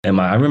And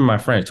I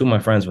remember two of my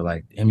friends were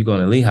like, damn, you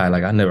going to Lehigh?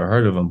 Like, I never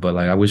heard of him, but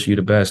like, I wish you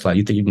the best. Like,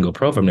 you think you can go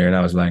pro from there? And I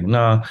was like,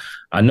 nah,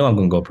 I know I'm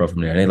going to go pro from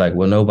there. And they like,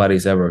 well,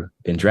 nobody's ever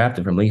been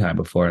drafted from Lehigh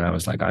before. And I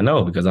was like, I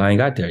know because I ain't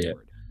got there yet.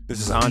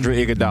 This is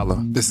Andre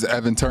Iguodala. This is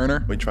Evan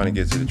Turner. We're trying to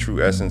get to the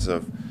true essence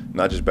of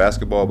not just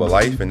basketball, but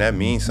life, and that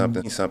means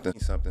something. It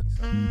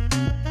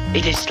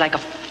is like a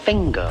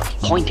finger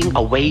pointing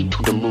away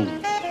to the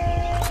moon.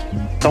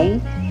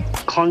 Don't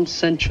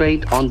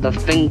concentrate on the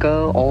finger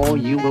or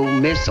you will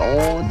miss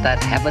all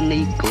that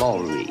heavenly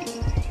glory.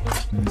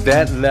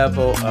 That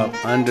level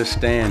of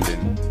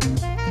understanding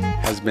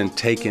has been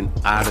taken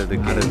out of the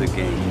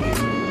game.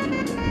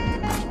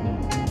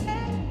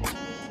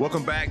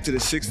 Welcome back to the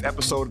 6th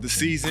episode of the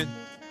season.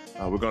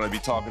 We're going to be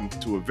talking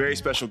to a very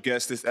special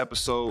guest this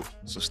episode,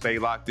 so stay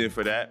locked in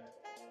for that.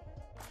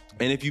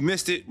 And if you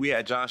missed it, we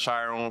had Jon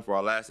Scheyer on for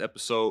our last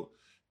episode.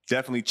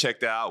 Definitely check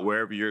that out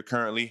wherever you're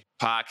currently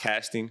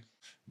podcasting.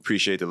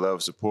 Appreciate the love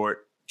and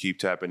support. Keep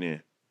tapping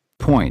in.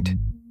 Point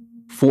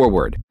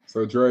forward.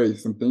 So, Dre,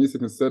 some things to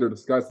consider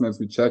discussing as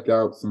we check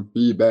out some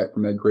feedback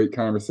from that great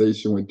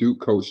conversation with Duke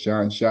coach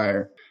Jon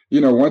Scheyer.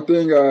 You know, one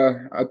thing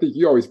I think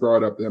you always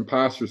brought up, the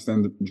imposter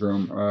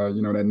syndrome,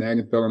 that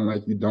nagging feeling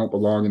like you don't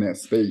belong in that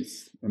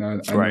space. And I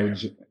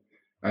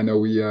know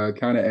we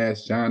kind of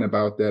asked Jon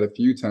about that a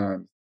few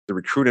times. The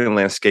recruiting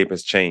landscape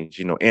has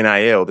changed.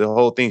 NIL, the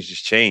whole thing's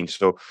just changed.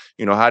 So,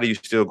 how do you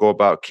still go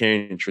about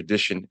carrying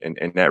tradition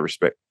in that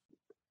respect?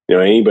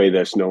 Anybody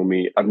that's known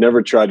me, I've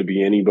never tried to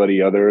be anybody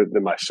other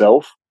than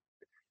myself.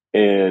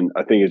 And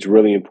I think it's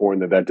really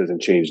important that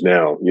doesn't change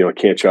now. I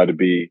can't try to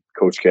be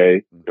Coach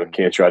K. I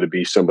can't try to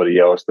be somebody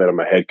else that I'm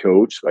a head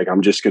coach. Like,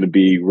 I'm just going to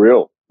be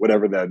real,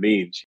 whatever that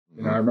means.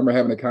 I remember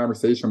having a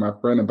conversation with my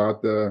friend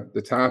about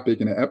the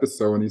topic in the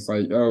episode, and he's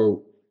like,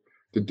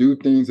 to do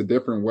things a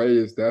different way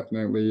is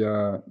definitely,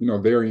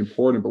 very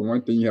important. But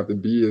one thing you have to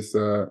be is,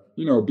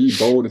 be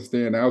bold and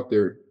stand out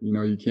there.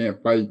 You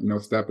can't fight,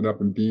 stepping up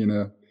and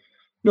being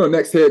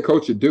next head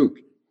coach at Duke.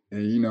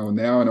 And,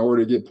 now in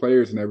order to get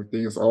players and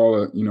everything, it's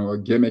all a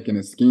gimmick and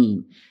a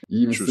scheme.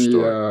 You even see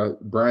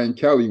Brian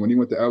Kelly, when he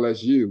went to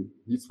LSU,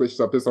 he switched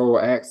up his whole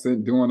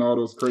accent, doing all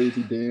those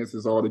crazy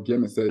dances, all the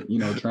gimmicks that,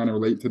 trying to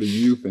relate to the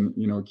youth and,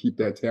 keep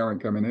that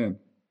talent coming in.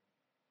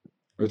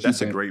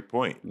 That's a great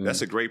point. Yeah.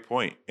 That's a great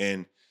point.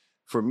 And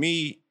for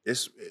me,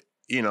 it's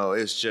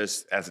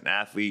just as an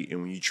athlete,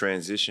 and when you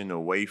transition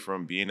away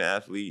from being an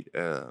athlete,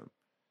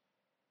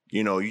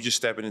 you just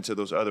stepping into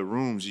those other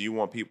rooms and you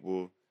want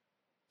people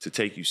to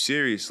take you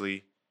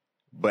seriously,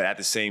 but at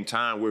the same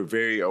time, we're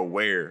very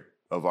aware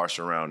of our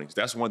surroundings.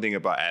 That's one thing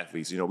about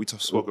athletes. We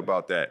spoke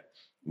about that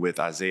with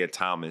Isaiah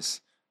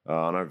Thomas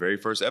on our very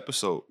first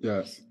episode.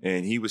 Yes.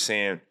 And he was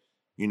saying,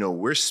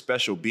 we're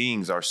special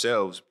beings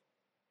ourselves.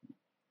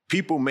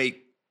 People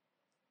make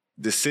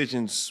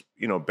decisions,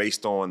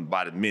 based on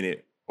by the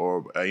minute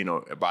or,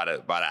 by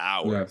the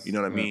hour. Yes. You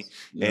know what I mean?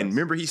 Yes. And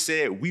remember he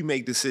said we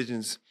make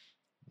decisions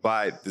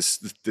by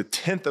the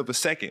 10th of a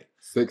second.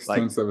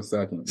 6/10 of a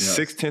second. Yes.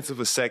 6/10 of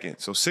a second.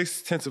 So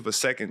 6/10 of a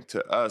second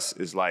to us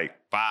is like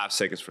 5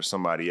 seconds for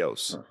somebody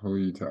else. Who are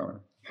you telling?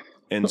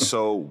 And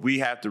so we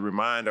have to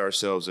remind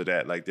ourselves of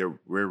that, like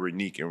we're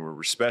unique and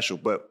we're special.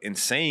 But in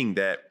saying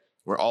that,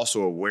 we're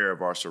also aware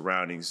of our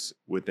surroundings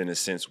within a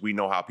sense. We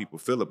know how people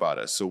feel about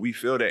us. So we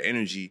feel that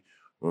energy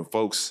when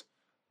folks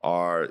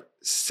are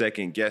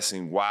second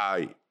guessing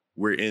why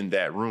we're in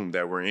that room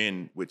that we're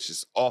in, which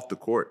is off the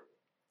court.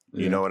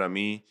 You know what I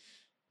mean?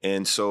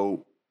 And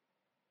so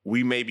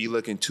we may be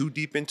looking too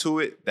deep into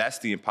it. That's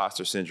the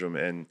imposter syndrome.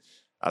 And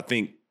I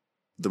think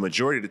the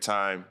majority of the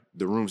time,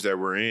 the rooms that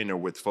we're in are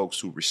with folks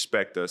who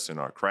respect us in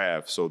our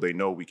craft. So they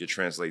know we can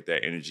translate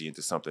that energy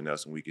into something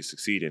else and we can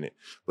succeed in it.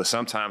 But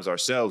sometimes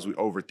ourselves, we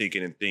overthink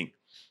it and think,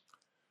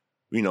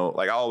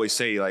 like I always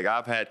say, like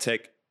I've had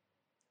tech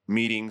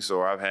meetings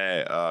or I've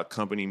had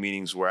company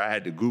meetings where I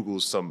had to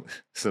Google some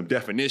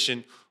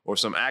definition or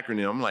some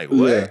acronym. I'm like,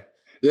 what? Yeah.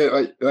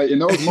 Yeah, like in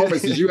those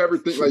moments, did you ever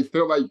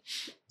feel like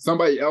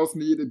somebody else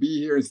needed to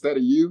be here instead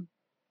of you?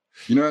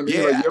 You know what I mean?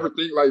 Yeah. Like you ever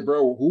think like,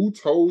 bro, who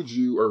told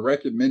you or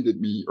recommended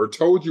me or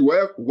told you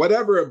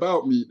whatever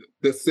about me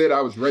that said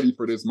I was ready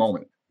for this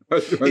moment?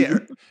 Yeah.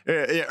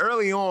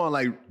 Early on,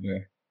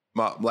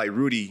 like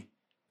Rudy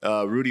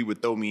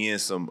would throw me in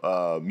some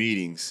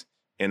meetings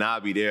and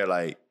I'd be there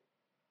like,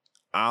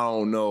 I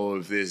don't know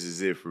if this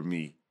is it for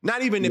me.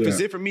 Not even if it's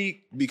it for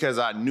me because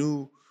I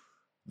knew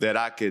that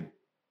I could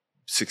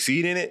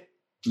succeed in it.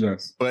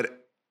 Yes.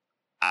 But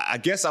I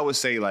guess I would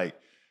say like,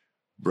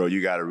 bro,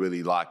 you got to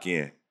really lock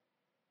in.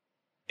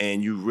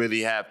 And you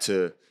really have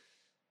to,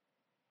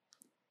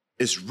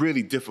 it's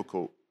really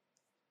difficult.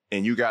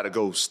 And you got to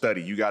go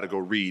study. You got to go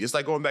read. It's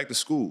like going back to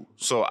school.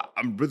 So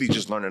I'm really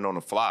just learning on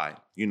the fly,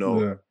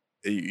 You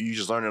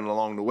just learning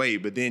along the way.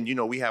 But then,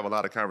 we have a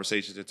lot of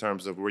conversations in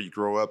terms of where you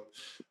grow up,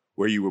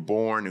 where you were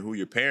born, and who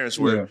your parents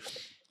were. Yeah.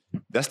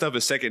 That stuff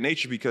is second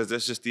nature because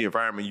that's just the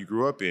environment you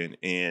grew up in.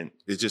 And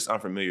it's just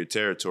unfamiliar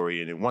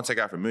territory. And then once I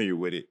got familiar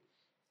with it,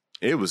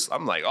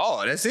 I'm like,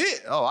 oh, that's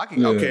it. Oh, I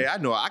can, okay, I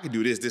know I can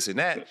do this, and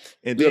that.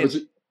 And then,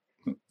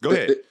 Go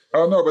ahead.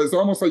 Oh no, but it's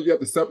almost like you have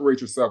to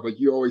separate yourself. Like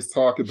you always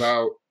talk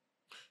about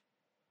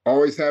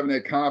always having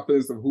that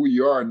confidence of who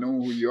you are,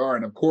 knowing who you are.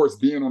 And of course,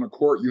 being on the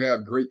court, you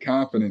have great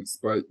confidence.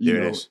 But you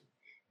know,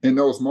 in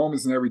those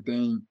moments and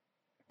everything,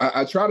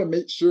 I try to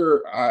make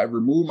sure I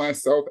remove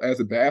myself as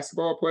a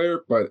basketball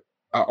player, but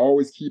I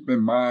always keep in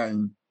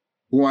mind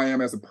who I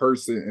am as a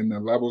person and the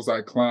levels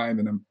I climb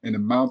and the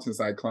mountains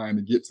I climb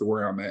to get to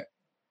where I'm at.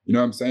 You know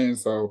what I'm saying?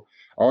 So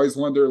I always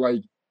wonder,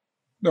 like, you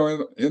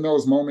know, in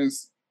those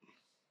moments,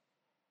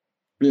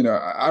 you know,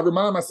 I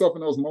remind myself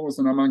in those moments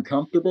when I'm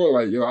uncomfortable,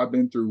 like, yo, I've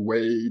been through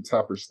way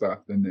tougher stuff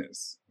than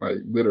this, like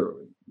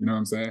literally. You know what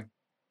I'm saying?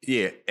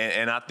 Yeah,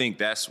 and I think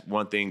that's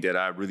one thing that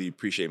I really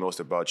appreciate most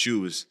about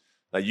you is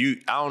like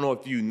I don't know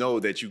if you know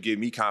that you give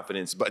me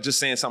confidence, but just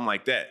saying something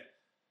like that.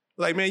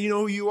 Like, man, you know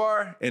who you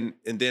are? And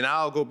then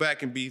I'll go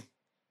back and be,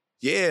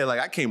 yeah,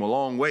 like I came a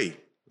long way.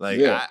 Like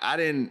I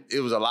didn't, it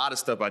was a lot of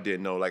stuff I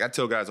didn't know. Like I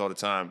tell guys all the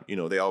time, you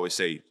know, they always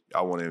say,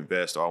 I want to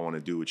invest or I want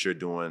to do what you're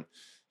doing.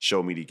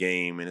 Show me the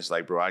game. And it's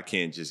like, bro, I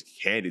can't just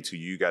hand it to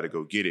you. You got to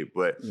go get it.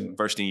 But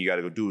first thing you got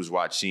to go do is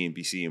watch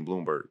CNBC and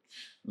Bloomberg.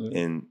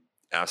 And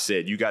I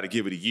said, you got to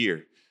give it a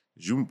year.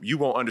 You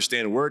won't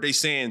understand a word they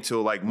saying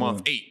until like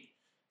month 8.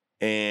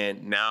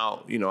 And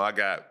now, you know, I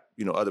got,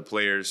 you know, other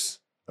players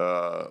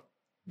that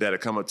have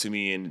come up to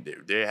me and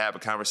they have a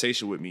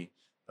conversation with me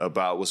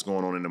about what's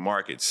going on in the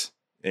markets.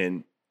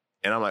 And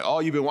I'm like, oh,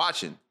 you've been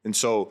watching. And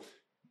so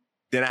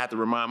then I have to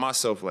remind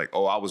myself like,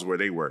 oh, I was where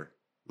they were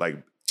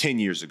like 10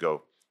 years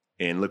ago.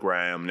 And look where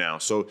I am now.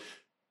 So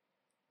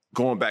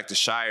going back to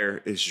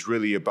Shire, it's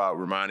really about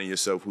reminding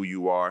yourself who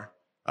you are.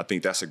 I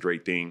think that's a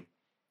great thing.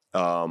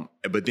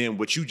 But then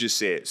what you just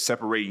said,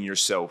 separating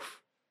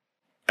yourself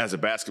as a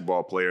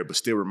basketball player, but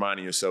still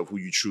reminding yourself who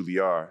you truly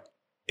are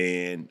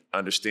and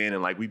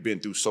understanding like we've been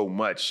through so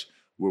much.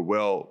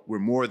 We're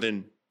more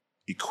than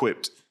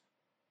equipped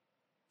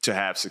to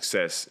have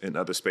success in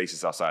other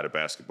spaces outside of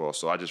basketball.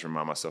 So I just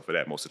remind myself of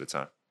that most of the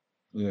time.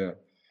 Yeah.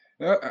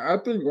 I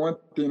think one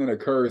thing that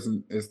occurs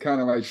is kind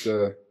of like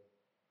the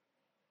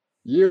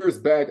years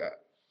back.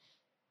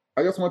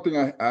 I guess one thing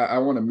I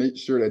want to make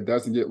sure that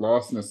doesn't get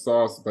lost in the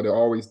sauce, but it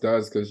always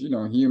does because, you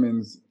know,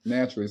 humans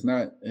naturally, it's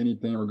not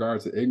anything in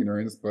regards to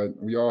ignorance, but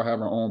we all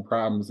have our own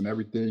problems and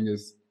everything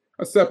is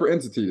a separate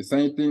entity. The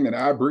same thing that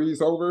I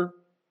breeze over,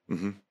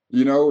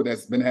 you know,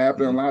 that's been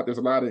happening a lot. There's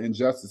a lot of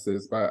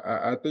injustices, but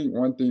I think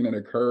one thing that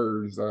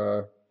occurs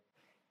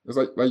is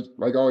like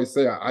I always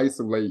say, I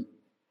isolate.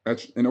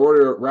 In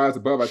order to rise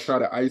above, I try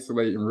to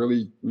isolate and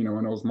really, you know,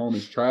 in those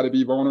moments, try to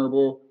be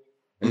vulnerable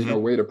and, you know,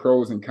 weigh the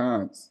pros and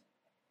cons.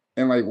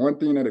 And like one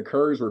thing that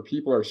occurs where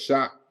people are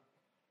shocked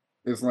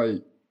is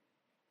like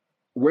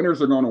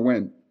winners are going to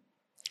win.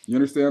 You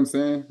understand what I'm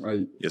saying? Like,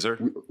 yes, sir.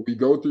 We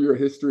go through your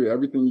history,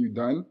 everything you've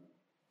done,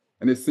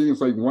 and it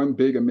seems like one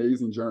big,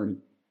 amazing journey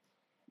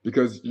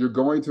because you're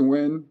going to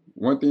win.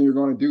 One thing you're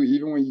going to do,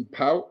 even when you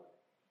pout,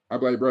 I'll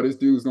be like, bro, this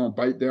dude's going to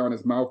bite down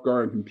his mouth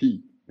guard and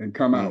compete. And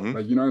come out,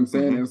 like, you know what I'm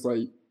saying? It's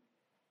like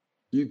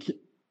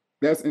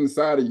that's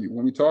inside of you.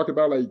 When we talk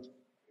about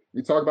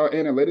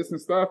analytics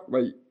and stuff,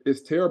 like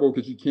it's terrible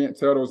because you can't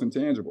tell those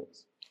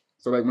intangibles.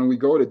 So like when we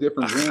go to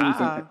different rooms,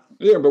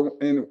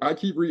 and I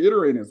keep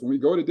reiterating this. When we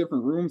go to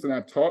different rooms and I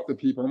talk to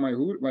people, I'm like,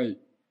 who, like,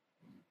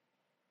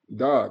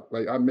 dog,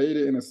 like I made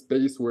it in a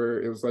space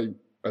where it was like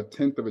a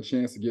 1/10 of a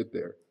chance to get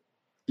there.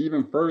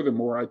 Even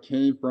furthermore, I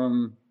came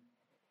from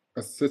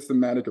a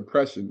systematic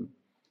oppression,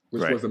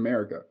 which was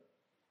America.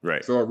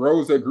 Right. So it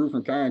rose that grew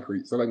from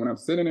concrete. So like when I'm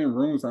sitting in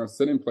rooms, I'm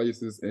sitting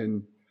places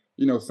and,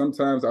 you know,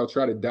 sometimes I'll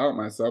try to doubt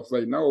myself. It's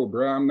like, no,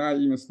 bro, I'm not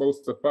even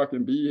supposed to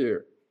fucking be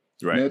here.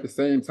 Right. And at the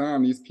same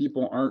time, these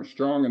people aren't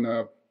strong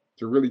enough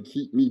to really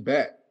keep me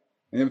back.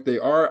 And if they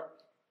are,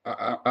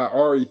 I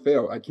already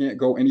failed. I can't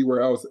go anywhere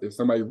else if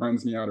somebody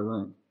runs me out of the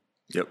room.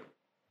 Yep.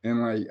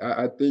 And like,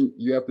 I think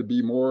you have to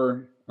be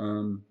more,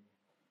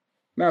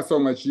 not so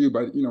much you,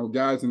 but, you know,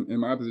 guys in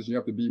my position, you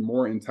have to be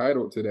more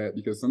entitled to that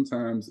because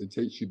sometimes it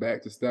takes you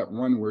back to step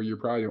one where you're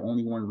probably the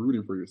only one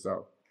rooting for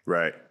yourself.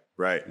 Right.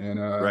 And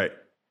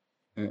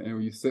and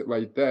when you sit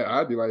like that,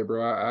 I'd be like,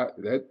 bro,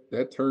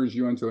 that turns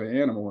you into an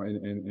animal.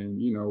 And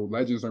you know,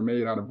 legends are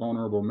made out of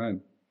vulnerable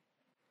men.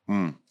 You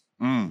know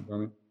what I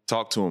mean?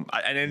 Talk to him.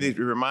 And it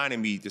reminded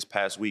me this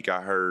past week,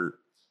 I heard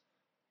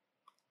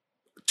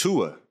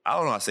Tua. I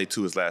don't know how to say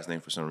Tua's last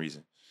name for some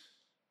reason.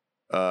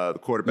 The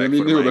quarterback for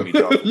the Miami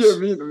Dolphins.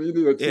 me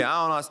neither. Yeah,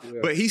 I don't know. Yeah.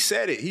 But he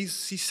said it. He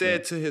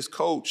said to his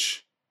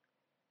coach,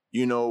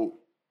 you know,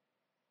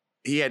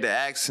 he had to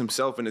ask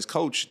himself and his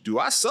coach, do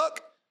I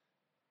suck?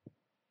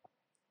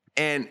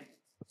 And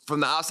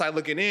from the outside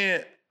looking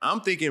in,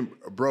 I'm thinking,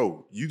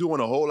 bro, you doing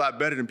a whole lot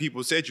better than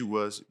people said you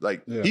was.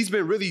 Like, he's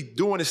been really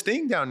doing his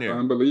thing down there.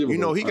 Unbelievable. You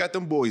know, he got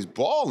them boys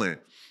balling.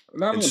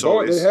 Not even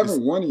balling. They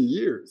haven't won in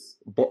years.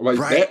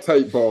 That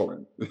type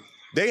balling.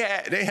 They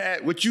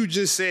had what you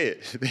just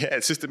said. They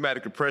had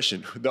systematic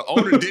oppression. The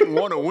owner didn't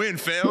want to win,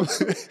 fam.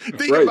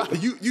 Think about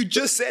it. You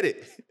just said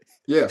it.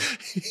 Yeah.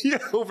 He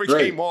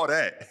overcame all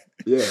that.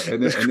 Yeah.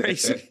 And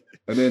crazy.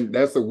 And then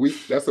that's a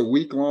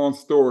week long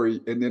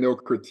story, and then they'll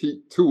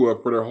critique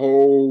Tua for the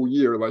whole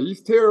year. Like,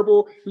 he's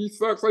terrible, he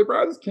sucks. Like,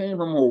 bro, I just came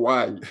from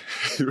Hawaii,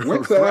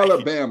 went to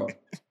Alabama,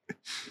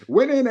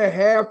 went in at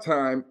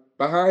halftime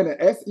behind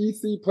the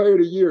SEC Player of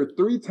the Year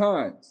 3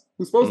 times.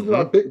 Who's supposed to be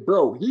my big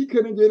bro? He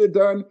couldn't get it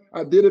done.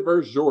 I did it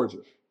versus Georgia.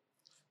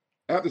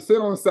 After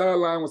sitting on the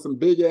sideline with some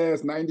big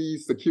ass 90s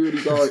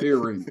security guard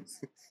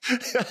earrings.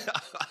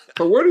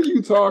 So what are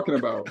you talking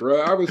about,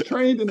 bro? I was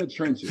trained in the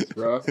trenches,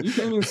 bro. You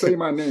can't even say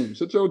my name.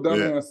 Shut your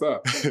dumb ass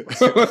up.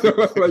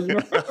 Like, you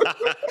know?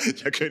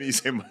 I couldn't even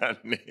say my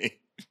name.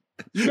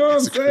 You know what I'm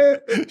saying?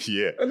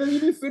 Yeah. And then you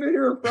be sitting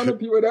here in front of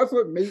people. That's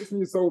what makes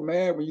me so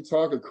mad when you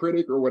talk a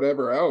critic or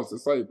whatever else.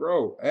 It's like,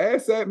 bro,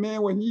 ask that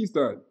man what he's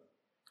done.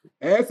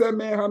 Ask that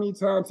man how many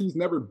times he's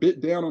never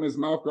bit down on his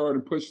mouth guard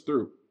and pushed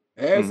through.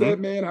 Ask that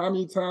man how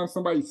many times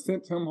somebody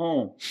sent him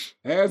home.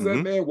 Ask that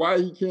man why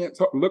he can't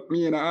look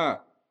me in the eye.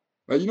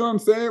 Like, you know what I'm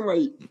saying?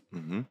 Like,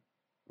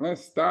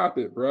 let's stop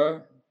it,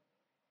 bro.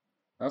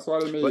 That's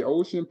why they made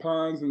ocean,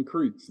 ponds, and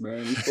creeks,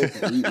 man.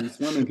 We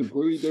swim in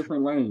completely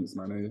different lanes,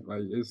 my nigga.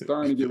 Like, it's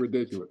starting to get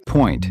ridiculous.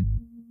 Point.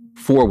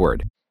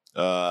 Forward.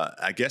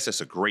 I guess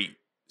that's a great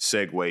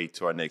segue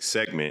to our next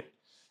segment.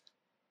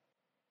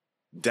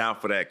 Down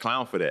for that,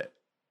 clown for that.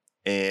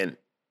 And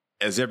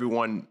as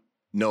everyone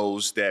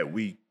knows that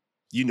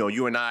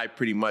you and I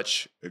pretty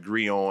much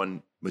agree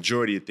on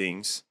majority of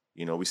things.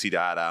 You know, we see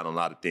the eye to eye on a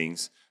lot of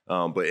things.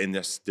 But in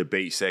this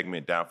debate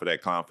segment, down for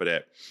that, clown for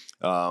that,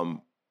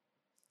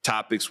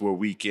 topics where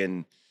we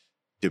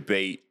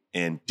debate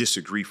and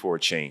disagree for a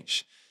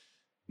change.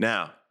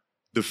 Now,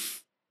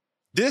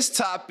 this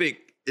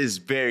topic is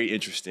very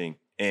interesting.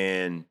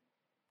 And,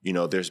 you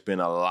know, there's been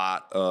a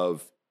lot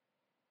of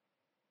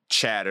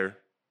chatter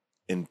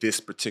in this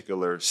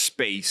particular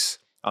space.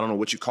 I don't know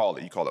what you call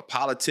it. You call it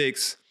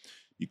politics.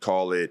 You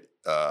call it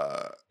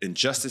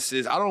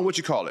injustices. I don't know what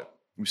you call it.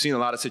 We've seen a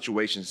lot of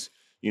situations,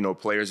 you know,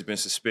 players have been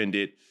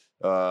suspended.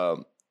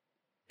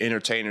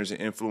 Entertainers and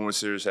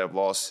influencers have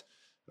lost,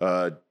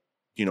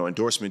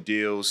 endorsement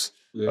deals,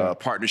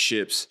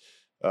 partnerships.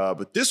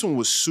 But this one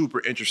was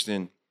super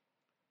interesting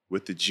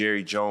with the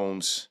Jerry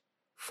Jones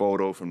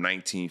photo from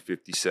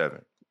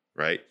 1957,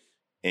 right?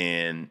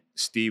 And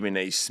Stephen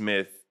A.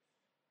 Smith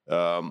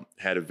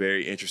had a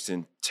very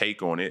interesting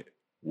take on it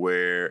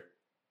where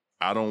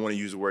I don't want to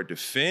use the word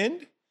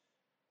defend,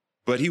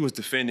 but he was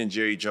defending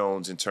Jerry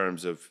Jones in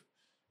terms of,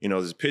 you know,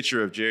 there's a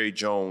picture of Jerry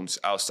Jones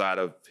outside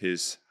of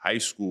his high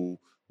school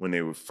when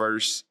they were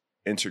first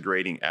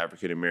integrating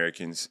African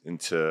Americans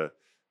into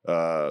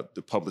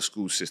the public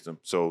school system.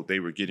 So they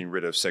were getting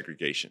rid of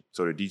segregation.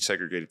 So they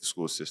desegregated the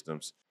school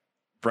systems.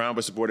 Brown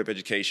versus Board of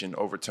Education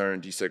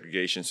overturned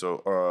desegregation.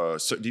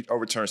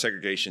 Overturned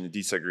segregation and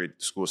desegregated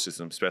the school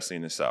system, especially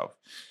in the South.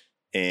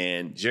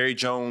 And Jerry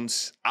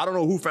Jones, I don't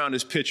know who found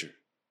this picture.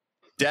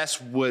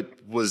 That's what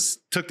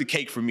took the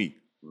cake for me.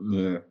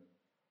 Yeah.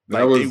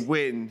 They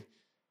win.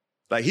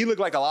 Like, he looked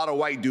like a lot of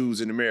white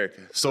dudes in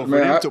America. So for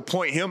them to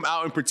point him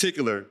out in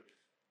particular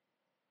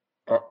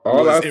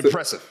was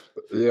impressive.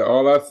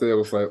 All I said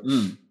was like,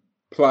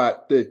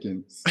 plot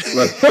thickens.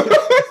 Like,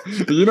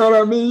 you know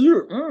what I mean?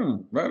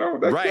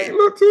 That can't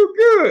look too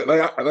good.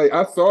 Like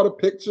I saw the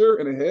picture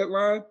and the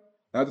headline.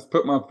 I just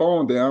put my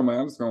phone down.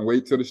 I'm just gonna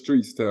wait till the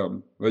streets tell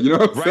me. Like, you know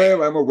what I'm saying?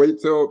 Like, I'm gonna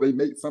wait till they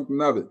make something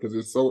of it because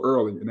it's so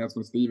early, and that's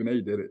when Stephen A.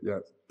 did it.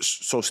 Yes.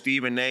 So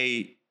Stephen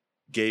A.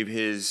 gave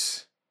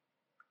his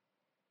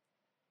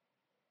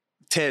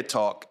TED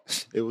Talk.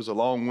 It was a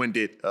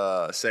long-winded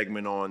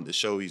segment on the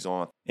show he's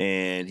on,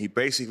 and he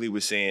basically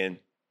was saying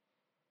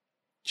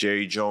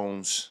Jerry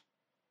Jones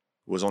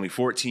was only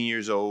 14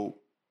 years old.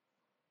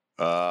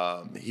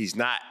 He's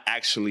not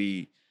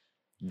actually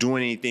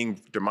doing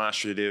anything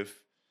demonstrative.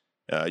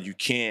 You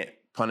can't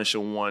punish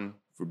one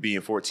for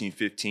being 14,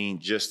 15,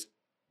 just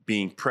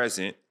being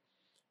present.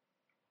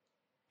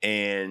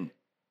 And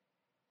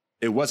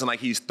it wasn't like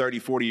he's 30,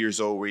 40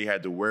 years old where he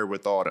had the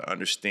wherewithal to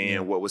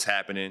understand what was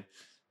happening.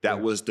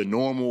 That was the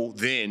normal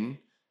then.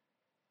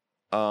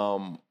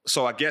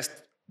 So I guess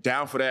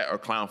down for that or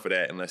clown for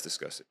that, and let's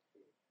discuss it.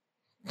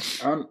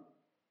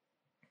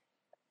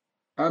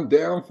 I'm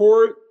down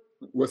for it.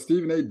 What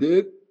Stephen A.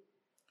 did,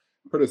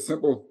 for the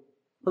simple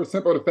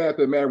fact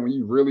that, man, when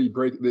you really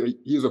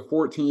he's a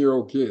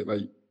 14-year-old kid.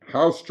 Like,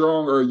 how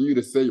strong are you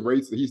to say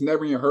racism? He's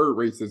never even heard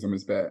racism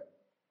is bad.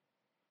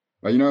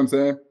 Like, you know what I'm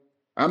saying?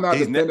 I'm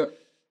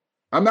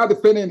not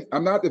defending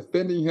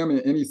him in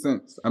any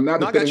sense. I'm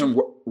not defending him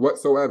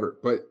whatsoever.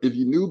 But if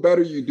you knew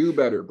better, you do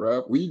better,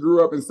 bro. We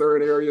grew up in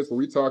certain areas where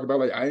we talk about,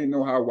 like, I didn't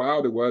know how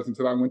wild it was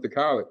until I went to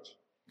college.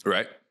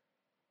 Right.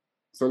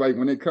 So, like,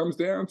 when it comes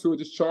down to it,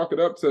 just chalk it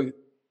up to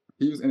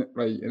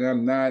and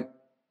I'm not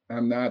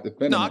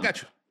defending. No, him. I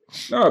got you.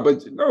 No,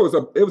 but no,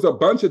 it was a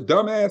bunch of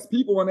dumbass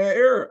people in that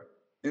era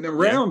and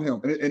around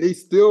him, and they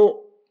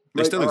still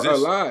exist.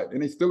 Alive,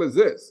 and they still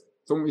exist.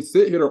 So when we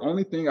sit here, the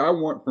only thing I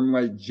want from,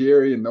 like,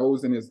 Jerry and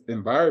those in his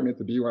environment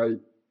to be like,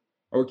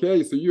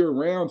 okay, so you're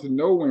around to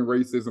know when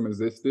racism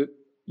existed.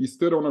 You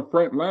stood on the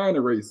front line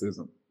of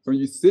racism. So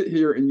you sit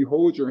here and you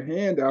hold your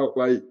hand out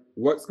like,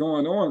 what's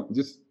going on?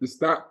 Just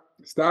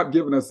stop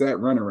giving us that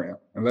runaround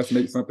and let's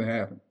make something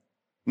happen.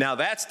 Now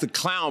that's the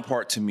clown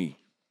part to me.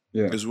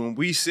 Yeah. Because when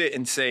we sit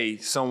and say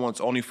someone's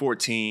only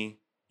 14,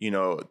 you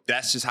know,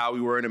 that's just how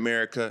we were in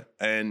America.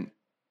 And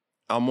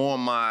I'm on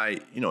my,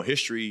 you know,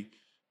 history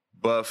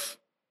buff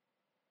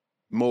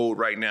mode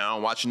right now.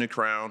 I'm watching The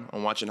Crown.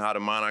 I'm watching how the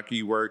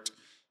monarchy worked,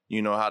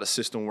 you know, how the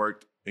system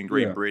worked in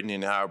Great Britain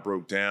and how it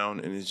broke down.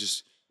 And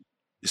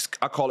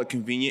I call it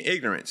convenient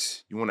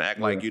ignorance. You want to act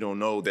like you don't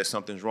know that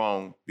something's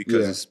wrong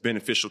because it's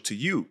beneficial to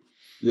you.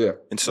 Yeah.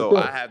 And so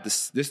I have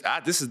this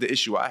is the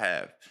issue I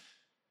have.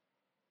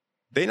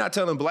 They're not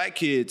telling black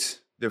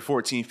kids they're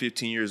 14,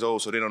 15 years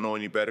old, so they don't know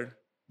any better,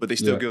 but they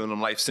still giving them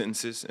life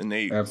sentences and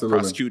they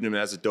prosecuting them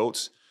as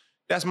adults.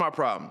 That's my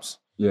problems.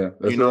 Yeah.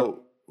 You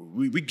know,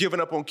 we giving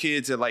up on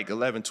kids at like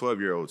 11, 12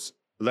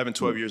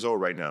 years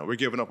old right now. We're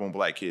giving up on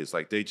black kids.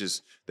 Like they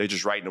just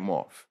writing them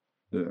off.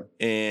 Yeah.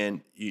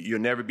 And you'll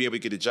never be able to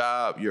get a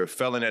job. You're a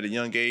felon at a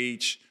young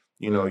age.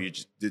 You know,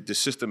 the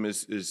system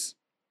is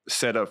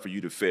set up for you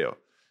to fail.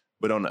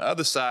 But on the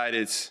other side,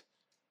 it's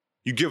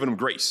you giving them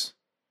grace.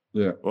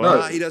 Yeah.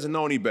 Well, he doesn't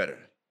know any better.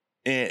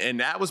 And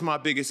that was my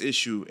biggest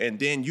issue. And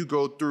then you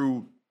go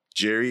through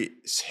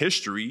Jerry's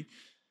history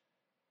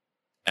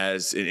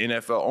as an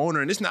NFL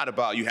owner, and it's not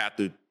about you have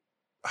to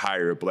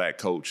hire a black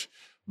coach,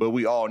 but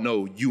we all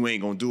know you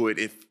ain't gonna do it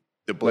if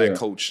the black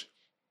coach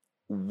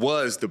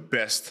was the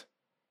best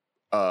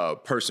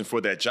person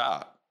for that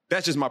job.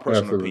 That's just my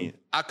personal opinion.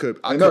 I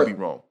could be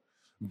wrong.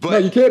 But no,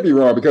 you can't be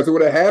wrong because it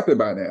would have happened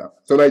by now.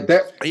 So like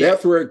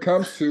that's where it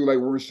comes to, like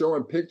when we're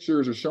showing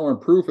pictures or showing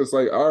proof, it's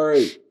like, all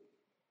right,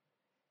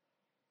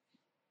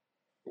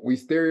 we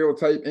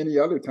stereotype any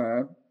other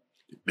time.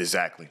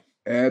 Exactly.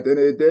 And at the end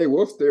of the day,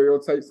 we'll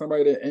stereotype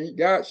somebody that ain't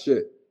got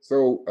shit.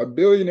 So a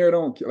billionaire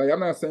don't like. I'm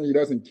not saying he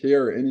doesn't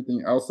care or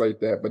anything else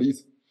like that, but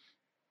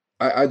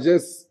I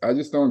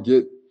just don't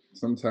get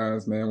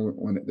sometimes, man,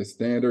 when the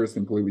standard is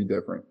completely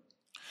different.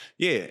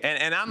 Yeah,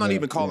 and I'm not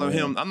even calling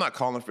him. I'm not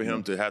calling for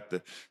him to have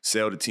to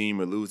sell the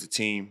team or lose the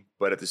team.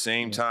 But at the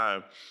same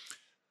time,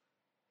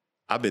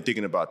 I've been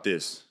thinking about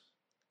this.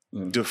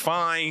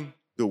 Define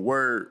the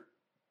word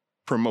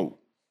promote.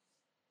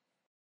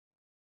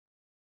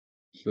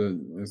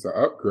 It's an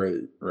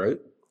upgrade, right?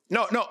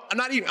 No,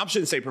 not even. I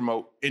shouldn't say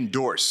promote.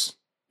 Endorse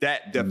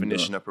that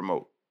definition of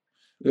promote.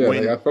 Yeah,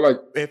 like I feel like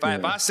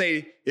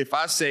if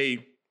I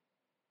say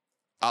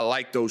I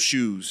like those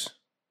shoes,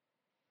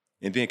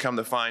 and then come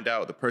to find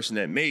out the person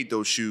that made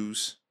those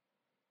shoes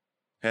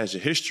has a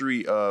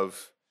history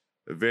of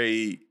a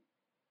very,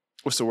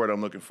 what's the word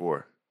I'm looking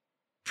for?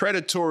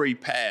 Predatory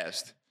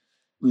past.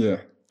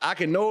 Yeah. I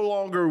can no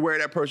longer wear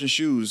that person's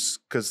shoes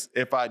because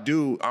if I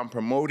do, I'm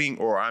promoting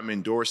or I'm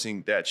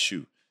endorsing that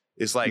shoe.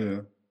 It's like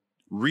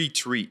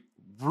retweeting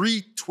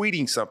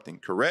something,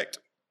 correct?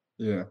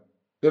 Yeah.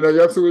 Yeah, no,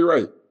 you're absolutely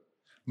right.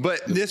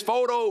 But this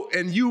photo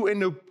and you in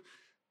the,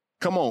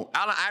 come on,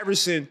 Allen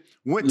Iverson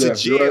went to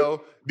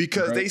jail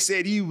because they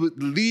said he was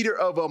leader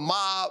of a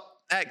mob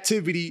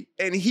activity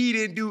and he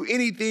didn't do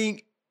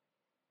anything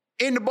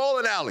in the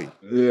bowling alley.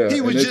 Yeah,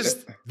 he was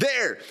just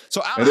there.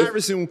 So Allen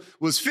Iverson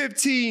was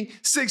 15,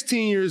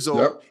 16 years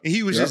old, and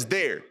he was just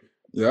there.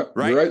 Yeah,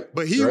 right?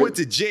 But he went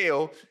to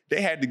jail.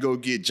 They had to go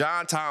get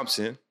John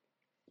Thompson,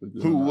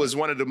 who was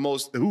one of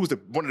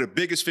the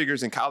biggest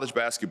figures in college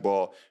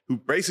basketball, who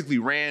basically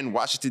ran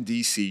Washington,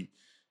 D.C.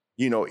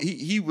 You know,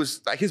 he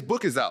was like, his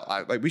book is out.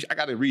 I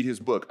got to read his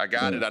book. I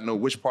got it. I know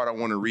which part I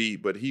want to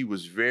read, but he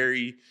was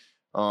very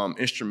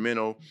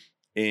instrumental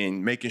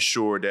in making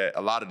sure that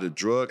a lot of the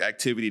drug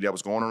activity that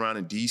was going around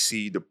in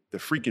D.C., the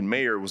freaking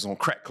mayor was on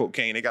crack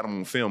cocaine. They got him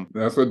on film.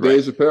 That's what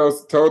Dave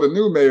Chappelle told the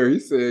new mayor. He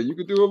said, you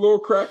could do a little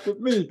crack with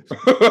me.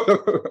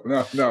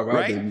 no,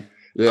 right?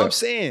 Yeah. I'm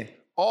saying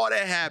all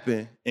that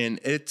happened, and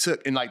it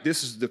took, and like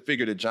this is the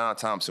figure that John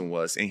Thompson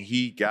was, and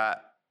he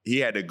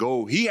had to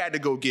go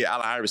get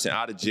Allen Iverson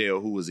out of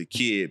jail, who was a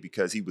kid,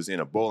 because he was in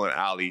a bowling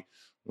alley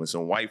when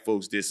some white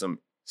folks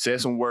said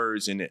some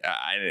words and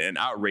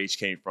outrage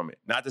came from it.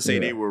 Not to say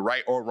they were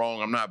right or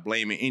wrong. I'm not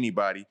blaming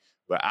anybody,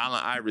 but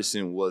Allen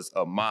Iverson was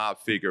a mob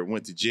figure,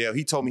 went to jail.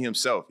 He told me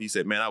himself, he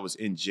said, man, I was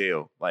in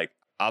jail. Like,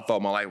 I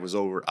thought my life was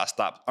over. I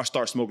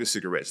started smoking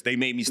cigarettes. They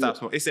made me stop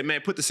smoking. They said,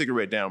 man, put the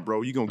cigarette down,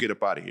 bro. You're going to get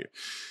up out of here.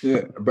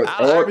 Yeah, but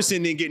Allen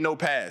Iverson didn't get no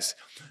pass.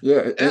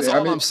 Yeah. That's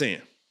all I'm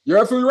saying. You're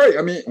absolutely right.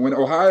 I mean, when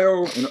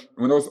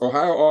those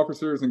Ohio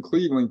officers in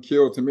Cleveland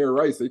killed Tamir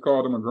Rice, they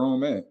called him a grown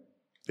man.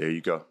 There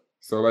you go.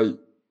 So, like,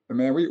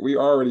 man, we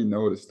already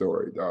know the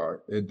story, dog.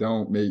 It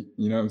don't make,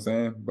 you know what I'm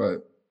saying?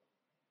 But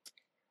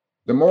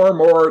the more and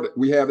more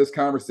we have this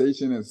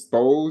conversation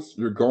exposed,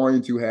 you're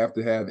going to have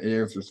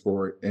answers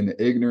for it. And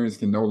the ignorance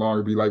can no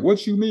longer be like,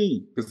 what you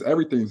mean? Because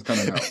everything's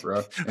coming out,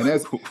 bro. And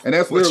that's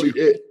literally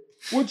it.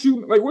 What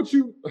you mean?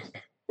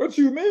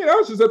 I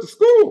was just at the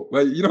school.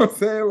 Like, you know what I'm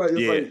saying? Like,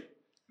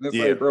 it's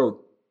like, bro,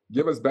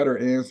 give us better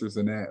answers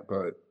than that.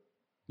 But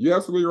you're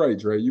absolutely right,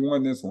 Dre. You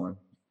won this one.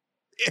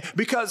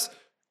 Because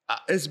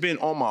It's been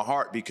on my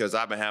heart because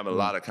I've been having a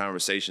lot of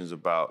conversations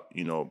about,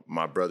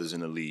 my brothers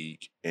in the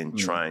league and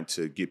trying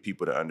to get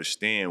people to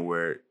understand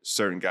where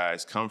certain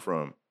guys come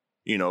from.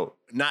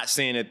 Not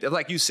saying that,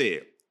 like you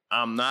said,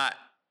 I'm not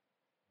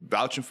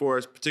vouching for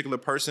a particular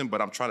person,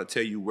 but I'm trying to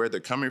tell you where they're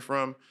coming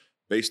from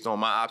based on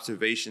my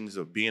observations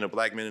of being a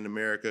black man in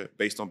America,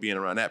 based on being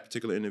around that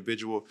particular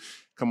individual.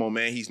 Come on,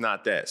 man, he's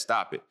not that.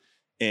 Stop it.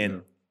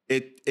 And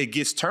it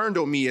gets turned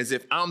on me as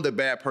if I'm the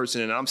bad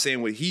person and I'm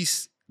saying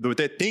what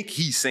they think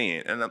he's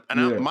saying.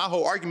 My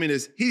whole argument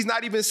is he's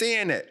not even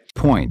saying that.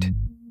 Point.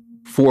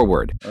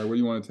 Forward. All right, what do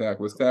you want to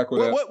tackle? Let's tackle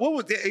that. What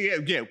was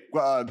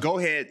that? Go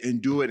ahead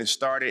and do it and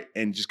start it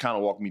and just kind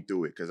of walk me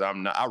through it because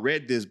I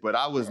read this, but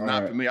I was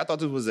not familiar. I thought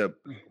this was a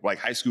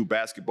high school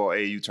basketball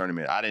AAU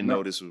tournament. I didn't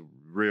know this was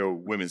real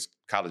women's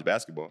college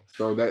basketball.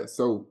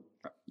 So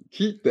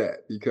keep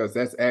that because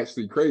that's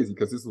actually crazy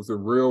because this was a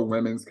real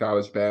women's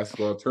college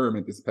basketball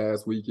tournament this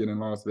past weekend in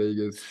Las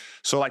Vegas.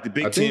 So like the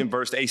Big Ten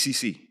versus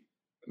the ACC.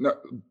 No.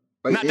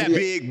 Not that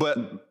big, but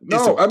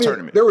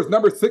tournament. There was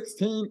number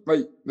 16,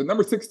 like the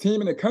number 6 team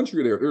in the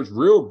country there. There's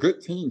real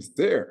good teams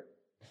there.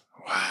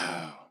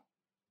 Wow.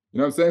 You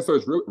know what I'm saying? So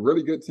it's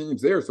really good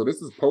teams there. So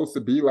this is supposed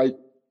to be like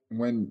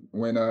when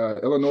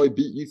Illinois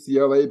beat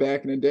UCLA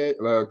back in the day,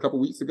 a couple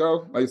weeks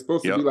ago. Like it's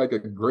supposed to be like a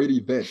great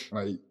event,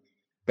 like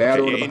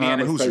Battle of the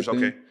Bahamas type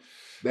thing.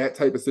 That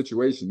type of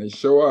situation. They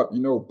show up,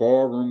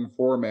 ballroom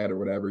format or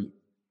whatever.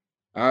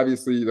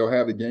 Obviously, they'll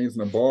have the games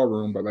in the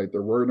ballroom, but like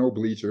there were no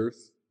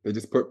bleachers. They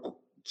just put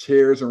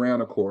chairs around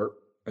the court.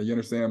 You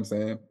understand what I'm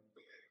saying?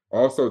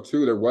 Also,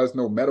 too, there was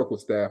no medical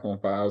staff on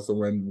file. So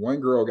when one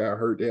girl got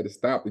hurt, they had to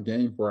stop the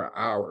game for an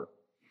hour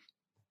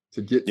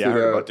to get to I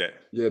heard about that.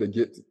 Yeah, to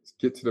get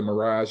to the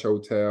Mirage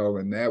Hotel.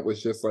 And that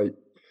was just like,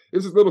 it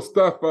was just little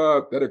stuff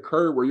that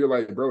occurred where you're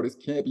like, bro, this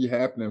can't be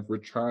happening if we're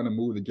trying to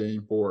move the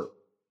game forward.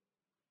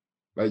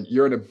 Like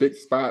you're in a big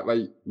spot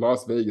like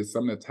Las Vegas.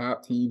 Some of the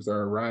top teams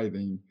are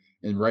arriving.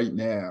 And right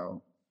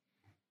now,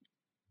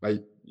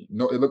 like,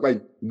 no, it looked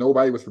like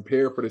nobody was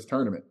prepared for this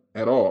tournament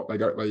at all. Like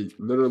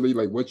literally,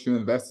 like what you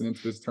invested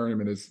into this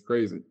tournament is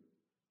crazy.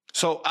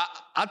 So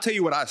I'll tell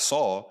you what I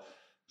saw.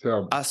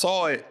 Tell me. I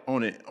saw it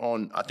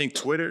on I think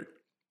Twitter,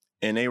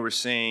 and they were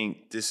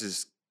saying this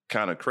is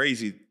kind of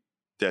crazy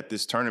that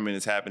this tournament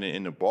is happening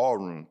in the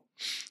ballroom,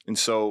 and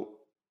so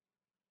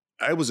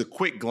it was a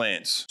quick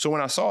glance. So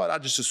when I saw it, I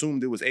just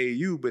assumed it was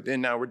AAU, but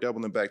then now we're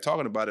doubling back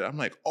talking about it. I'm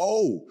like,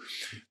 oh,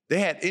 they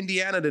had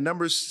Indiana, the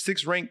number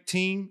 6 ranked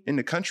team in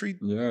the country.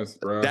 Yes,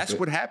 bro. That's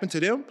what happened to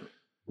them?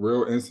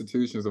 Real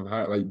institutions of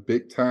high, like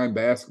big time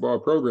basketball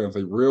programs,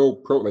 like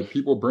real like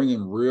people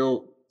bringing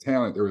real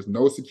talent. There was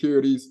no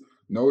securities,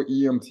 no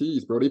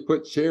EMTs, bro. They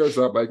put chairs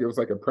up like it was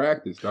like a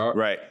practice, dog.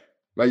 Right.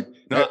 Like,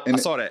 I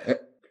saw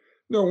that.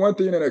 One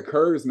thing that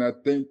occurs, and I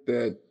think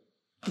that,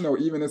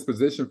 even this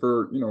position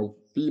for,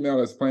 female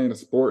that's playing the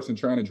sports and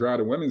trying to drive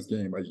the women's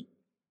game, like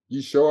you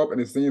show up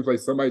and it seems like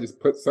somebody just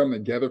put something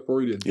together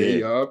for you the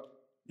day of.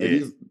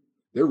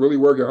 They're really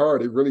working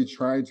hard. They're really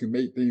trying to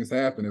make things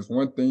happen. It's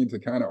one thing to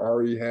kind of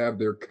already have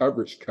their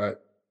coverage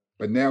cut,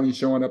 but now you're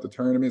showing up to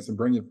tournaments and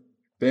bringing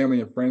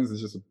family and friends is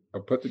just a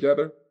put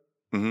together.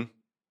 Mm-hmm.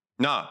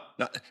 Nah.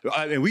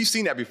 I mean, we've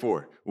seen that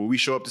before. When we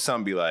show up to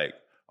something, be like,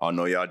 "Oh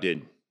no, y'all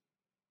didn't.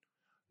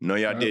 No,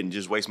 y'all didn't.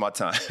 Just waste my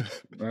time."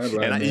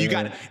 And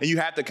you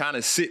have to kind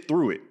of sit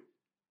through it.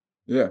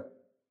 Yeah.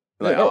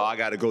 Like, I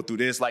got to go through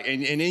this. Like,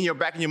 and in your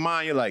back of your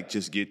mind, you're like,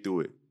 just get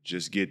through it.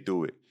 Just get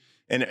through it.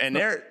 And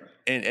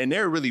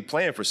they're really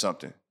playing for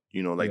something.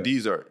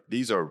 These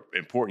are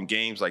important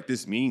games. Like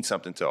this means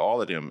something to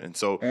all of them. And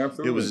so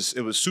it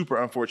was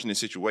super unfortunate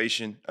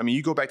situation. I mean,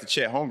 you go back to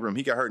Chet Holmgren,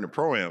 he got hurt in the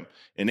pro-am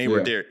and they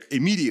were there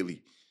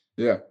immediately.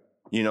 Yeah.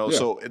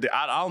 So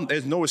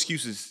there's no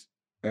excuses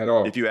at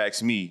all, if you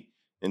ask me,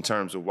 in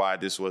terms of why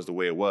this was the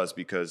way it was,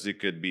 because it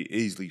could be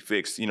easily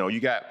fixed. You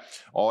got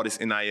all this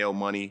NIL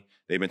money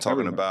they've been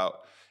talking about.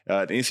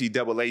 The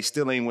NCAA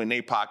still ain't in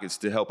their pockets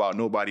to help out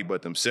nobody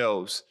but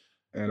themselves.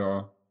 At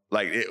all.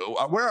 Like,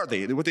 where are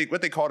they? What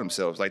they call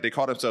themselves? Like, they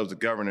call themselves the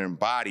governing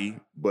body,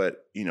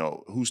 but,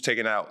 who's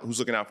looking out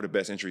for the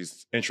best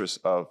interests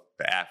of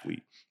the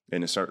athlete?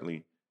 And it's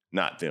certainly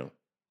not them.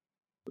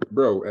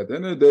 Bro, at the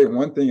end of the day,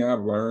 one thing I've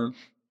learned,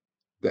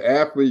 the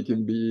athlete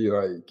can be,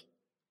 like,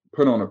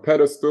 put on a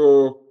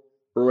pedestal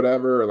or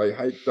whatever, or like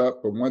hyped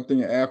up. But one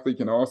thing an athlete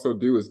can also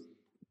do is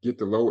get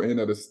the low end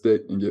of the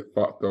stick and get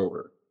fucked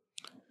over.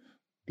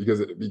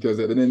 Because at the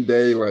end of the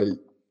day, like,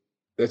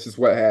 that's just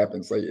what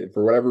happens. Like,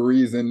 for whatever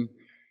reason,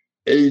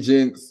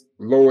 agents,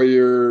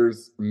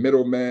 lawyers,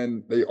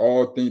 middlemen, they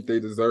all think they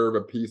deserve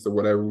a piece of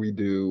whatever we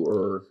do,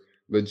 or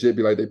legit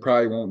be like, they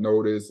probably won't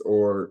notice,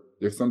 or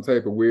there's some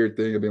type of weird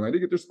thing of being like, they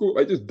get their school,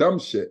 like just dumb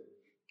shit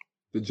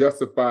to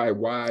justify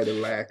why the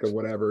lack of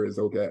whatever is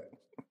okay.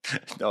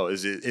 No,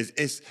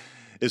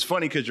 it's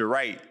funny because you're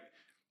right,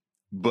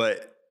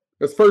 but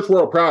it's first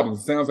world problems.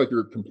 It sounds like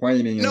you're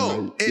complaining.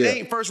 No, it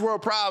ain't first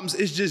world problems.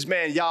 It's just,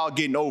 man, y'all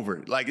getting over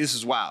it. Like, this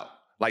is wild.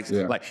 Like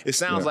it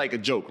sounds like a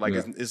joke. Like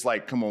it's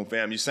like, come on,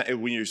 fam.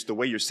 The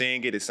way you're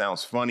saying it, it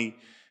sounds funny,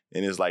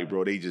 And it's like,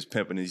 bro, they just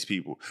pimping these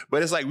people.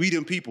 But it's like, we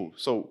them people.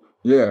 So,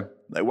 Yeah.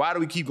 like, why do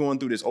we keep going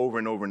through this over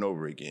and over and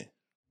over again?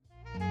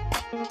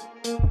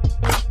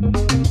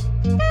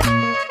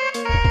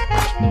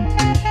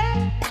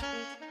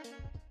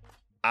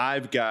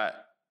 I've got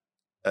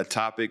a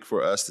topic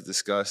for us to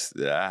discuss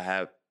that I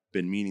have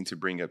been meaning to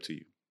bring up to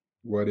you.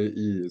 What it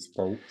is,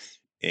 folks.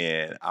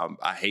 And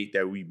I hate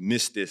that we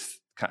miss this.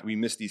 We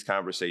miss these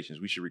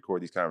conversations. We should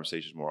record these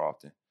conversations more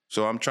often.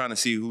 So I'm trying to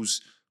see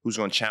who's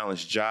going to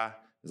challenge Ja.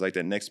 It's like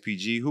the next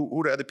PG.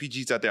 Who the other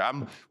PGs out there?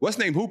 What's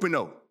name hooping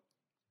though?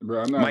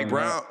 Bro, I'm not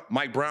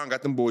Mike Brown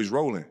got them boys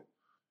rolling.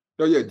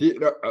 Oh yeah,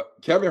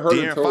 Kevin Herter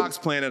De'Aaron Fox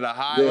playing at a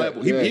high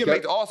level. He'll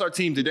make the All-Star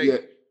team today. Yeah,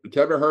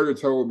 Kevin Herter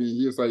told me,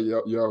 he was like,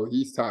 yo,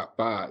 he's top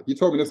 5. He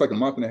told me this like a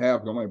month and a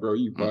half ago. I'm like, bro,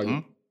 you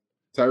bugging.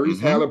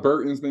 Tyrese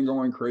Halliburton's been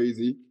going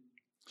crazy.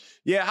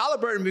 Yeah,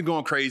 Halliburton been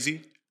going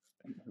crazy.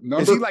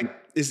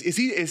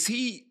 Is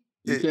he?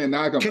 You can't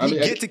knock him. Can he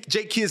get to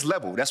Jake Kidd's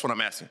level? That's what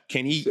I'm asking.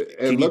 Can he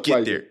get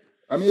like there? It.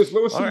 I mean, it's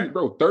little shit,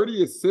 bro.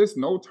 30 assists,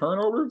 no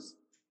turnovers.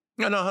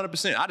 No,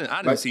 100%. I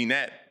didn't see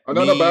that.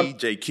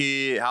 Jay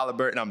Kidd,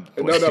 Halliburton.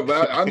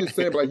 But I'm just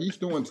saying, like, he's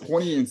doing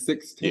 20 and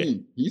 16.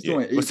 Yeah. He's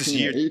doing 18 What's this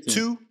year? and 18.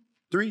 2,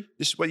 3?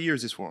 What year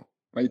is this for him?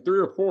 Like 3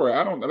 or 4.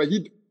 I don't know. Like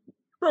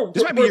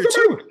this might be year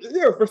 2.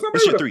 Yeah, for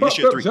somebody with a fucked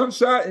up 3. jump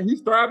shot and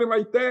he's thriving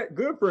like that,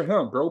 good for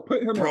him, bro.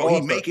 Put him in All-Star.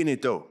 He's making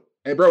it though.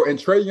 And bro, and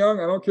Trae Young,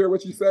 I don't care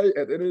what you say.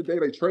 At the end of the day,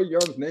 like Trae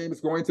Young's name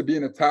is going to be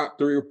in the top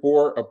 3 or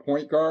 4 of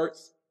point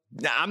guards.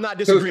 Nah, I'm not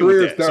disagreeing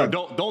with that. So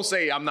don't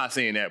say I'm not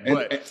saying that.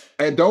 But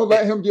and don't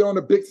let him get on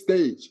the big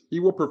stage. He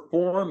will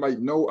perform like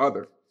no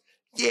other.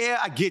 Yeah,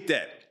 I get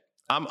that.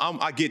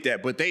 I get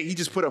that. But he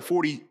just put up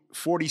 40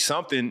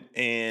 something,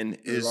 and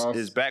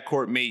his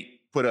backcourt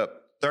mate put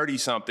up 30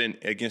 something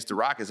against the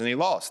Rockets, and they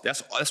lost.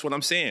 That's what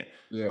I'm saying.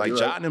 Yeah, like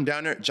jotting them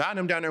down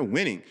there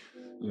winning.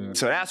 Yeah.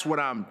 So that's what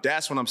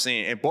I'm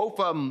saying. And both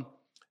of them,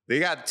 they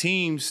got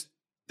teams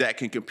that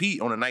can compete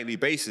on a nightly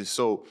basis.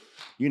 So,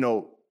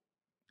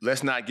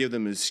 let's not give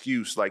them an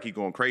excuse like he's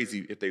going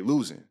crazy if they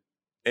losing.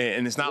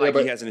 And it's not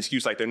he has an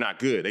excuse like they're not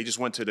good. They just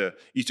went to the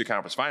Eastern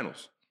Conference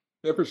Finals.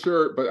 Yeah, for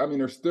sure. But I mean,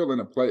 they're still in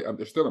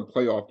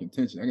playoff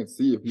contention. I can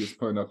see if he was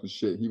putting up some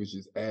shit. He was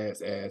just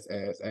ass.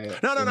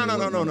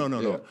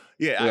 No.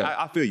 Yeah.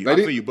 I feel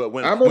you. But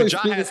when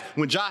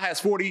Ja has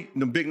 40,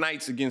 the big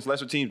nights against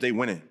lesser teams, they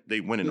winning. They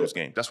winning those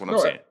games. That's what I'm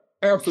saying.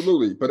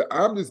 Absolutely. But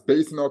I'm just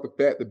basing off the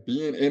fact that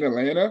being in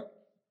Atlanta,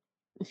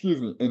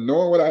 and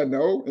knowing what I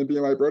know and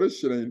being like, bro, this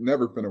shit ain't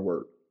never finna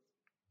work.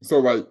 So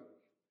like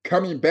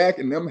coming back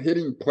and them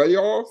hitting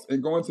playoffs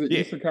and going to the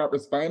Eastern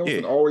Conference Finals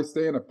and always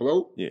staying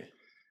afloat. Yeah.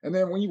 And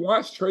then when you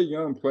watch Trae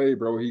Young play,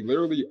 bro, he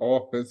literally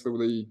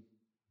offensively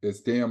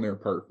is damn near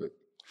perfect.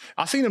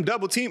 I seen him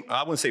double team.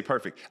 I wouldn't say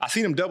perfect. I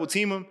seen him double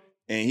team him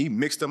and he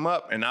mixed them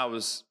up and I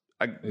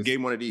gave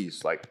him one of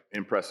these, like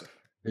impressive.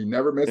 He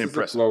never misses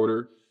a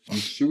floater.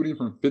 He's shooting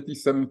from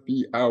 57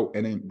 feet out,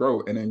 and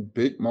in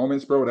big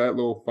moments, bro, that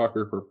little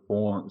fucker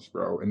performs,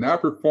 bro. And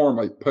not perform,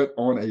 like put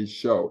on a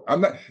show.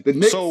 I'm not the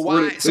Knicks. So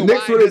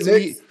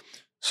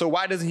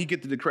why doesn't he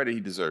get the credit he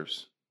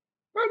deserves?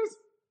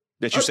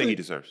 I think he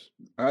deserves.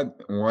 I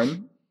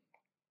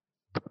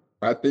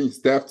think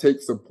Steph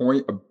takes a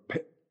point of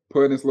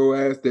putting his little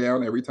ass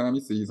down every time he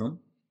sees him.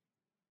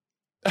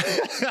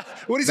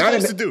 What is he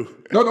supposed to do?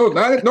 No,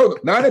 not in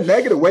a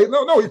negative way.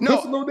 No, he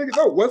puts a little nigga.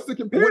 No, what's the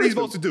comparison? What are you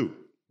supposed to do?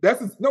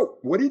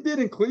 What he did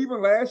in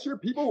Cleveland last year.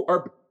 People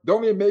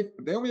don't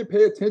even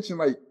pay attention.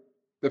 Like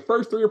the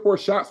first 3 or 4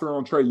 shots were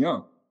on Trae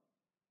Young.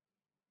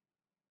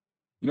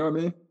 You know what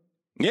I mean?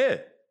 Yeah.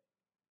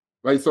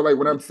 Like so, like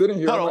when I'm sitting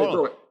here,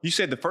 bro, you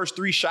said the first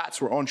 3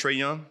 shots were on Trae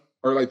Young,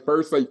 or like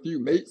first few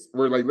mates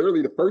were like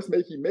literally the first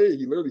make he made,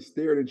 he literally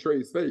stared in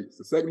Trae's face.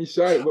 The second he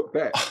shot it, looked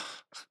back.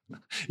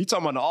 You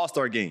talking about the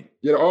All-Star game?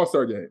 Yeah, the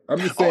All-Star game. I'm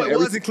just saying. It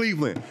was in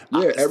Cleveland.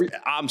 Yeah,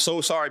 I'm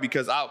so sorry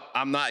because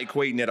I'm not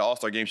equating that the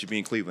All-Star game should be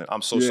in Cleveland.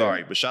 I'm so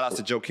sorry. But shout out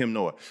to Joakim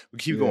Noah. We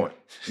keep going.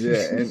 Yeah,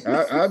 and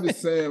I'm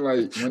just saying,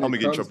 like, when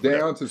it comes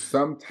down to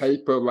some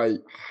type of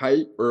like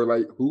hype or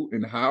like hoot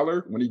and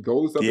holler, when he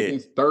goes up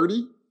against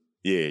 30.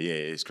 Yeah,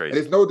 it's crazy. And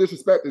it's no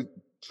disrespect to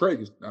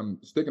Trae. I'm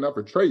sticking up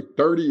for Trae.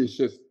 30 is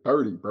just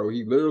 30, bro.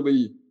 He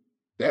literally,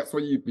 that's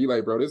when you be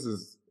like, bro, this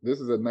is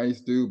a nice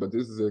dude, but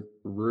this is a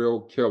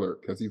real killer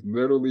because he's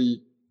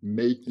literally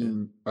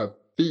making a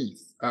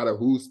feast out of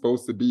who's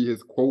supposed to be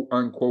his quote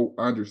unquote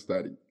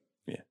understudy.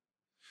 Yeah.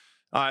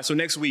 All right. So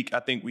next week,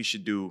 I think we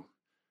should do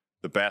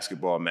the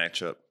basketball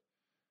matchup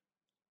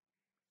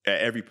at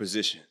every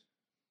position.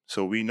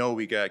 So we know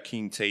we got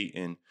King Tate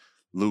and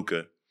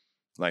Luka.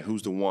 Like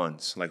who's the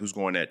ones? Like who's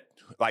going at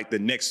like the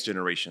next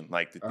generation?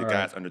 Like the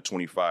guys under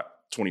 25.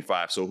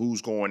 So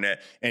who's going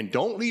at? And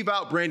don't leave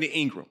out Brandon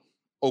Ingram.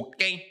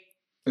 Okay.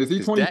 Is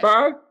he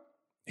 25?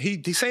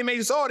 He same age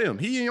as all them.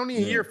 He only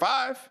in year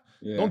 5.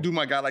 Yeah. Don't do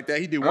my guy like that.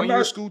 He did 1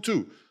 year of school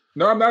too.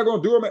 No, I'm not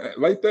gonna do him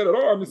like that at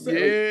all. I'm just saying,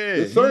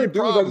 there's certain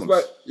dudes I just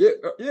like,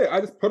 I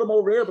just put him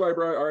over there, like,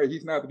 bro, all right,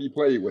 he's not to be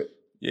played with.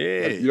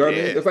 Yeah, you know what I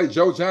mean? It's like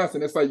Joe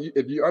Johnson. It's like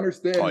if you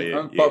understand, he's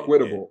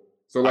unfuckwittable.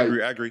 So like,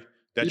 I agree.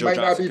 That He Joe might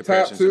not Johnson be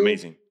comparison top is 2.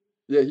 amazing.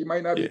 Yeah, he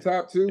might not be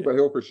top 2, but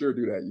he'll for sure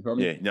do that. You feel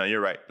me? Yeah, no, you're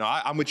right. No,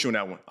 I'm with you on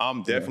that one.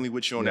 I'm definitely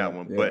with you on that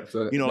one. Yeah. But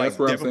So you know, that's like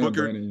where I'm Devin saying,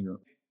 Booker. Brandon.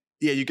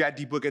 Yeah, you got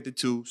D Book at the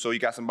 2. So you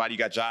got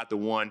Ja at the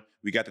 1.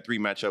 We got the 3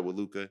 matchup with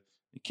Luka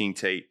and King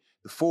Tate.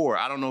 The 4,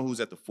 I don't know who's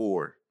at the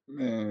 4.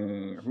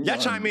 Man, y'all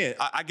chime in.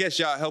 I guess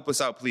y'all help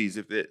us out, please.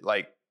 If it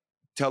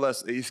tell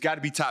us it's got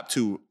to be top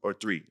 2 or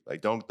 3.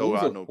 Like, don't throw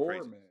out no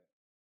crazy. Man?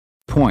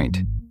 Point.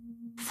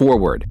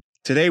 Forward.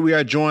 Today we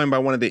are joined by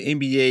one of the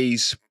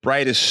NBA's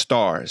brightest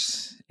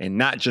stars, and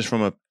not just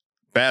from a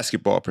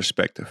basketball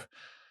perspective.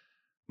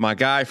 My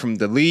guy from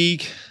the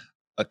league,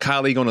 a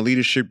colleague on the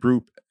leadership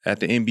group at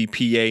the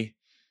NBPA,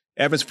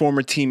 Evan's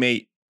former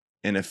teammate,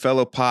 and a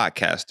fellow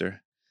podcaster,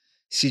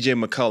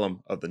 CJ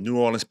McCollum of the New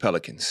Orleans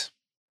Pelicans.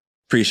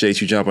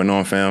 Appreciate you jumping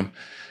on, fam.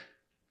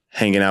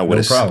 Hanging out with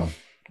us.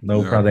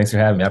 No problem. Thanks for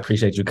having me. I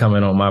appreciate you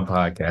coming on my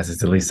podcast.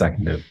 It's the least I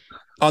can do.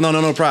 Oh,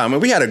 no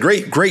problem. We had a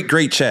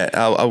great chat.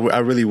 I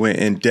really went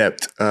in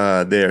depth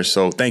there.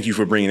 So thank you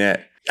for bringing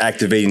that,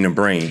 activating the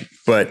brain.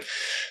 But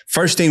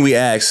first thing we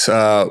ask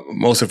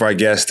most of our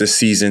guests this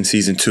season,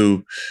 season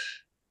 2,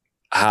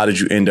 how did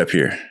you end up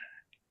here?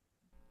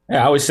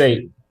 Yeah, I would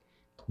say,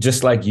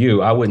 just like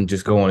you, I wouldn't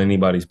just go on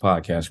anybody's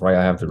podcast, right?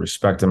 I have to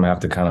respect them. I have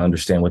to kind of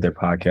understand what their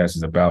podcast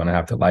is about, and I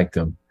have to like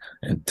them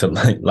and to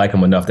like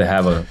them enough to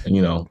have an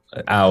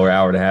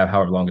hour and a half,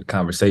 however long the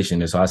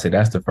conversation is. So I say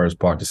that's the first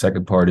part. The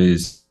second part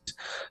is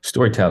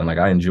storytelling. Like,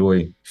 I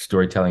enjoy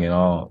storytelling in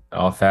all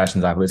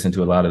fashions. I've listened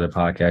to a lot of the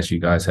podcasts you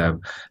guys have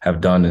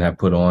done and have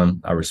put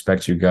on. I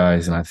respect you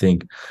guys, and I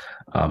think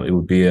it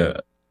would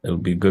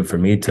be good for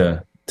me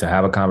to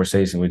have a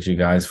conversation with you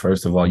guys.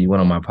 First of all, you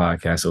went on my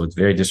podcast, so it's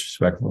very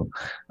disrespectful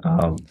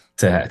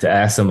to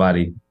ask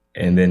somebody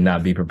and then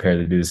not be prepared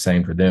to do the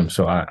same for them.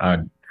 So I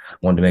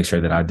wanted to make sure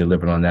that I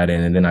delivered on that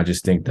end. And then I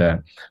just think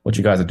that what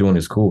you guys are doing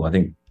is cool. I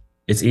think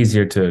it's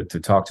easier to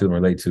talk to and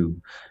relate to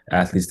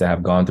athletes that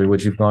have gone through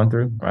what you've gone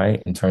through,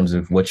 right? In terms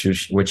of what you're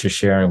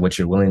sharing, what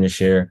you're willing to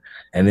share,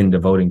 and then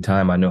devoting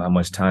time. I know how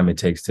much time it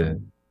takes to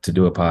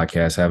do a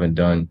podcast. I haven't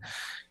done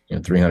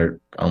 300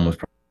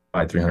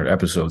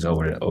 episodes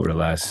over the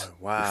last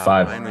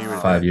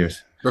 5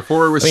 years.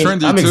 Before it was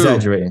trendy, I'm too.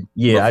 exaggerating.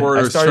 Yeah,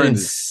 I started in trendy.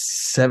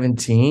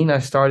 17. I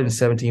started in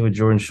 17 with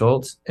Jordan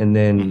Schultz, and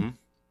then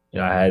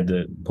I had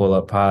to pull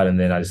up pod, and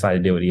then I decided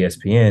to do it with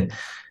ESPN,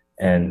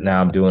 and now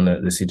I'm doing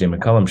the CJ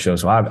McCollum show.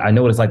 So I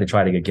know what it's like to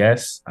try to get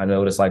guests. I know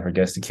what it's like for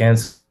guests to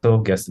cancel,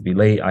 guests to be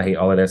late. I hate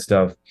all of that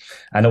stuff.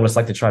 I know what it's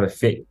like to try to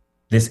fit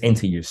this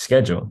into your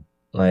schedule.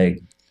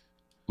 Like,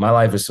 my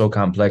life is so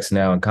complex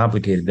now and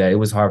complicated that it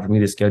was hard for me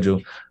to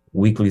schedule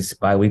weeklies,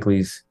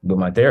 bi-weeklies with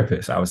my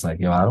therapist. I was like,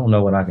 I don't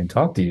know when I can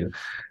talk to you.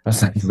 I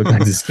was like, look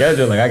at the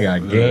schedule. Like, I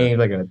got games,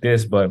 I got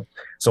this. But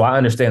so I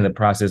understand the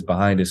process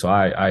behind it. So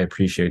I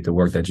appreciate the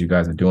work that you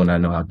guys are doing. I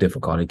know how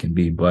difficult it can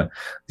be, but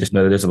just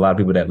know that there's a lot of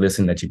people that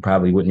listen that you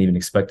probably wouldn't even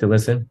expect to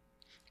listen.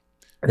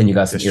 And then you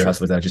got some ear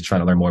hustlers that are just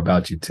trying to learn more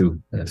about you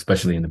too,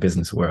 especially in the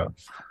business world.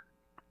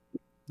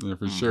 Yeah,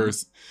 for sure.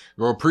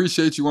 Well,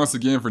 appreciate you once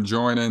again for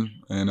joining,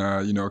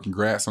 and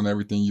congrats on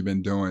everything you've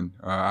been doing.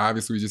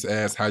 Obviously, we just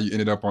asked how you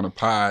ended up on a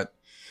pod,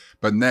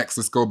 but next,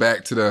 let's go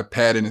back to the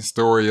patented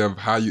story of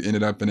how you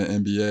ended up in the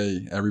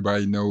NBA.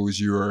 Everybody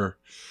knows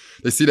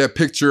they see that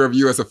picture of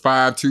you as a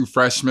 5'2"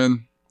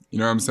 freshman, you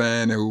know what I'm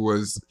saying, who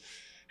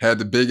had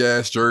the big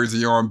ass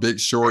jersey on, big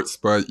shorts,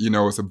 but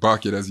it's a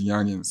bucket as a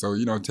youngin. So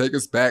take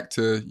us back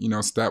to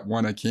step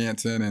one at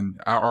Canton,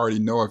 and I already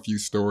know a few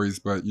stories,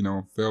 but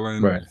fill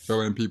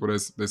in people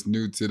that's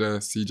new to the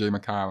CJ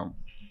McCollum.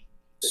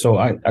 So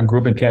I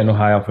grew up in Canton,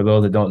 Ohio. For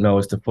those that don't know,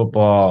 it's the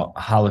football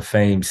Hall of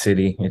Fame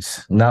city.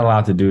 It's not a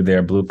lot to do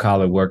there. Blue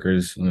collar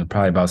workers,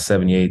 probably about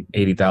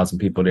 80,000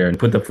 people there. And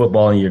put the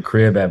football in your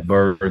crib at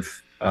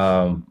birth.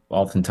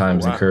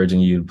 Oftentimes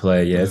encouraging you to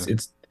play. Yeah,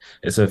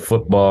 it's a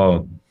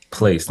football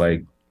place.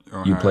 Like,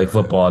 you play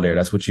football there.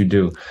 That's what you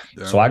do.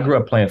 Yeah. So I grew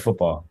up playing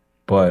football,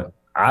 but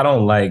I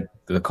don't like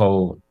the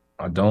cold.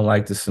 I don't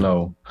like the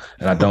snow,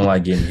 and I don't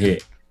like getting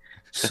hit.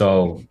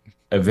 So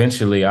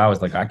eventually I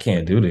was like, I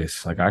can't do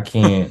this. Like, I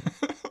can't.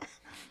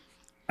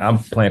 I'm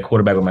playing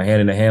quarterback with my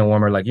hand in a hand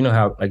warmer. Like,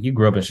 how, like, you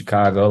grew up in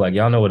Chicago. Like,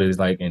 y'all know what it is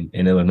like in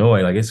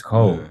Illinois. Like, it's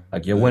cold. Yeah.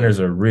 Like, your winters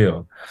are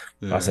real.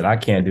 Yeah. I said, I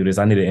can't do this.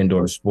 I need an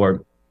indoor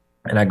sport.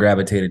 And I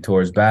gravitated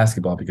towards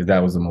basketball because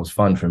that was the most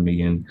fun for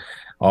me. And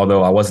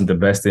although I wasn't the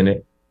best in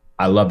it,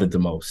 I loved it the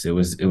most. It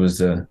was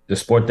the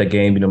sport that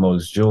gave me the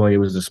most joy. It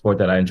was the sport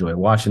that I enjoyed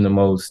watching the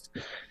most.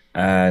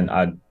 And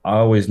I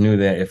always knew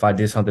that if I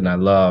did something I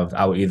loved,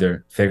 I would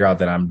either figure out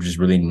that I'm just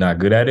really not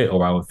good at it,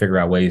 or I would figure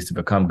out ways to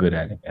become good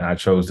at it. And I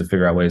chose to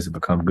figure out ways to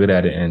become good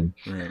at it. And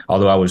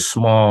although I was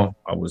small,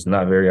 I was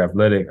not very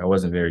athletic, I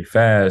wasn't very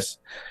fast,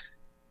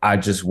 I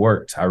just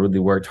worked. I really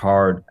worked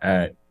hard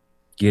at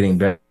getting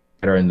better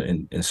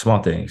in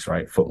small things,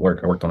 right?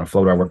 Footwork. I worked on a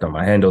floater. I worked on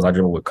my handles. I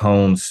dribbled with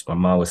cones. My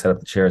mom would set up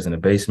the chairs in the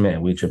basement,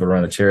 and we dribbled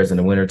around the chairs in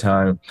the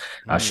wintertime.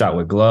 I shot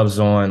with gloves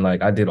on.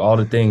 Like, I did all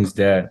the things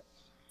that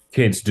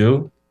kids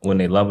do when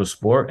they love a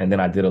sport. And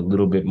then I did a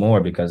little bit more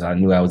because I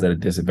knew I was at a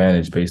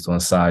disadvantage based on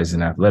size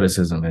and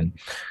athleticism. And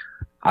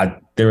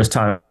there was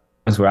times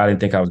where I didn't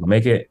think I was gonna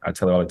make it. I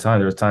tell her all the time.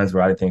 There was times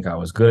where I didn't think I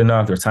was good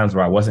enough. There was times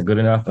where I wasn't good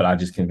enough, but I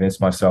just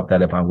convinced myself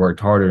that if I worked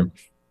harder,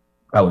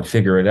 I would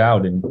figure it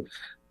out. And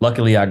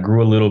luckily, I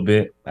grew a little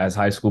bit as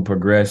high school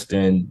progressed.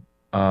 And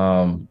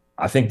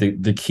I think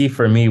the key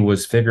for me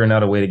was figuring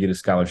out a way to get a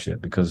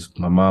scholarship, because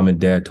my mom and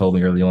dad told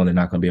me early on they're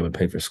not going to be able to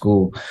pay for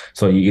school.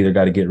 So you either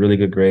got to get really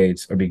good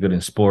grades or be good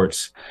in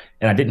sports.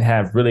 And I didn't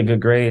have really good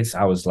grades.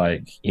 I was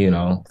like,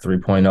 3.0,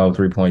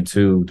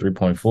 3.2,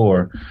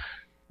 3.4.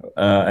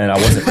 And I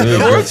wasn't really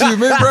What you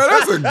mean, bro?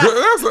 I'm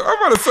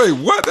about to say,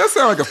 what? That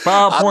sounds like a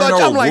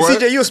 5.0. I'm like, boy.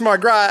 CJ, you a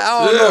smart guy.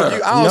 I don't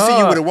know. I don't see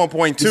you with a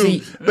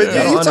 1.2. But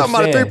you talking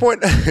about a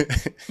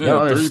 3. You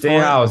don't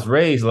understand how I was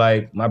raised.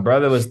 Like, my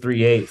brother was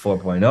 3.8,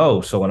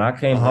 4.0. So when I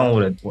came home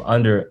with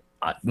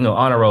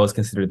honor roll is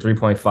considered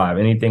 3.5.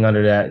 Anything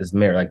under that is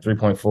merit. Like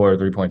 3.4 or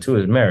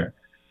 3.2 is merit.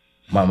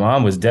 My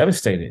mom was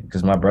devastated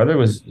because my brother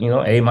was,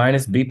 A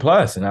minus, B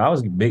plus, and I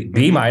was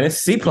B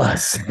minus, C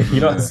plus.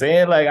 You know what I'm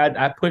saying? Like,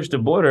 I pushed the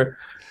border.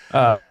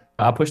 I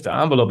pushed the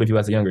envelope with you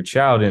as a younger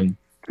child, and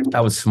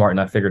I was smart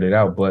and I figured it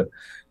out. But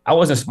I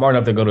wasn't smart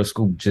enough to go to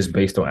school just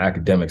based on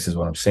academics, is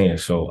what I'm saying.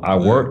 So I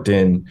worked,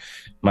 and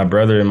my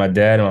brother and my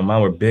dad and my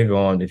mom were big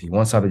on, if you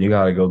want something, you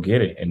got to go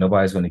get it, and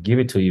nobody's going to give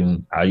it to you.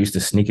 And I used to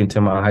sneak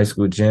into my high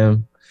school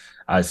gym.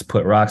 I just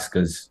put rocks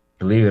because,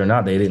 believe it or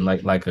not, they didn't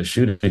like us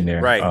shooting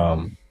there.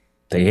 Right.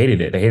 They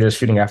hated it. They hated us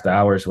shooting after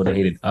hours. Well, they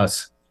hated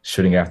us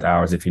shooting after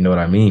hours, if you know what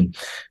I mean.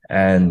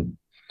 And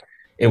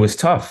it was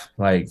tough.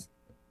 Like,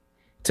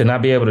 to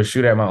not be able to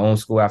shoot at my own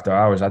school after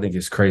hours, I think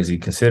is crazy,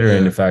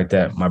 considering the fact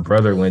that my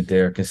brother went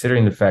there,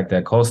 considering the fact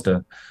that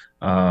Costa,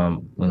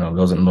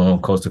 those that know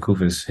Costa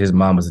Kufis, his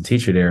mom was a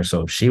teacher there.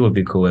 So she would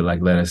be cool with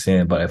let us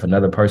in. But if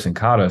another person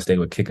caught us, they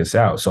would kick us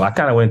out. So I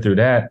kind of went through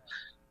that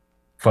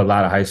for a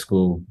lot of high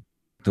school,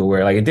 to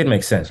where it didn't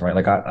make sense, right?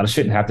 Like, I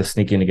shouldn't have to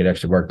sneak in to get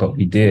extra work, but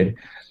we did.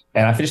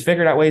 And I just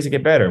figured out ways to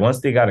get better. Once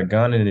they got a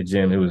gun in the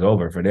gym, it was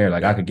over for there.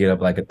 Like, I could get up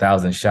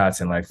 1,000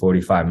 shots in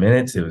 45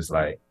 minutes. It was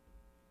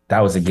that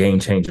was a game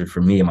changer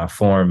for me and my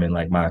form and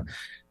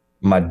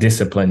my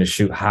discipline to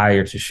shoot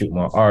higher, to shoot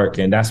more arc.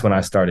 And that's when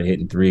I started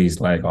hitting threes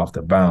off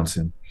the bounce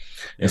and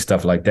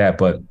stuff like that.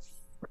 But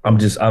I'm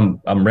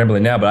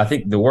rambling now, but I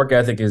think the work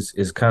ethic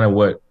is kind of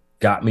what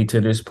got me to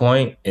this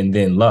point. And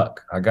then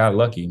luck. I got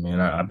lucky, man.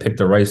 I picked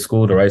the right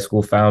school. The right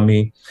school found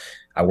me.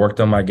 I worked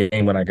on my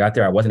game when I got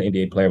there. I wasn't an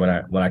NBA player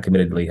when I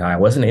committed to Lehigh. I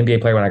wasn't an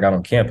NBA player when I got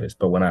on campus,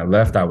 but when I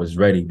left, I was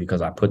ready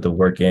because I put the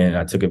work in.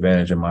 I took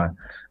advantage of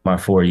my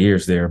 4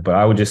 years there. But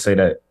I would just say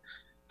that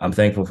I'm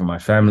thankful for my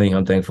family.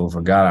 I'm thankful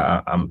for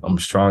God. I'm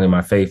strong in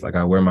my faith. Like,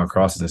 I wear my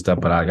crosses and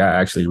stuff, but I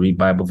actually read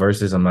Bible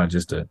verses. I'm not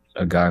just a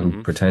guy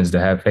who pretends to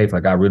have faith.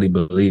 Like, I really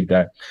believe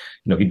that,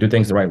 if you do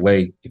things the right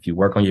way, if you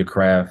work on your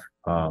craft,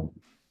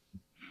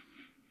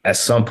 at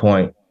some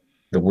point,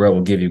 the world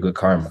will give you good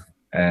karma.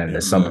 And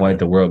at some point,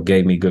 the world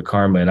gave me good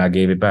karma, and I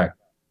gave it back.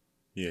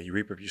 Yeah, you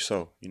reap if you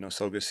sow.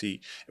 Sow good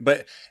seed.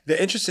 But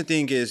the interesting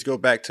thing is, go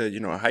back to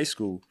high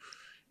school.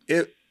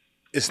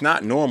 It's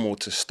not normal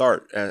to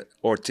start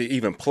or to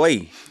even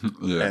play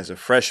as a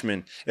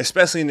freshman,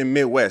 especially in the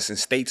Midwest, in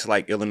states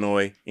like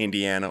Illinois,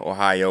 Indiana,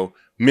 Ohio,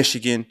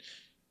 Michigan.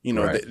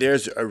 Right.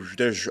 There's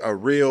a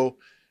real.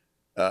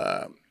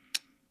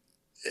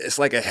 It's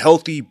like a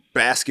healthy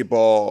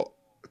basketball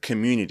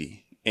community.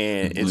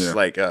 And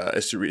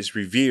it's it's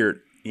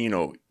revered.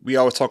 We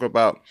always talk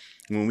about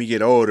when we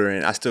get older,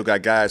 and I still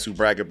got guys who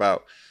brag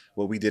about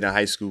what we did in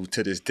high school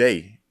to this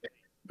day.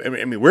 I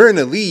mean, we're in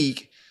the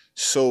league,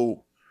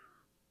 so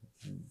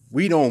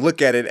we don't look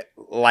at it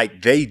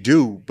like they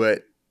do,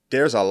 but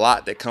there's a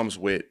lot that comes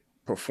with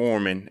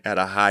performing at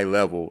a high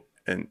level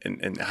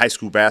in high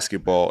school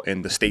basketball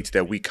in the states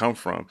that we come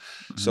from.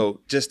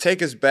 So just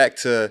take us back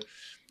to,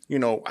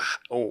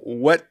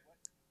 what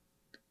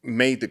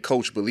made the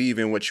coach believe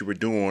in what you were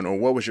doing, or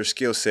what was your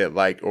skill set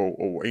like,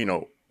 or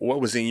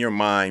what was in your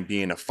mind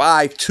being a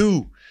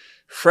 5'2"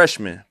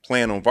 freshman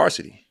playing on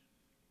varsity?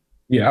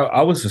 Yeah,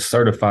 I was a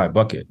certified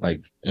bucket.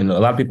 And a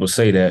lot of people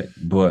say that,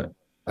 but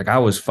I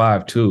was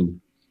 5'2",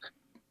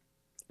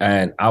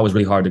 and I was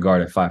really hard to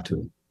guard at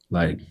 5'2".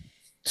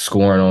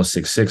 Scoring on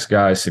 6'6"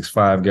 guys,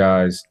 6'5"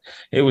 guys.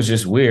 It was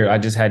just weird. I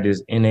just had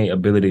this innate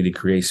ability to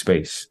create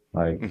space,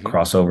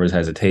 crossovers,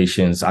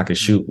 hesitations. I could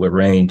shoot with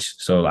range.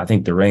 So I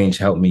think the range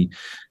helped me.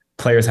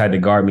 Players had to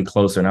guard me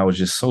closer, and I was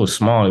just so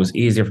small. It was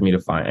easier for me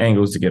to find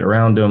angles to get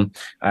around them.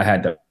 I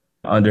had the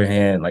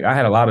underhand. I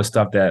had a lot of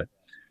stuff that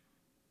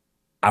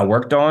I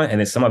worked on, and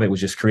then some of it was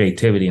just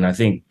creativity. And I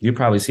think you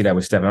probably see that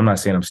with Steph. I'm not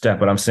saying I'm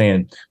Steph, but I'm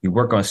saying you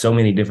work on so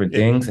many different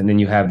things, and then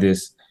you have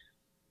this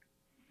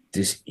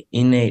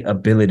innate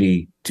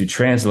ability to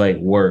translate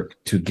work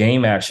to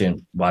game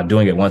action while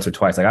doing it once or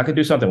twice. I could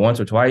do something once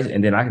or twice,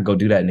 and then I could go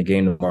do that in the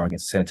game tomorrow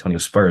against San Antonio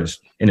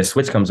Spurs. And the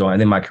switch comes on, and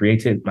then my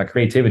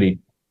creativity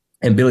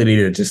and ability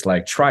to just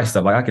try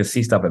stuff. I could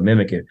see stuff and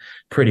mimic it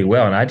pretty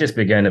well. And I just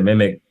began to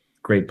mimic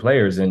great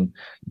players. And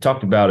you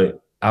talked about it.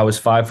 I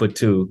was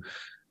 5'2",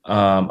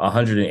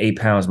 108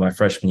 pounds my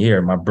freshman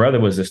year. My brother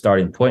was the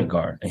starting point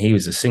guard, and he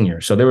was a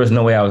senior. So there was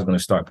no way I was going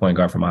to start point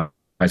guard for my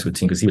high school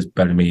team because he was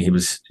better than me. It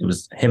was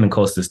him and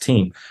Costa's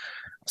team.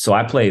 So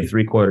I played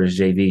 3/4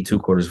 JV,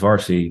 2/4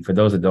 varsity. For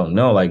those that don't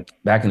know, like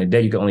back in the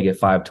day, you could only get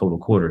 5 total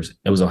quarters.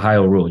 It was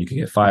Ohio rule. You could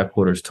get 5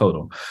 quarters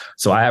total.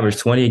 So I averaged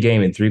 20 a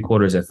game and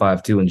 3/4 at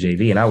 5-2 in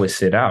JV, and I would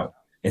sit out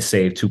and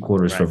save 2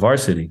 quarters for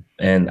varsity.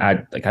 And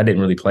I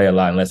didn't really play a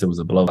lot unless it was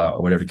a blowout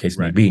or whatever the case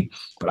may be.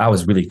 But I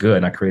was really good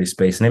and I created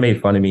space. And they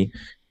made fun of me,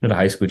 the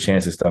high school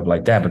chants and stuff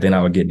like that. But then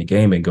I would get in the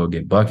game and go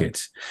get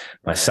buckets.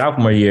 My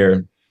sophomore year,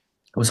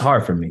 it was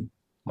hard for me.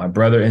 My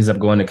brother ends up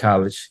going to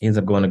college. He ends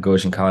up going to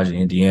Goshen College in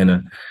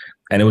Indiana.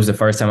 And it was the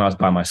first time I was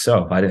by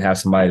myself. I didn't have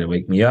somebody to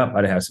wake me up. I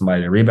didn't have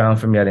somebody to rebound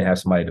for me. I didn't have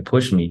somebody to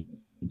push me.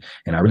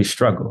 And I really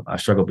struggled. I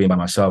struggled being by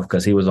myself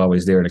because he was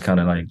always there to kind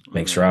of like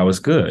make sure I was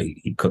good.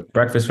 He cooked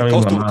breakfast for me.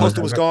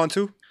 Costa was gone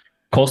too?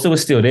 Costa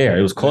was still there.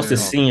 It was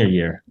Costa's senior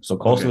year. So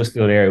Costa was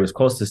still there. It was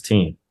Costa's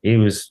team. He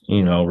was,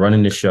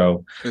 running the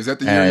show. Is that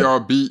the year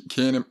y'all beat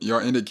Cannon? Y'all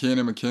ended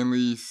Cannon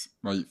McKinley's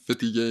like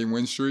 50-game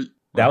win streak?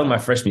 That was my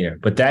freshman year.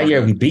 But that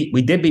year we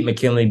did beat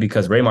McKinley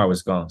because Raymar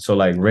was gone. So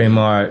like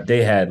Raymar,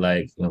 they had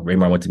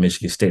Raymar went to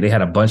Michigan State. They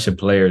had a bunch of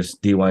players,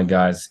 D1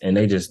 guys, and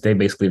they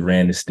basically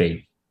ran the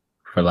state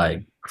for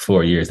like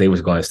 4 years. They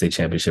was going to state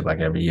championship like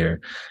every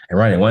year. And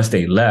right, once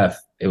they left,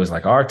 it was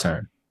like our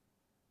turn.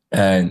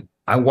 And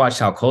I watched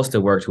how Costa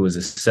worked, who was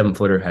a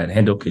 7-footer, had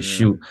handle, could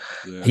shoot.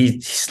 Yeah.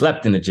 He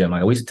slept in the gym.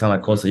 Like we used to tell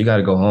like Costa, you got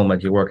to go home,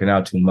 like you're working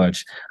out too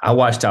much. I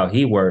watched how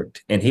he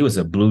worked, and he was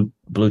a blue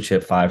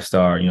chip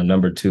 5-star,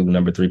 number 2,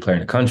 number 3 player in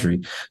the country.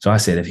 So I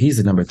said, if he's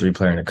the number 3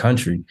 player in the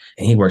country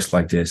and he works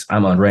like this,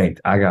 I'm unranked.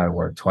 I got to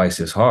work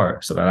twice as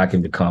hard so that I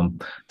can become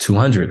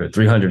 200 or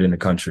 300 in the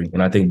country.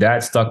 And I think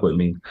that stuck with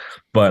me.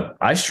 But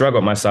I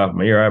struggled my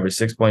sophomore year. I averaged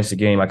 6 points a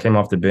game. I came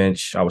off the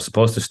bench. I was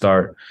supposed to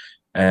start.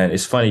 And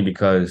it's funny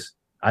because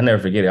I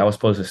never forget it. I was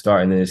supposed to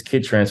start, and then this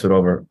kid transferred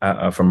over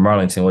from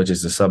Marlington, which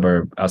is a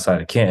suburb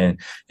outside of Canton,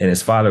 and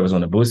his father was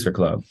on the booster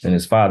club, and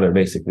his father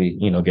basically,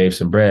 gave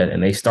some bread,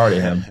 and they started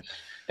him.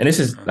 And this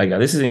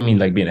isn't mean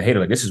like being a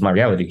hater. Like this is my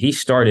reality. He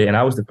started, and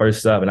I was the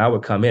first sub, and I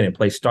would come in and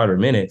play starter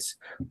minutes,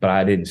 but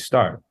I didn't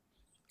start.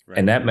 Right.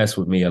 And that messed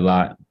with me a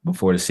lot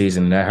before the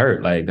season, and that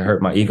hurt. Like, that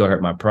hurt my ego,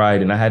 hurt my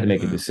pride, and I had to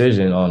make a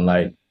decision on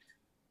like,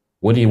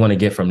 what do you want to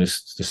get from this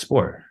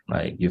sport?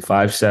 Like you're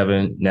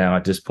 5'7" now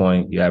at this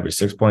point, you average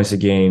 6 points a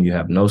game, you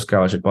have no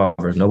scholarship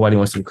offers, nobody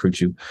wants to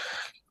recruit you.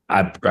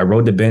 I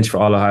rode the bench for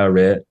All Ohio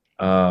Red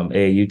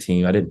AAU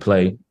team. I didn't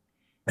play.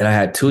 And I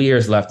had 2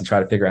 years left to try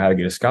to figure out how to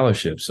get a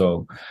scholarship.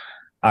 So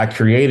I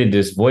created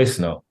this voice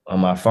note on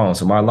my phone.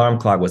 So my alarm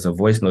clock was a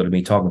voice note of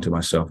me talking to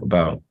myself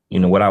about,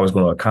 what I was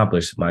going to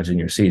accomplish my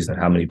junior season,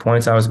 how many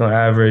points I was going to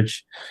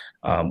average,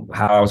 how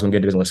I was going to get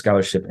a Division I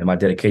scholarship, and my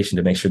dedication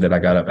to make sure that I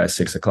got up at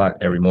 6 o'clock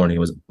every morning,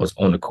 was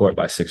on the court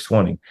by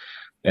 6:20.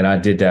 And I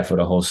did that for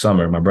the whole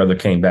summer. My brother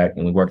came back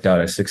and we worked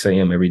out at 6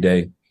 a.m. every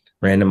day,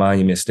 ran the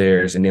monument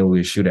stairs, and then we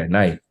would shoot at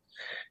night.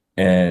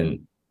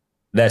 And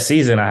that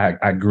season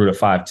I grew to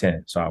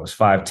 5'10". So I was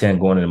 5'10"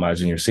 going into my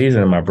junior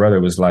season. And my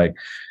brother was like,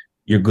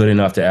 you're good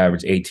enough to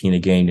average 18 a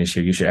game this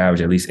year. You should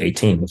average at least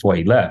 18 before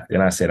he left.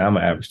 And I said, I'm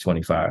going to average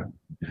 25.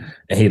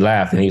 And he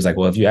laughed, and he was like,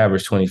 well, if you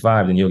average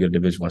 25, then you'll get a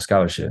Division I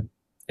scholarship.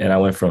 And I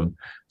went from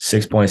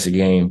 6 points a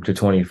game to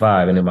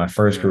 25. And in my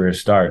first career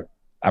start,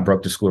 I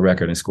broke the school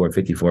record and scored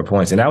 54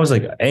 points. And I was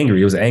like angry.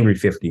 It was an angry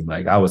 50.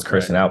 Like I was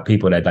cursing out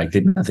people that like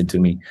did nothing to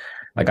me.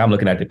 Like I'm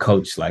looking at the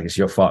coach, like it's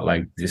your fault.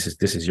 Like this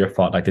is your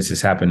fault. Like this is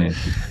happening.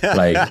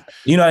 Like,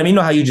 you know what I mean? You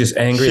know how you just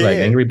angry, like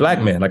angry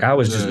black man. Like I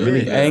was just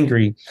really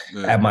angry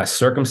at my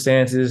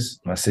circumstances,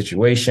 my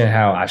situation,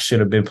 how I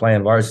should have been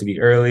playing varsity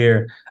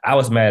earlier. I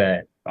was mad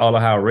at All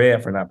Ohio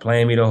Red for not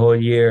playing me the whole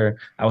year.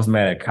 I was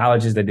mad at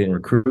colleges that didn't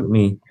recruit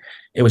me.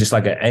 It was just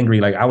like an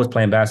angry, like I was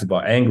playing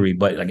basketball angry,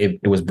 but like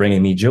it was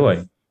bringing me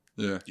joy.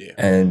 Yeah.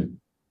 And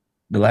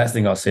the last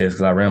thing I'll say is,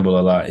 because I ramble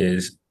a lot,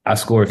 is I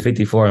scored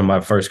 54 in my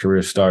first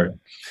career start.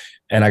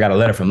 And I got a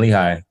letter from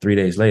Lehigh 3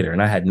 days later,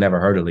 and I had never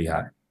heard of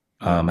Lehigh.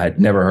 I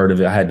had never heard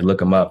of it. I had to look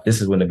them up. This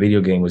is when the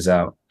video game was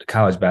out, the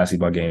college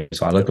basketball game.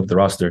 So I looked up the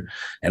roster,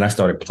 and I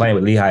started playing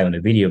with Lehigh on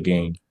the video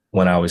game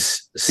when I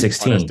was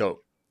 16. That's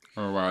dope.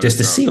 Oh, wow, just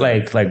to see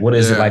like what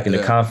is it like in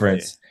the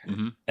conference.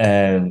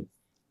 And,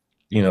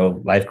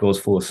 life goes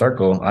full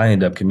circle. I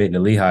ended up committing to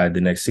Lehigh the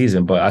next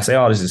season. But I say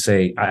all this to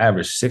say I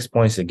averaged 6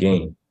 points a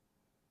game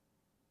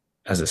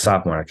as a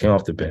sophomore. I came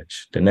off the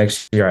bench. The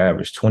next year I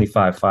averaged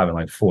 25, 5, and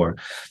like 4.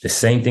 The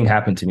same thing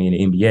happened to me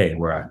in the NBA,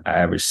 where I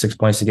averaged 6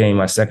 points a game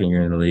my second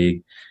year in the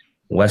league.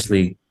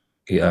 Wesley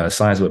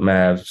signs with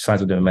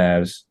the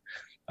Mavs.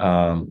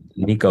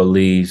 Nico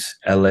leaves.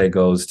 LA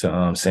goes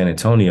to San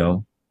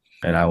Antonio.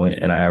 And I went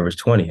and I averaged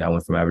 20. I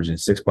went from averaging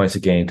 6 points a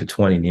game to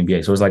 20 in the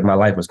NBA. So it was like my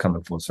life was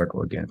coming full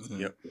circle again.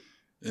 Yep.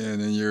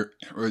 And then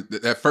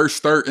that first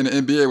start in the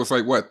NBA was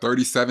like what,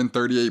 37,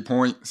 38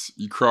 points.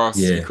 You crossed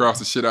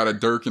the shit out of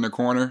Dirk in the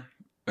corner.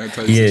 That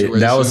type of situation.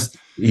 That was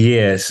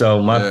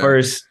So my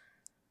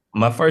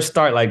first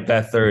start, like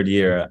that third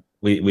year,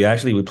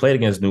 we played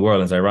against New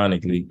Orleans,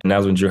 ironically, and that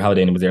was when Drew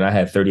Holiday was there. And I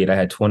had 38. I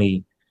had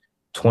 20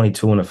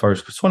 22 in the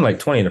first,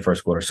 20 in the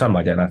first quarter, something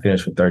like that. And I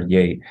finished with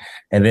 38.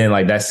 And then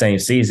like that same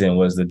season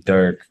was the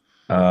Dirk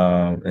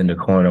in the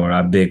corner where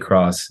I big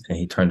cross and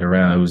he turned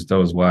around. That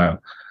was wild.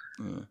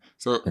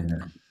 So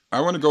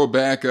I want to go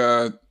back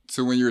to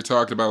when you were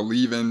talking about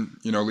leaving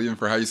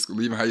high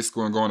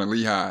school and going to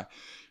Lehigh.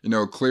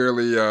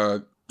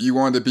 Clearly you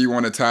wanted to be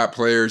one of the top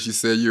players. You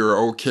said you were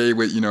okay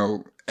with,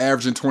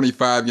 averaging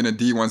 25, getting a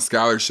D1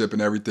 scholarship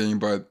and everything.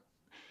 But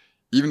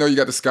even though you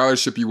got the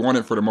scholarship you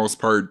wanted for the most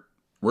part,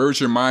 where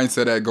was your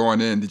mindset at going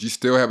in? Did you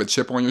still have a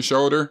chip on your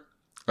shoulder?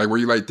 Like, were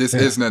you like, this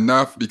isn't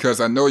enough? Because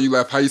I know you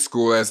left high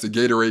school as the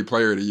Gatorade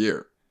Player of the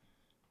Year.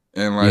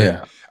 And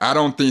I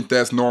don't think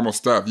that's normal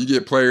stuff. You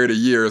get Player of the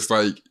Year, it's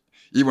like,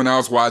 even when I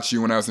was watching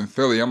you when I was in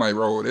Philly, I'm like,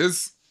 bro,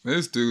 this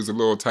dude's a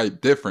little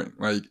type different.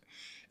 Like,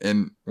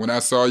 and when I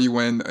saw you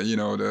win,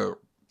 the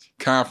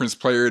Conference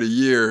Player of the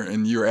Year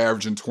and you're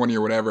averaging 20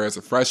 or whatever as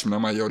a freshman,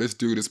 I'm like, yo, this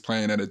dude is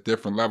playing at a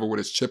different level with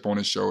his chip on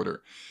his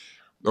shoulder.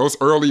 Those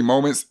early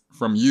moments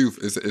from youth,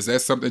 is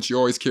that something that you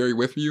always carry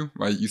with you?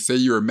 Like, you say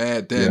you were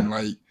mad then,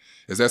 like,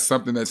 is that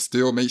something that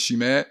still makes you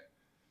mad?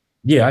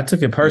 Yeah, I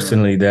took it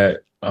personally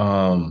that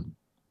I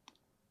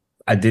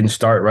didn't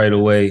start right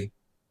away.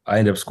 I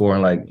ended up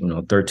scoring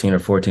 13 or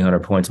 1,400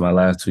 points my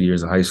last 2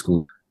 years of high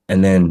school.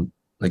 And then,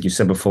 like you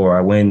said before,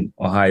 I win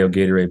Ohio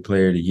Gatorade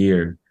Player of the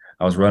Year.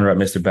 I was runner-up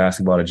Mr.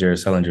 Basketball to Jared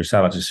Sullinger.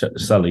 Shout out to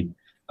Sully,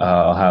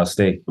 Ohio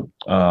State.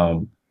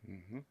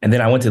 And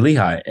then I went to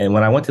Lehigh. And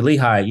when I went to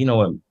Lehigh, you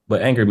know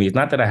what angered me is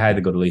not that I had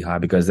to go to Lehigh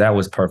because that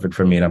was perfect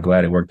for me and I'm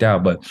glad it worked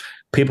out. But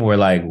people were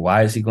like,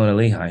 why is he going to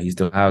Lehigh? He's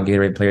the Ohio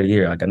Gatorade Player of the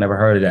Year. Like, I never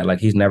heard of that. Like,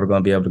 he's never going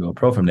to be able to go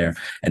pro from there.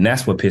 And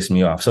that's what pissed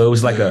me off. So it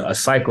was like a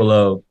cycle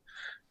of,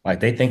 like,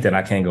 they think that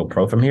I can't go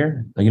pro from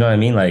here. You know what I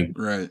mean? Like,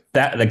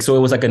 that, like, so it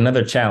was like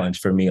another challenge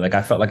for me. Like,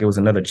 I felt like it was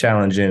another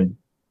challenge. And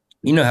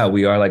you know how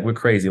we are, like, we're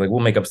crazy. Like,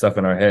 we'll make up stuff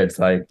in our heads,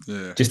 like,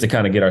 just to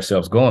kind of get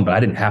ourselves going. But I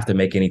didn't have to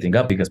make anything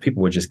up because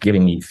people were just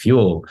giving me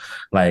fuel.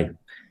 Like,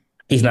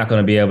 he's not going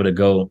to be able to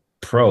go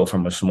pro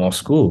from a small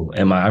school.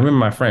 And I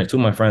remember two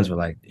of my friends were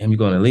like, damn, you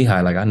going to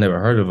Lehigh? Like, I never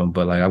heard of him,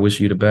 but like, I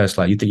wish you the best.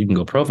 Like, you think you can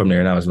go pro from there?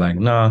 And I was like,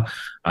 nah,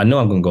 I know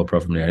I'm going to go pro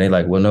from there. And they're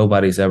like, well,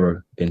 nobody's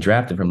ever been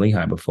drafted from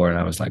Lehigh before. And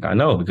I was like, I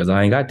know, because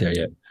I ain't got there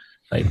yet.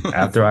 Like,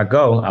 after I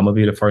go, I'm going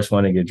to be the first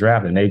one to get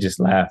drafted. And they just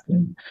laughed.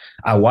 And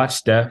I watched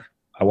Steph.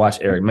 I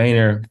watched Eric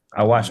Maynard.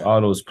 I watched all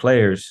those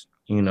players,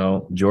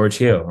 George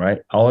Hill, right?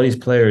 All these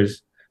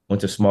players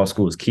went to small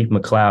schools. Keith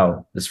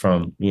McLeod is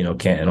from,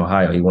 Canton,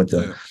 Ohio. He went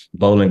to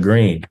Bowling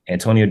Green.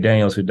 Antonio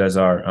Daniels, who does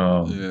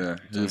our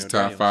he's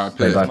top 5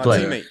 pick.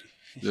 Play-by-play.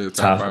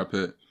 Top 5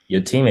 pick.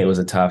 Your teammate was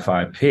a top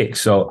 5 pick.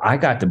 So I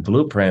got the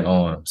blueprint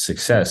on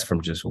success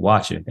from just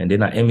watching. And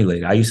then I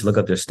emulated. I used to look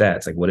up their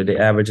stats. Like, what did they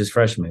average as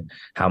freshmen?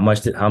 How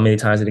many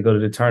times did they go to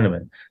the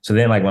tournament? So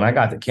then, like, when I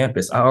got to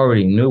campus, I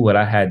already knew what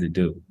I had to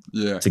do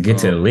to get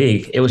to the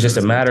league. It was just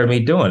a matter of me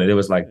doing it. It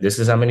was like, this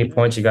is how many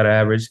points you got to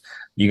average.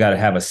 You got to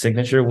have a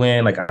signature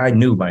win. Like, I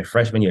knew my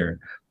freshman year,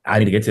 I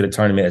need to get to the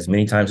tournament as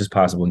many times as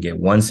possible and get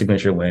one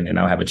signature win, and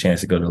I'll have a chance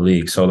to go to the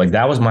league. So, like,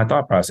 that was my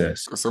thought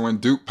process. So when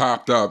Duke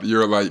popped up,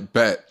 you're like,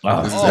 bet.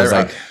 Because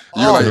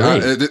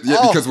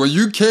when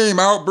you came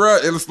out, bro,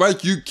 it was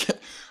like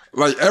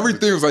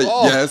everything was like,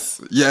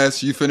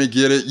 yes, you finna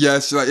get it.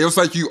 Yes, like, it was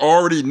like you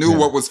already knew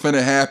what was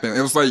finna happen.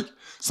 It was like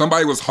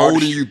somebody was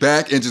holding you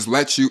back and just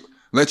let you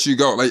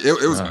go. Like,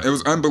 it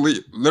was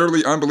unbelievable,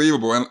 literally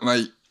unbelievable. And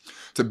like,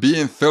 to be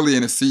in Philly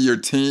and to see your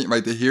team,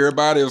 like, to hear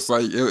about it, it was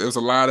like, it was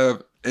a lot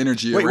of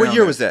energy. Wait, what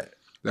year was that?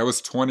 That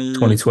was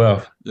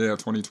 2012. Yeah,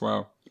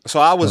 2012.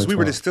 So we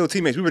were still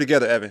teammates. We were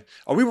together, Evan.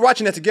 Oh, we were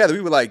watching that together.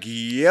 We were like,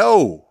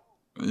 yo.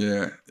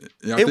 Yeah.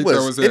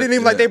 It didn't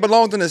even like they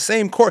belonged in the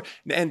same court.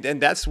 And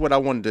that's what I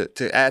wanted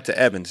to add to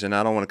Evans. And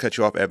I don't want to cut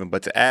you off, Evan,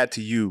 but to add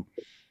to you,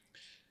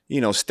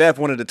 Steph,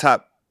 one of the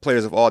top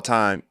players of all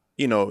time.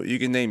 You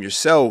can name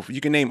yourself.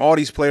 You can name all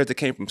these players that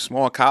came from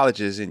small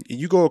colleges. And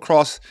you go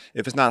across,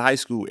 if it's not high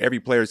school, every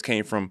player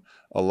came from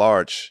a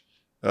larger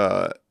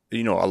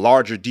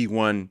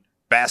D1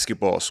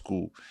 basketball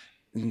school.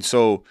 And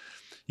so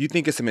you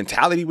think it's a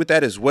mentality with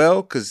that as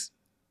well? Because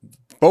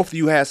both of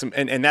you have some,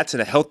 and that's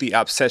a healthy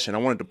obsession. I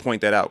wanted to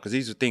point that out because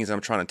these are things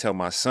I'm trying to tell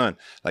my son.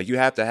 Like, you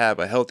have to have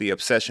a healthy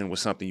obsession with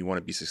something you want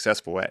to be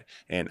successful at.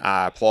 And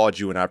I applaud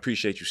you and I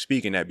appreciate you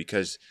speaking that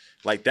because,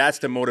 like, that's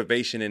the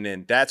motivation, and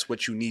then that's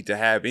what you need to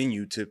have in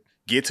you to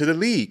get to the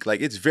league.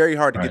 Like, it's very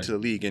hard to get to the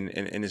league, and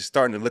it's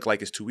starting to look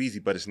like it's too easy,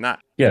 but it's not.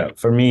 Yeah,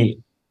 for me,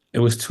 it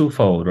was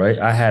twofold, right?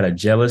 I had a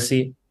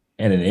jealousy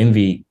and an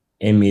envy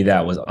in me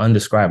that was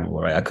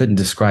undescribable, right? I couldn't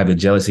describe the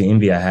jealousy and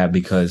envy I had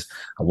because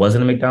I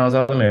wasn't a McDonald's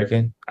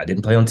All-American. I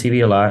didn't play on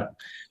TV a lot.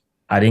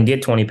 I didn't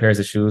get 20 pairs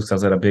of shoes because I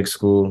was at a big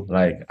school.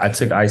 Like, I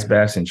took ice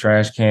baths in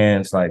trash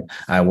cans. Like,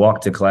 I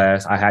walked to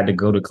class. I had to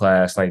go to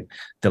class. Like,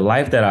 the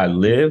life that I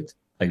lived,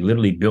 like,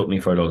 literally built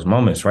me for those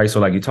moments, right? So,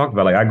 like, you talked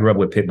about, like, I grew up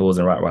with pit bulls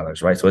and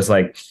Rottweilers, right? So it's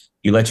like,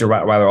 you let your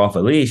Rottweiler off a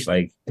leash,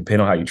 like,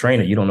 depending on how you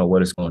train it, you don't know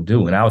what it's going to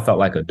do. And I felt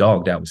like a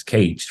dog that was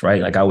caged,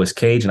 right? Like, I was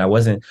caged and I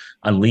wasn't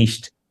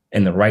unleashed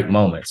in the right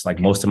moments, like,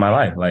 most of my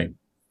life. Like,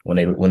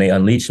 when they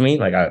unleash me,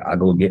 like I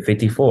go get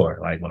 54.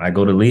 Like when I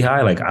go to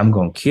Lehigh, like I'm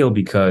gonna kill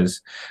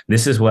because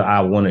this is what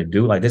I want to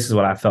do. Like this is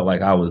what I felt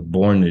like I was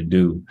born to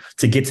do,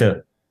 to get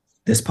to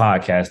this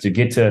podcast, to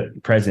get to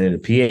president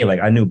of the PA. Like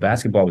I knew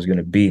basketball was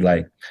gonna be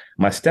like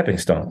my stepping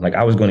stone. Like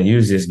I was gonna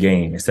use this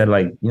game instead of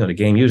like, the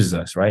game uses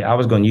us, right? I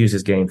was gonna use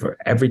this game for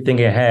everything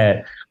it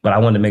had, but I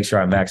wanted to make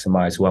sure I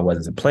maximized who I was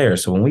as a player.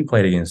 So when we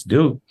played against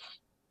Duke,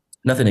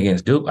 nothing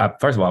against Duke.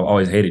 First of all, I've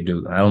always hated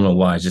Duke. I don't know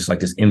why. It's just like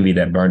this envy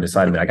that burned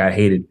inside of me. Like I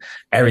hated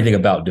everything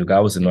about Duke. I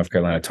was a North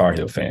Carolina Tar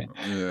Heel fan.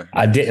 Yeah.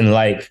 I didn't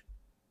like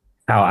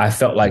how I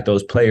felt like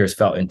those players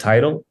felt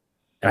entitled.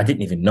 And I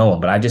didn't even know them,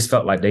 but I just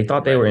felt like they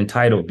thought they were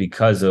entitled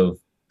because of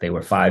they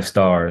were 5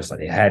 stars. Like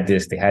they had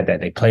this, they had that.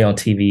 They play on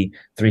TV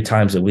 3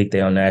 times a week.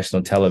 They on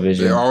national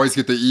television. They always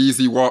get the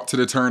easy walk to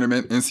the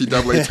tournament,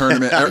 NCAA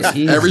tournament.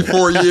 Every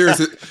 4 years,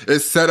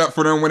 it's set up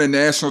for them to win a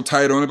national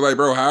title. And they're like,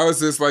 bro, how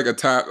is this like a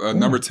top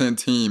number 10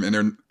 team?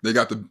 And they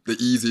got the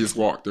easiest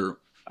walk through.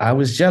 I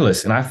was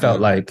jealous, and I felt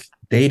like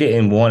they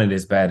didn't want it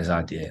as bad as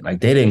I did.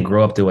 Like they didn't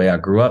grow up the way I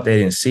grew up. They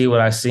didn't see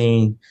what I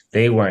seen.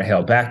 They weren't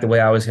held back the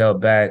way I was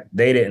held back.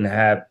 They didn't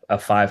have a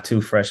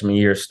 5-2 freshman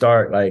year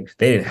start. Like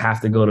they didn't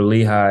have to go to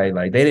Lehigh.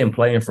 Like they didn't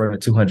play in front of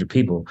 200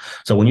 people.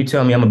 So when you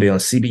tell me I'm gonna be on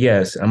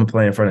CBS, I'm gonna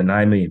play in front of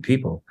 9 million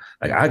people.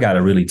 Like I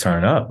gotta really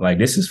turn up. Like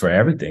this is for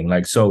everything.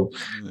 Like so,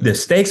 the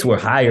stakes were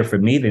higher for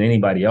me than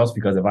anybody else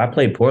because if I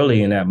played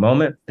poorly in that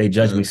moment, they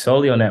judge me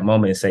solely on that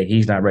moment and say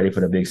he's not ready for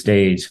the big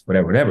stage,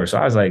 whatever, whatever. So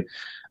I was like,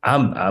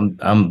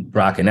 I'm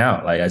rocking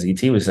out. Like as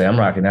ET would say, I'm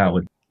rocking out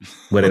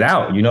with it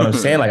out. You know what I'm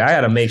saying? Like I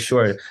got to make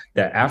sure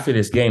that after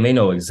this game, they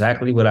know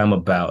exactly what I'm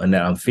about and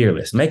that I'm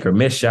fearless. Make or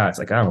miss shots.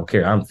 Like I don't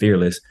care. I'm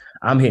fearless.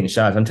 I'm hitting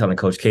shots. I'm telling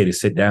Coach K to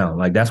sit down.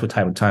 Like that's what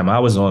type of time I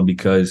was on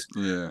because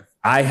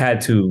I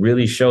had to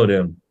really show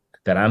them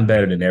that I'm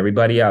better than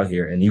everybody out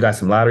here. And you got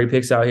some lottery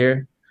picks out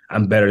here.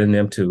 I'm better than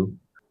them too.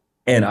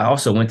 And I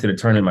also went to the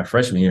tournament my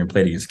freshman year and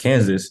played against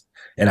Kansas,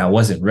 and I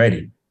wasn't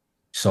ready.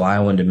 So I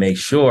wanted to make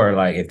sure,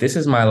 like, if this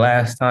is my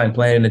last time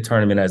playing in the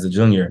tournament as a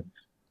junior,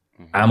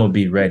 I'm going to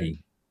be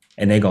ready.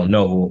 And they're going to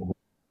know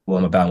who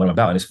I'm about, what I'm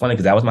about. And it's funny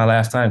because that was my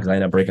last time because I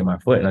ended up breaking my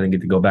foot and I didn't get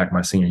to go back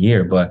my senior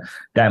year. But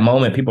that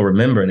moment, people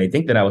remember and they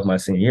think that I was my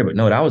senior year. But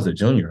no, that was a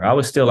junior. I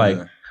was still like,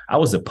 I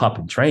was a pup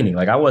in training.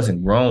 Like, I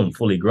wasn't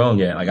fully grown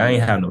yet. Like, I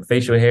ain't have no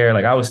facial hair.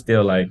 Like, I was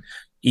still like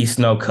East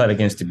Snow cut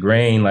against the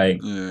grain.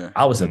 Like,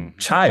 I was a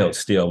child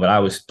still, but I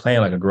was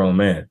playing like a grown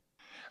man.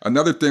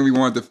 Another thing we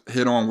wanted to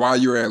hit on while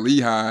you were at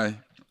Lehigh,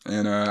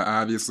 and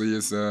obviously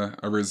it's a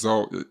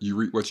result. You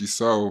reap what you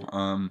sow.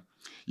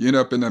 You end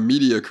up in a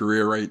media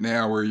career right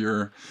now where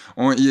you're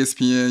on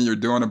ESPN. You're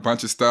doing a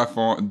bunch of stuff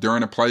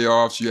during the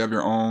playoffs. You have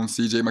your own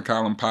CJ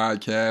McCollum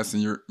podcast,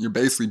 and you're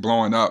basically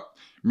blowing up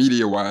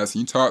media-wise.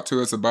 Can you talk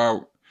to us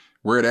about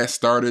where that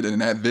started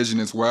and that vision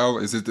as well?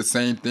 Is it the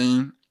same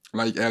thing?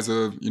 Like as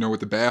a,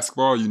 with the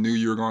basketball, you knew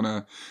you were going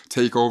to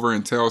take over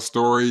and tell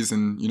stories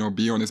and,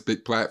 be on this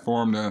big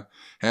platform to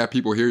have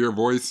people hear your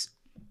voice?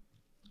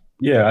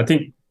 Yeah, I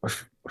think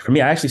for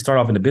me, I actually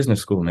started off in the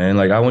business school, man.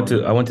 Like I went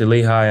to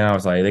Lehigh and I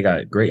was like, they got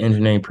a great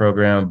engineering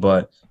program,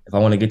 but if I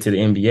want to get to the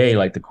NBA,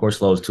 like the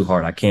course load is too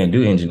hard. I can't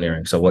do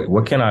engineering. So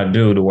what can I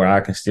do to where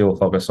I can still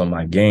focus on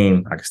my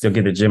game? I can still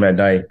get to the gym at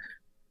night,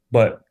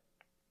 but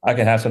I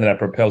can have something that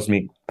propels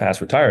me past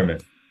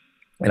retirement.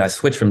 And I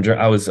switched from,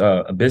 I was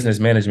a business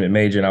management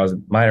major and I was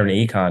minoring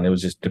in econ. It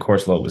was just, the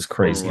course load was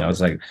crazy. I was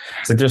like,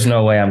 there's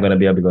no way I'm going to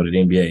be able to go to the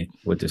NBA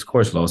with this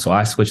course load. So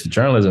I switched to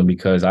journalism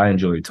because I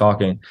enjoy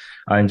talking.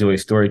 I enjoy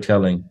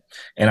storytelling.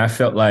 And I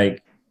felt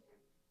like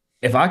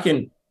if I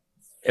can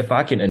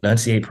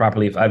enunciate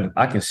properly, if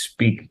I can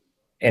speak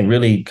and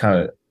really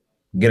kind of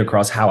get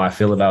across how I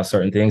feel about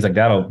certain things, like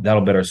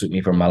that'll better suit me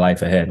for my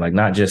life ahead, like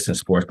not just in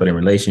sports, but in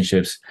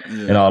relationships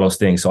and all those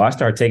things. So I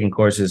started taking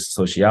courses,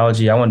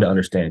 sociology. I wanted to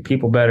understand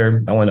people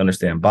better. I wanted to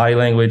understand body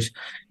language,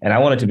 and I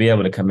wanted to be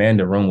able to command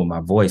the room with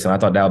my voice. And I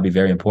thought that would be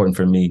very important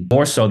for me,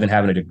 more so than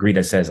having a degree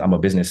that says I'm a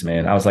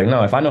businessman. I was like,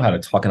 no, if I know how to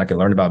talk and I can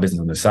learn about business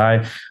on the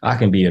side, I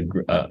can be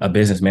a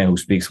businessman who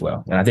speaks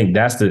well. And I think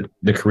that's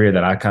the career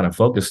that I kind of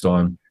focused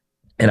on.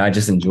 And I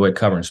just enjoyed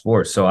covering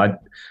sports. So I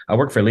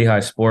worked for Lehigh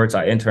Sports.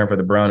 I interned for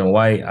the Brown and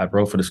White. I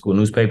wrote for the school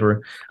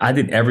newspaper. I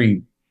did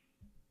every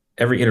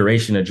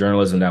iteration of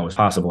journalism that was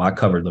possible. I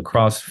covered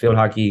lacrosse, field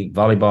hockey,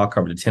 volleyball. I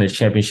covered the tennis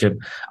championship.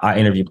 I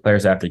interviewed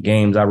players after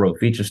games. I wrote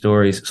feature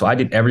stories. So I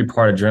did every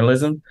part of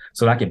journalism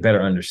so that I could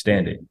better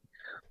understand it.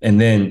 And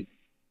then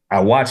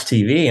I watched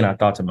TV and I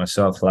thought to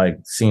myself, like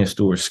seeing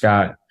Stuart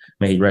Scott,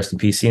 may he rest in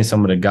peace, seeing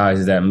some of the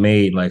guys that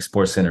made like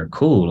SportsCenter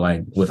cool,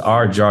 like with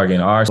our jargon,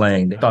 our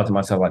slang, they thought to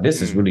myself, like,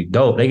 this is really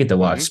dope. They get to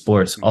watch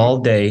sports all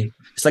day.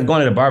 It's like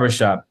going to the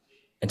barbershop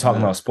and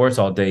talking about sports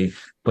all day,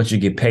 but you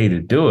get paid to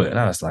do it. And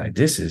I was like,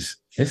 this is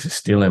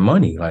stealing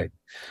money. Like,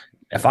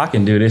 if I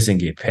can do this and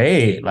get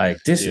paid,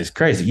 like, this is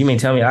crazy. You mean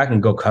tell me I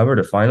can go cover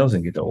the finals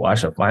and get to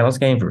watch a finals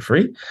game for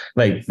free?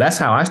 Like, that's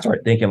how I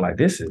started thinking, like,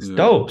 this is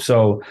dope.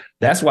 So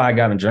that's why I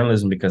got in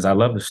journalism, because I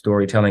love the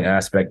storytelling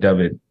aspect of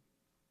it.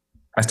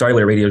 I started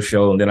with a radio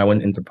show and then I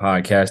went into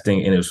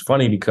podcasting. And it was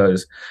funny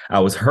because I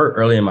was hurt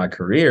early in my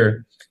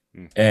career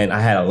and I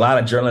had a lot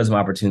of journalism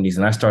opportunities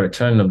and I started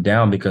turning them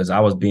down because I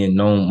was being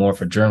known more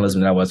for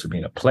journalism than I was for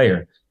being a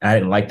player. I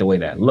didn't like the way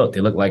that looked.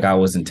 It looked like I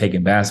wasn't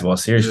taking basketball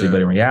seriously,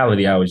 but in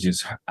reality, I was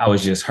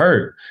just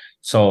hurt.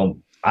 So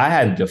I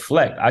had to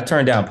deflect. I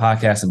turned down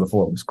podcasting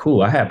before it was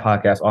cool. I had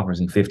podcast offers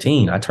in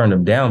 15. I turned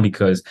them down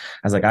because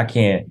I was like,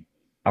 I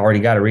already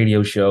got a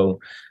radio show.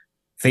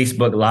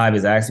 Facebook Live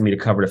is asking me to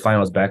cover the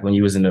finals back when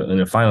you was in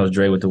the finals,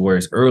 Dre, with the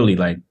Warriors early.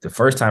 Like the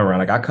first time around,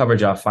 like I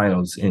covered y'all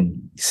finals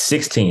in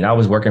 16. I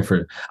was working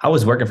for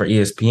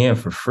ESPN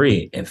for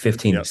free in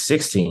 15 and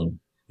 16,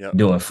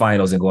 doing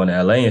finals and going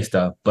to LA and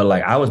stuff. But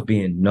like I was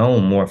being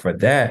known more for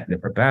that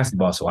than for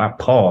basketball. So I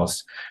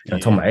paused and I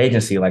told my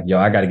agency, like, yo,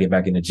 I got to get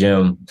back in the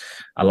gym.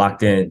 I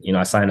locked in,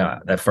 I signed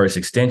out that first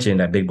extension,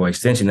 that big boy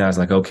extension. And I was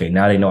like, okay,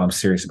 now they know I'm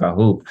serious about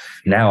hoop.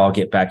 Now I'll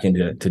get back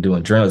into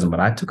doing journalism.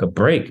 But I took a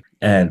break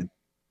and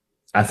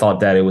I thought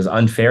that it was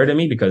unfair to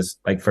me because,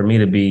 like, for me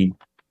to be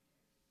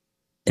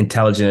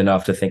intelligent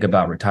enough to think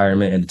about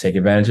retirement and to take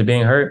advantage of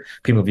being hurt,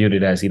 people viewed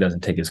it as he doesn't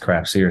take his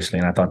craft seriously.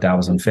 And I thought that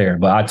was unfair,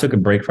 but I took a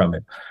break from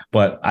it.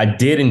 But I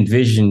did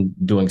envision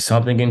doing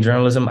something in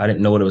journalism. I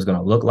didn't know what it was going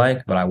to look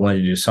like, but I wanted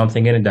to do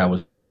something in it that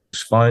was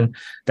fun,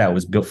 that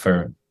was built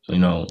for,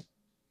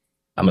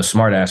 I'm a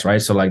smart ass,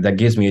 right? So like that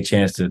gives me a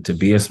chance to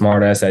be a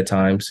smart ass at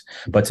times,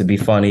 but to be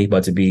funny,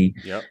 but to be,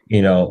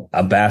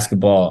 a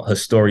basketball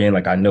historian.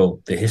 Like I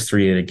know the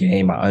history of the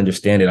game. I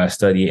understand it. I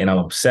study it and I'm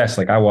obsessed.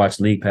 Like I watch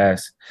League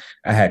Pass.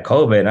 I had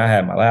COVID and I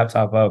had my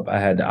laptop up. I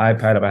had the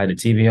iPad up. I had the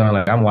TV on.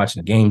 Like I'm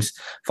watching the games,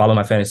 follow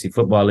my fantasy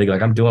football league.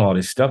 Like I'm doing all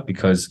this stuff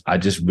because I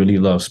just really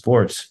love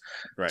sports.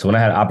 Right. So when I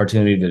had an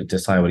opportunity to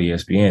sign with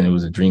ESPN, it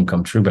was a dream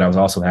come true, but I was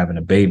also having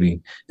a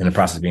baby in the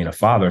process of being a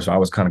father. So I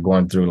was kind of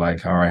going through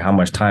like, all right, how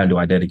much time do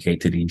I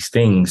dedicate to these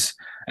things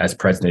as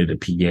president of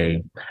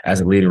the PA, as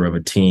a leader of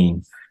a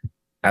team,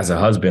 as a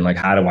husband? Like,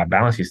 how do I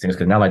balance these things?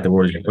 Because not like the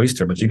world is your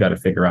oyster, but you got to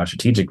figure out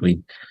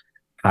strategically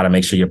how to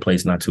make sure your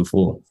plate's not too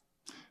full.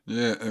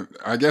 Yeah,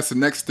 I guess the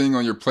next thing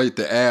on your plate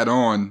to add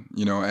on,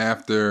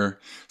 after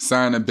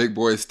signing a big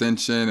boy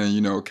extension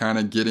and, kind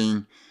of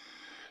getting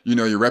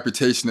your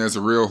reputation as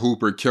a real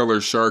hooper, killer,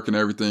 shark, and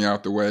everything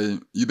out the way,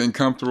 you've been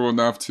comfortable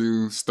enough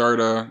to start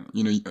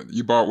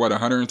you bought what,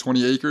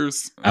 120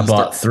 acres? I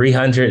bought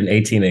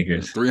 318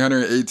 acres.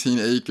 318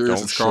 acres.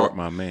 Don't short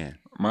my man.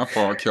 My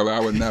fault, killer. I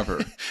would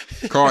never.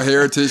 Called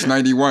Heritage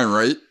 91,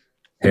 right?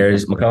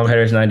 McCollum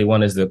Heritage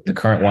 91 is the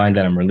current wine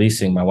that I'm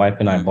releasing. My wife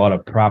and I bought a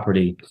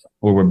property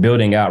where we're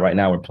building out right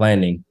now. We're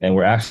planning, and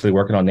we're actually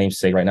working on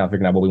namesake right now,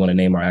 figuring out what we want to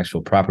name our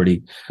actual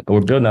property. But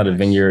we're building out a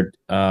vineyard.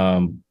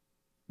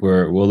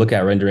 We'll look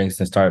at renderings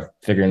and start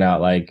figuring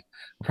out like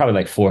probably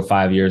like 4 or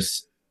 5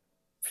 years,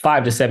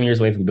 5 to 7 years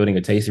away from building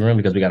a tasting room,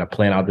 because we got to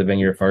plan out the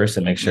vineyard first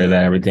and make sure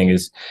that everything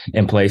is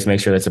in place, make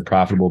sure that's a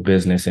profitable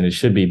business. And it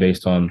should be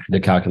based on the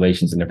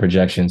calculations and the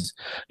projections,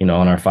 on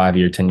our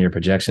 5-year, 10-year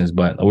projections.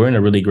 But we're in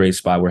a really great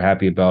spot. We're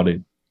happy about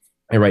it.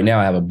 And right now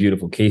I have a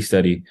beautiful case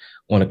study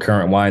on a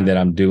current wine that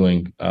I'm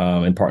doing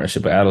in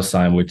partnership with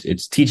Adelsheim, which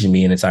it's teaching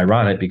me. And it's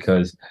ironic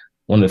because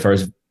one of the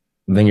first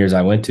vineyards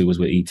I went to was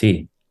with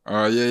ET.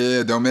 Oh,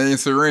 yeah. Domaine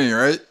Serene,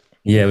 right?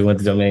 Yeah, we went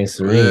to Domaine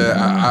Serene.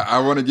 Yeah, I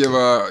want to give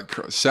a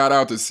shout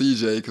out to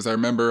CJ because I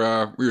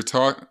remember we were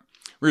talking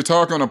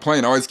on a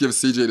plane. I always give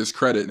CJ this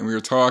credit. And we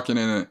were talking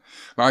and a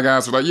lot of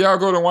guys were like, yeah, I'll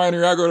go to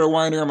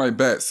winery. I'm like,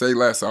 bet, say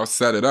less. I'll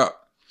set it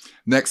up.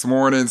 Next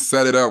morning,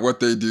 set it up. What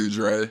they do,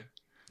 Dre?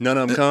 None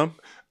of them come?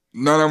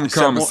 None of them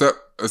come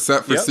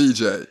except for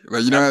CJ.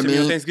 Like, you know what I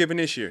mean? Thanksgiving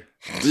this year.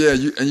 Yeah,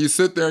 you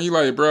sit there and you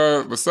like,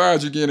 bro,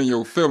 besides you getting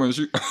your feelings,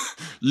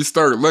 you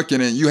start looking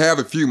and you have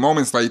a few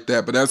moments like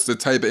that, but that's the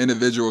type of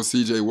individual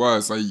CJ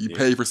was. Like, you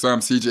pay for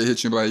something, CJ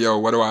hits you and be like, yo,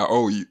 what do I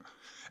owe you?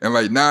 And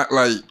like, not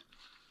like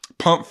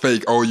pump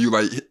fake owe you,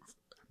 like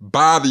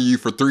bother you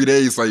for 3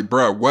 days, like,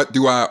 bro, what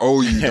do I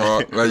owe you,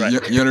 dog? Like,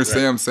 you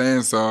understand what I'm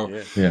saying? So,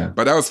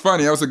 but that was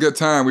funny. That was a good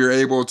time. We were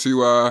able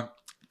to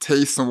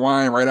taste some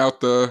wine right out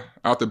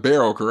the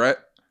barrel,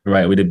 correct?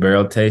 Right, we did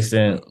barrel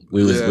tasting.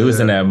 We was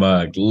in that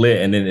mug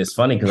lit, and then it's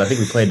funny because I think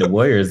we played the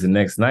Warriors the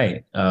next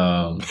night.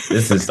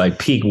 This is like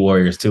peak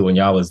Warriors too, when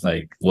y'all was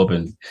like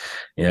whooping.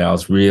 I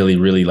was really,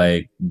 really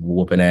like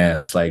whooping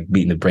ass, like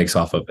beating the brakes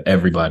off of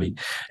everybody.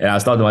 And I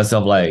was thought to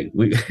myself, like,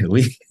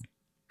 we've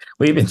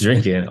been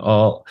drinking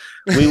all.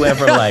 We went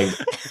from like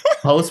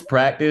post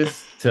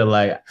practice to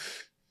like,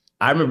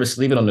 I remember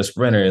sleeping on the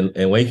Sprinter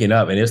and waking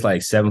up, and it's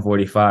like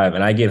 7:45,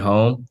 and I get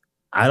home.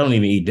 I don't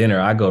even eat dinner.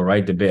 I go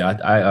right to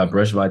bed. I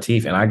brush my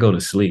teeth and I go to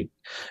sleep.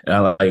 And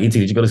I'm like, E.T.,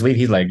 did you go to sleep?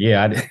 He's like,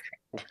 yeah, I did.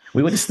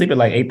 We went to sleep at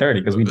like 8:30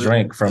 because we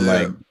drank from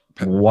like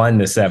 1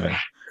 to 7.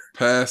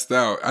 Passed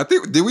out. I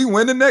think, did we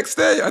win the next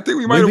day? I think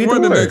we might have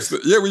won the next day.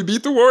 Yeah, we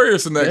beat the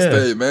Warriors the next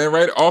day, man,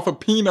 right? Off a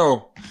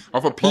Pinot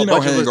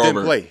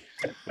hangover. A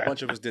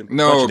bunch of us didn't play.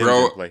 No,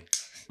 bro.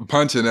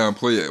 Punching them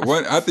play.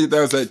 I think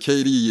that was that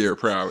KD year,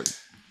 probably.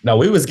 No,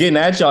 we was getting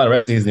at y'all the rest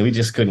of the season. We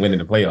just couldn't win in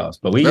the playoffs.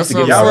 But we used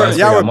to get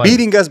y'all were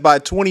beating us by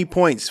 20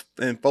 points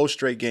in 4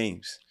 straight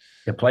games.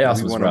 The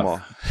playoffs was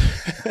rough.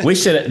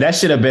 That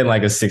should have been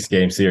like a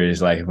 6-game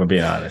series. Like, if we're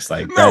being honest,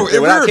 like No,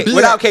 without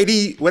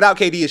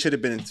KD, it should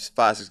have been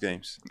 5-6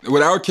 games.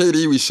 Without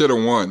KD, we should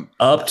have won.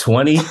 Up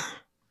 20,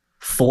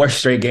 4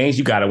 straight games.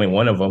 You got to win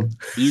one of them.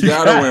 You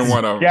got to win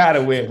one of them. Got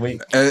to win.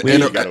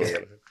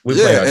 We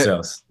play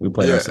ourselves. We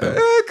play ourselves.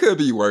 It could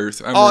be worse.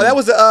 That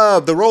was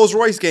the Rolls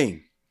Royce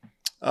game.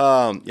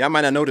 Y'all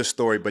might not know this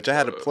story, but y'all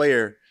had a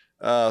player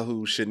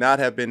who should not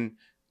have been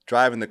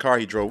driving the car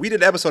he drove. We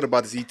did an episode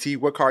about this, ET,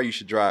 what car you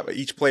should drive.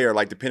 Each player,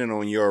 like depending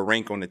on your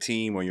rank on the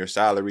team or your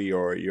salary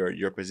or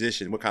your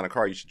position, what kind of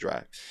car you should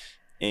drive.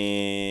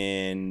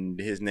 And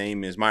his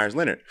name is Myers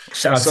Leonard.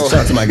 Shout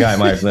out to my guy,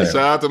 Myers Leonard.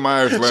 Shout out to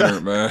Myers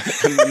Leonard, man.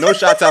 No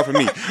shouts out for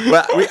me.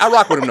 But I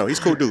rock with him, though. He's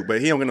a cool dude,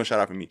 but he don't get no shout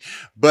out for me.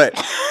 But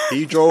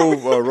he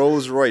drove a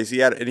Rolls Royce. He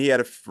had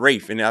a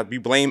Wraith, and we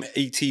blame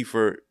ET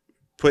for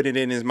putting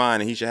it in his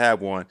mind, and he should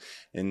have one.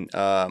 And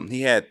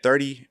he had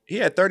 30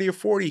 or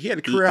 40. He had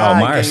a career high.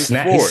 Myers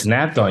he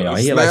snapped on y'all.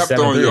 He had like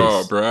 7 on threes.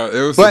 y'all, bro.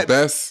 It was the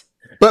best.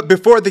 But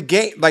before the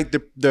game, like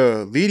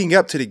the leading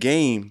up to the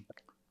game,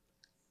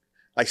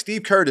 like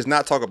Steve Kerr does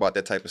not talk about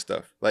that type of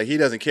stuff. Like he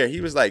doesn't care. He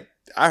was like,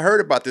 I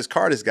heard about this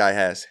car this guy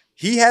has.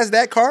 He has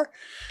that car.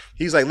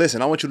 He's like,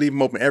 listen, I want you to leave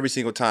him open every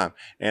single time.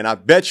 And I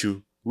bet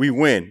you we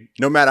win,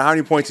 no matter how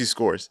many points he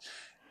scores.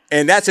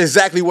 And that's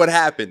exactly what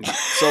happened.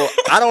 So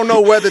I don't know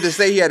whether to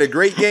say he had a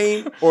great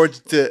game or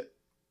the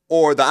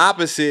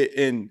opposite.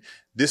 And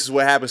this is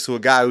what happens to a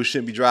guy who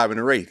shouldn't be driving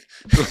a Wraith.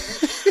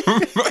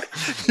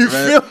 You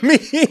feel me?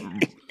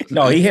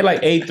 No, he hit like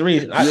 8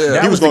 threes.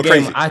 That was the game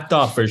crazy. I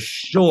thought for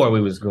sure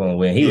we was going to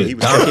win. He was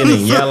dunking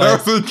and yelling.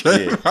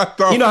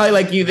 You know how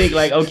like you think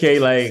like, okay,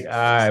 like, all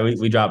right,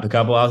 we dropped a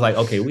couple. I was like,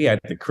 okay, we at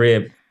the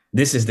crib.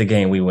 This is the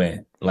game we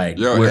win. Like,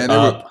 we're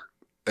up.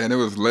 And it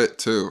was lit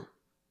too.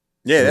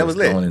 Yeah, that was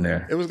lit. Going in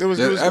there. It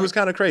was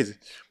kind of crazy.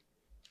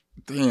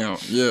 Damn,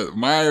 yeah,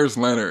 Myers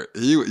Leonard.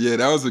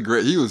 That was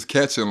he was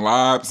catching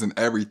lobs and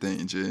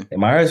everything, G.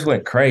 And Myers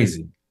went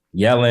crazy,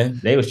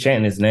 yelling. They was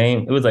chanting his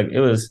name.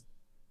 That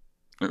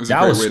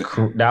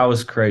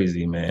was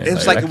crazy, man. It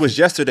was like it was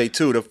yesterday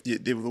too.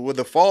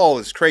 The fall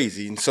is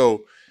crazy, and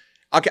so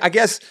I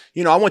guess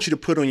I want you to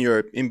put on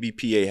your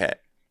MBPA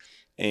hat,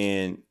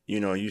 and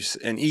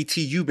and ET,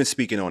 you've been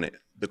speaking on it.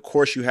 The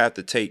course you have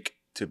to take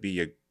to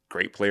be a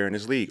great player in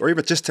this league, or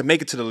even just to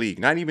make it to the league.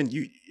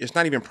 It's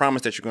not even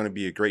promised that you're going to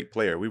be a great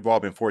player. We've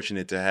all been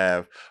fortunate to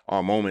have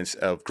our moments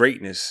of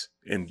greatness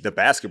in the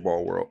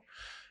basketball world,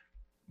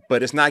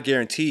 but it's not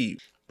guaranteed.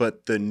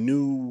 But the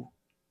new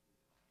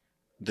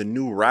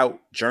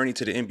route journey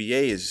to the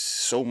NBA is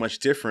so much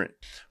different.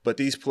 But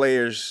these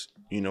players,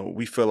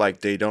 we feel like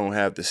they don't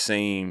have the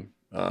same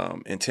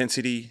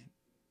intensity.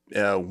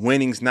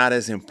 Winning's not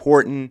as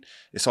important.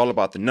 It's all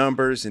about the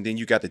numbers. And then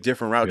you got the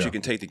different routes you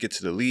can take to get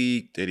to the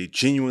league. Do they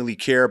genuinely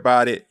care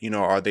about it?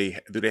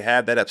 Do they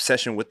have that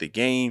obsession with the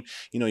game?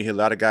 You hear a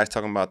lot of guys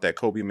talking about that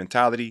Kobe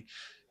mentality.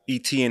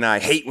 ET and I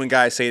hate when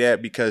guys say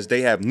that because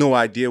they have no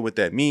idea what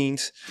that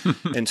means.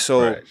 And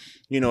so, right.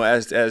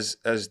 As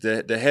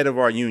the head of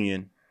our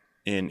union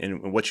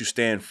and what you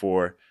stand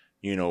for,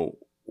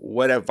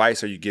 what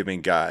advice are you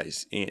giving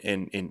guys?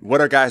 And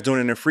what are guys doing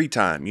in their free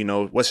time?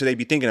 What should they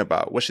be thinking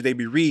about? What should they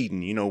be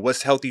reading?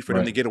 What's healthy for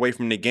them to get away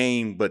from the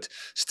game, but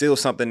still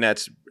something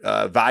that's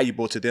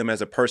valuable to them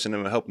as a person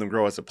and will help them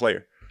grow as a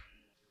player?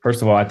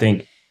 First of all, I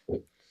think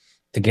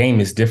the game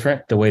is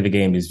different. The way the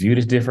game is viewed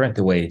is different.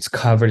 The way it's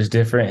covered is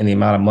different. And the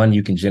amount of money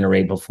you can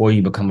generate before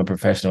you become a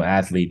professional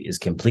athlete is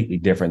completely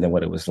different than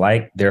what it was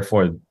like.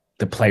 Therefore,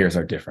 the players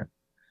are different.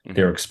 Mm-hmm.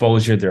 Their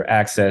exposure, their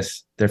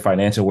access, their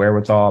financial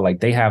wherewithal,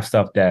 like they have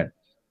stuff that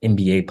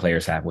NBA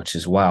players have, which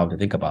is wild to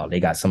think about. They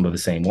got some of the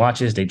same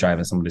watches. They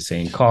driving some of the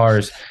same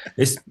cars.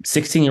 It's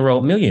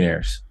 16-year-old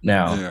millionaires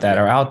now that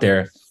are out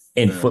there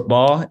in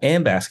football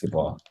and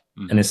basketball.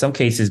 Mm-hmm. And in some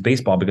cases,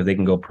 baseball, because they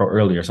can go pro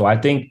earlier. So I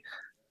think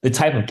the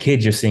type of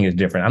kids you're seeing is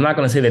different. I'm not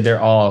going to say that they're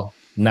all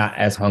not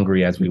as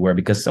hungry as we were,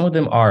 because some of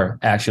them are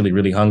actually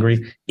really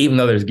hungry. Even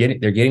though they're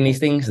getting these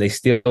things, they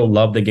still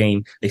love the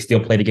game. They still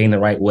play the game the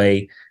right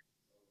way.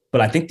 But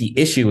I think the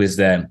issue is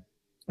that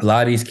a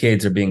lot of these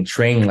kids are being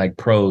trained like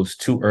pros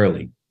too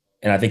early.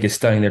 And I think it's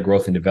stunning their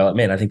growth and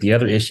development. I think the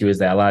other issue is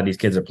that a lot of these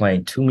kids are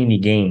playing too many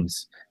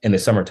games in the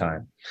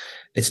summertime.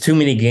 It's too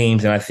many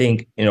games. And I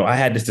think, I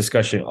had this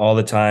discussion all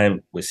the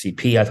time with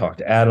CP. I talked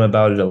to Adam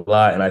about it a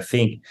lot. And I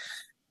think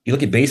you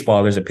look at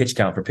baseball, there's a pitch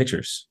count for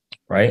pitchers,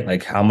 right?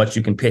 Like how much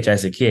you can pitch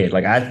as a kid.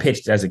 Like I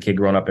pitched as a kid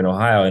growing up in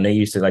Ohio, and they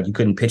used to you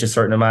couldn't pitch a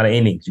certain amount of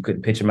innings. You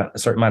couldn't pitch a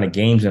certain amount of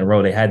games in a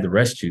row. They had to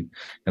rest you.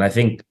 And I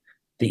think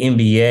the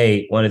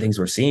NBA, one of the things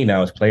we're seeing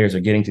now is players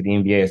are getting to the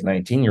NBA as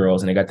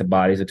 19-year-olds, and they got the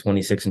bodies of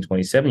 26 and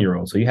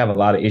 27-year-olds. So you have a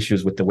lot of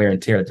issues with the wear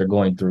and tear that they're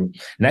going through. And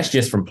that's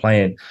just from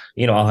playing,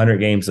 100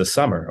 games a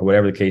summer or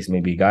whatever the case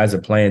may be. Guys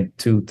are playing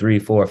 2, 3,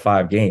 4,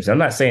 5 games. I'm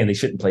not saying they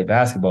shouldn't play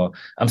basketball.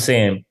 I'm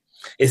saying,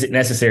 is it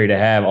necessary to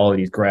have all of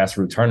these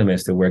grassroots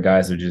tournaments to where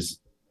guys are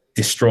just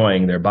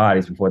destroying their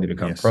bodies before they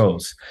become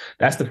pros?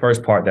 That's the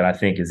first part that I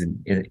think is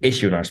an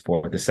issue in our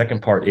sport. The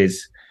second part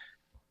is,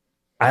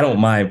 I don't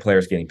mind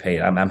players getting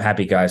paid. I'm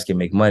happy guys can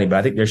make money, but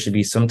I think there should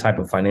be some type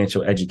of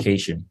financial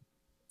education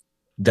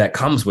that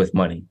comes with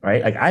money,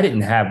 right? Like I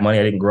didn't have money.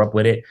 I didn't grow up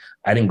with it.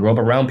 I didn't grow up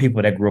around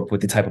people that grew up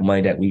with the type of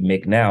money that we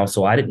make now.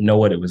 So I didn't know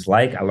what it was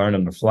like. I learned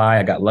on the fly.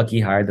 I got lucky,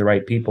 hired the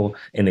right people,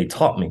 and they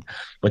taught me.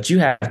 But you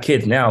have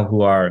kids now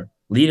who are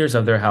leaders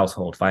of their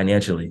household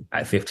financially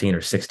at 15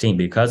 or 16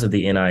 because of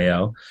the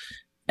NIL,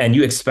 and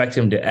you expect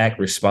them to act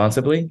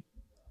responsibly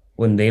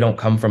when they don't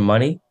come from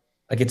money.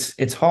 Like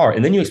it's hard.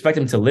 And then you expect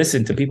them to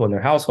listen to people in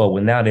their household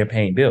when now they're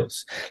paying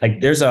bills.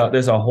 Like there's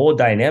a whole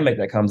dynamic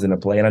that comes into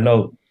play. And I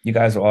know you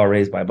guys are all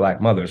raised by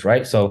Black mothers,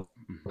 right? So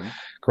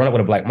growing up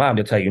with a Black mom,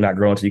 they'll tell you you're not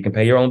growing until you can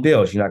pay your own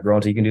bills. You're not growing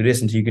until you can do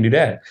this, until you can do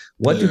that.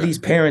 What do these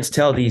parents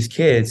tell these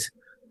kids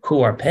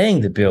who are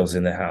paying the bills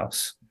in the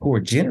house, who are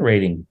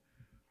generating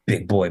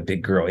big boy,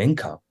 big girl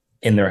income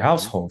in their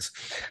households?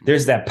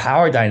 There's that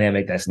power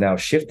dynamic that's now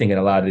shifting in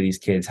a lot of these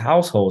kids'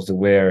 households to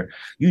where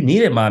you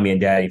needed mommy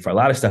and daddy for a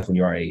lot of stuff when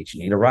you were our age.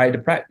 You need a ride to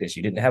practice.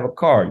 You didn't have a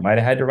car. You might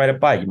have had to ride a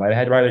bike. You might have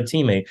had to ride with a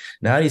teammate.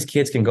 Now these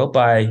kids can go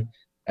buy,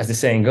 as the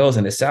saying goes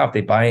in the South,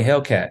 they buying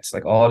Hellcats.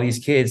 Like all these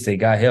kids, they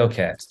got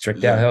Hellcats,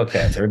 tricked out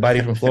Hellcats.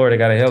 Everybody from Florida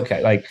got a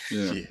Hellcat. Like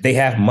they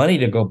have money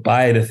to go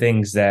buy the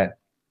things that,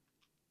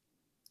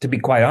 to be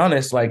quite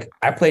honest, like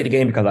I played the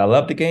game because I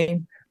loved the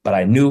game, but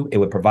I knew it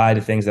would provide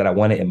the things that I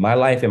wanted in my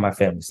life and my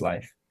family's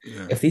life.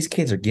 If these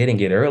kids are getting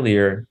it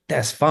earlier,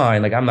 that's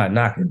fine. Like I'm not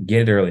knocking,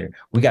 get it earlier.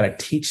 We got to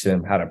teach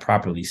them how to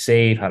properly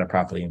save, how to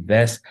properly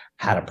invest,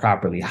 how to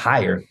properly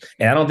hire.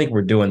 And I don't think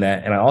we're doing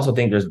that. And I also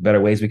think there's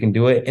better ways we can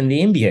do it in the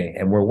NBA.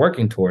 And we're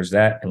working towards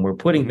that. And we're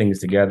putting things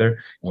together and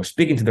we're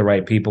speaking to the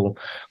right people.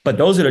 But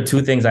those are the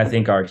two things I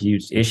think are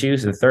huge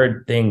issues. The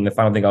third thing, the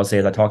final thing I'll say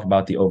is I talked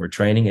about the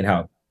overtraining and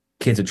how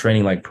kids are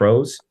training like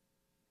pros.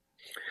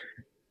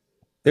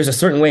 There's a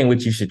certain way in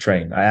which you should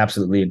train. I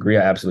absolutely agree.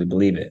 I absolutely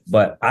believe it.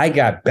 But I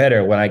got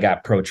better when I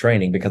got pro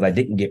training because I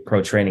didn't get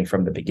pro training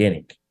from the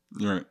beginning.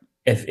 Right.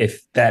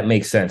 If that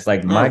makes sense.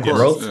 Like my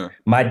growth,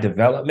 my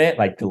development,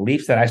 like the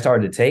leaps that I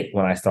started to take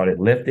when I started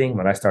lifting,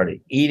 when I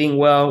started eating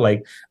well,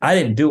 like I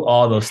didn't do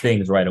all those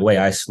things right away.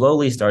 I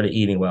slowly started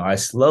eating well. I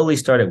slowly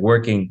started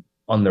working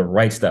on the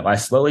right stuff. I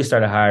slowly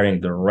started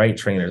hiring the right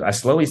trainers. I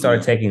slowly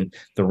started taking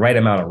the right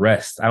amount of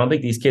rest. I don't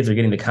think these kids are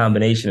getting the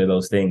combination of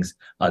those things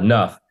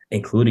enough,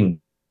 including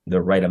the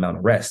right amount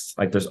of rest.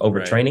 Like there's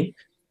overtraining. Right.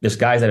 There's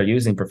guys that are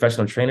using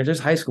professional trainers. There's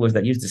high schoolers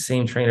that use the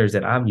same trainers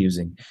that I'm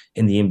using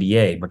in the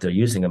NBA, but they're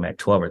using them at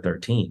 12 or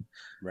 13.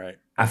 Right.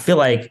 I feel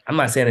like, I'm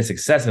not saying it's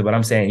excessive, but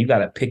I'm saying you got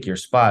to pick your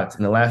spots.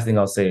 And the last thing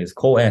I'll say is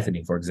Cole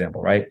Anthony, for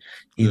example, right?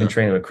 He's been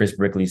training with Chris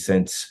Brickley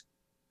since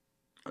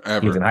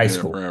he was in high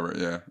school.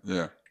 Forever.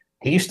 Yeah.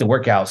 He used to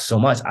work out so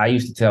much. I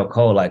used to tell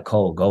Cole, like,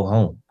 Cole, go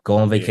home, go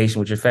on vacation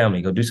with your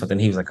family, go do something.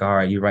 He was like, all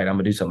right, you're right. I'm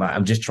gonna do something.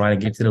 I'm just trying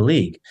to get to the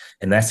league.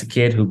 And that's a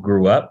kid who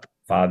grew up.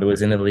 Father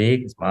was in the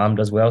league. His mom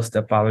does well.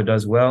 Stepfather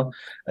does well.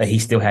 He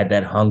still had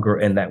that hunger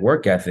and that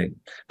work ethic.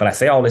 But I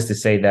say all this to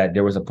say that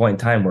there was a point in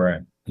time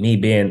where me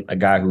being a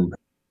guy who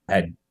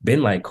had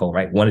been like Cole,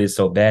 right, wanted it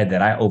so bad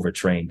that I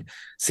overtrained.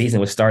 Season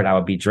would start, I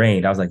would be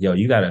drained. I was like, yo,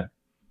 you got to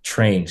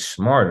train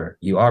smarter.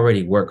 You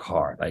already work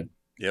hard. Like,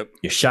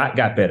 your shot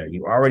got better.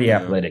 You already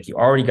athletic. You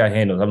already got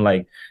handles. I'm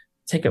like,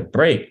 take a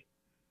break.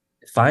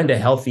 Find a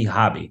healthy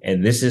hobby.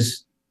 And this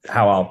is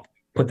how I'll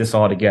put this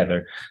all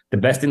together. The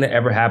best thing that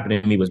ever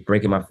happened to me was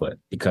breaking my foot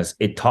because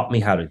it taught me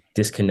how to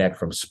disconnect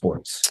from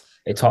sports.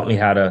 It taught me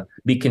how to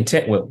be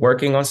content with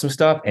working on some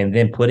stuff and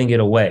then putting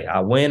it away. I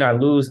win, I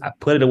lose, I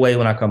put it away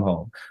when I come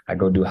home. I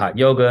go do hot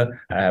yoga.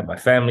 I have my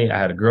family. I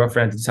had a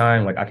girlfriend at the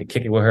time. Like I could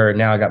kick it with her.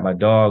 Now I got my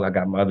dog. I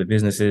got my other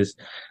businesses.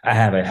 I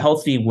have a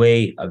healthy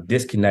way of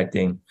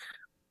disconnecting.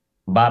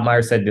 Bob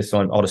Meyer said this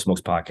on All the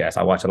Smokes podcast.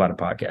 I watch a lot of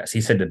podcasts.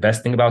 He said the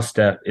best thing about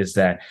Steph is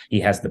that he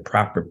has the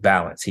proper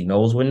balance. He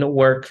knows when to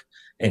work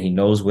and he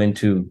knows when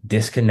to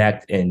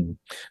disconnect and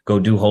go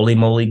do holy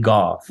moly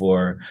golf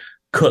or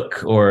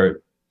cook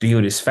or be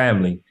with his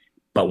family.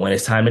 But when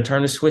it's time to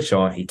turn the switch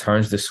on, he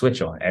turns the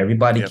switch on.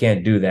 Everybody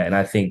can't do that. And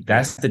I think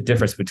that's the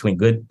difference between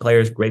good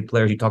players, great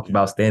players. You talked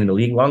about staying in the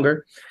league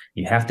longer.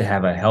 You have to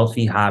have a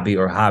healthy hobby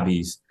or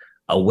hobbies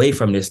away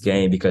from this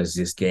game because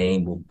this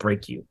game will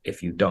break you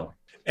if you don't.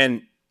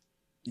 And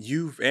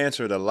you've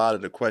answered a lot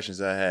of the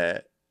questions I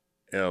had,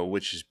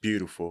 which is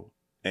beautiful.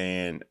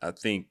 And I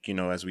think,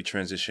 as we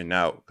transition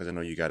out, because I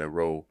know you got to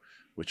roll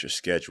with your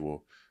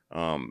schedule,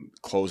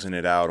 closing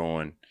it out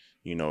on,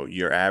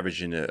 you're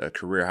averaging a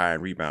career high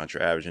in rebounds,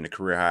 you're averaging a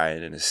career high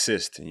in an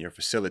assist, and you're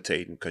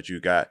facilitating because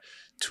you got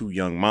two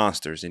young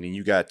monsters, and then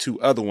you got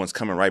two other ones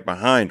coming right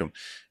behind them.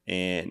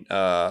 And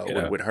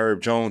with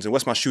Herb Jones, and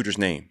what's my shooter's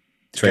name?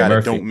 Trey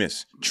Murphy. Don't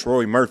miss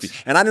Troy Murphy.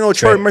 And I didn't know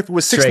Troy Murphy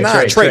was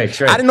 6'9". Trey.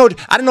 I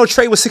didn't know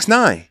Trey was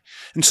 6'9".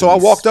 And so I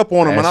walked up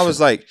on him and I was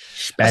like,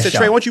 I said,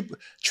 Trey, why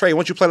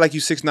don't you play like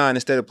you 6'9"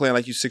 instead of playing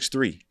like you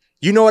 6'3"?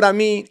 You know what I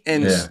mean?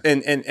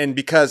 And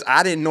because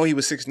I didn't know he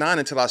was 6'9"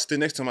 until I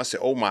stood next to him, I said,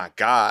 oh my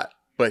God.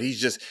 But he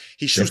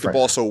shoots the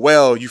ball so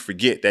well, you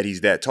forget that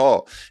he's that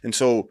tall. And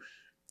so,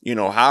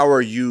 how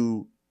are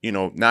you,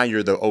 now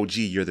you're the OG,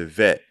 you're the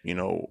vet,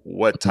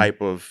 what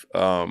type of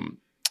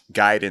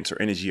guidance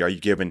or energy are you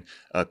giving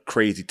a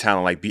crazy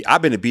talent like B?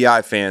 I've been a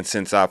BI fan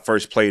since I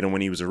first played him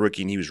when he was a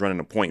rookie and he was running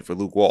a point for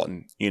Luke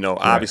Walton. You know,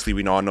 obviously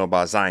we all know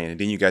about Zion. And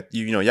then you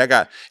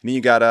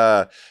got,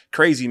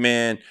 crazy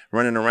man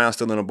running around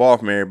stealing the ball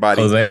from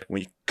everybody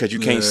because you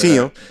can't see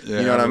him.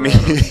 You know what I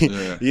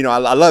mean? You know,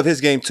 I love his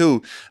game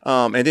too.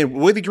 And then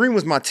Willie Green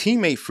was my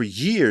teammate for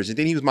years. And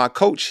then he was my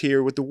coach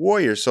here with the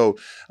Warriors. So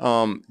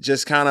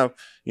just kind of,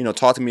 you know,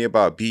 talk to me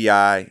about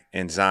BI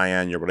and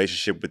Zion, your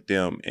relationship with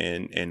them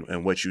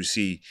and what you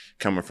see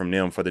coming from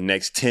them for the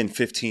next 10,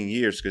 15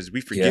 years, because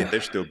we forget they're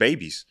still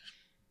babies.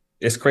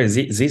 It's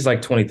crazy. Z's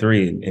like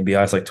 23 and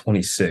BI's like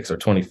 26 or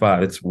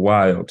 25. It's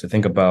wild to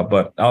think about.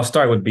 But I'll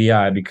start with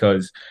BI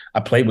because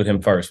I played with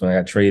him first when I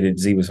got traded.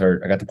 Z was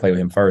hurt. I got to play with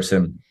him first.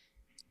 And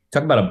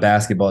talk about a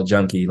basketball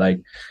junkie. Like,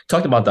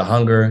 talked about the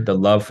hunger, the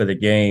love for the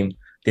game,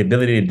 the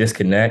ability to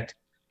disconnect.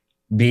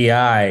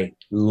 BI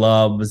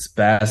loves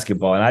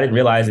basketball. And I didn't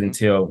realize it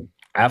until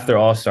after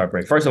All-Star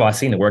break. First of all, I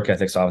seen the work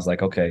ethic. So I was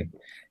like, okay,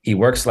 he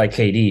works like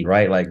KD,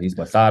 right? Like, he's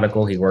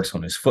methodical. He works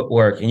on his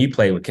footwork. And you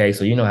play with K,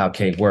 so you know how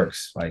K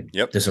works. Like,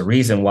 there's a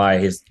reason why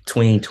his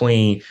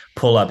tween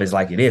pull up is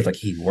like it is. Like,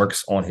 he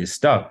works on his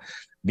stuff.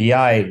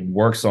 BI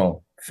works on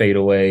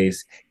fadeaways.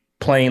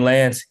 Playing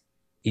lands,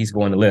 he's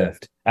going to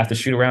lift. After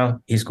shoot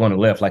around, he's going to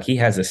lift. Like, he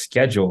has a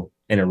schedule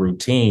and a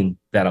routine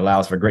that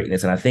allows for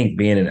greatness. And I think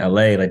being in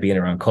LA, like being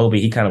around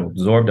Kobe, he kind of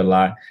absorbed a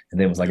lot and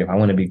then was like, if I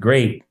want to be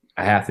great,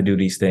 I have to do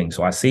these things.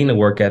 So I seen the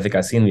work ethic.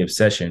 I seen the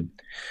obsession.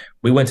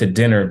 We went to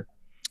dinner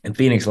in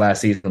Phoenix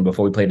last season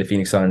before we played the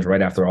Phoenix Suns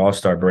right after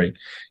All-Star break.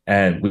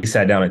 And we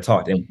sat down and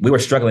talked. And we were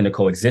struggling to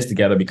coexist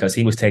together because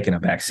he was taking a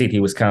back seat. He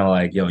was kind of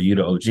like, yo, you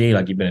the OG,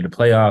 like you've been in the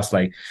playoffs.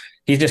 Like,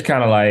 he's just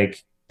kind of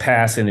like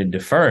passing and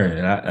deferring.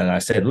 And I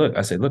said,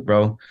 look,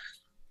 bro,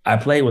 I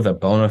played with a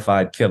bona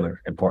fide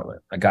killer in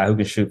Portland, a guy who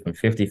can shoot from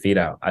 50 feet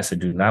out. I said,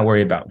 do not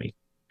worry about me.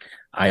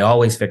 I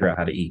always figure out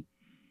how to eat.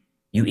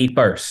 You eat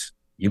first.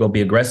 You go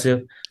be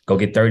aggressive, go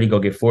get 30, go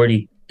get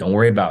 40. Don't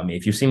worry about me.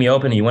 If you see me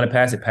open and you want to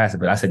pass it, pass it.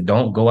 But I said,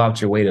 don't go out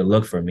your way to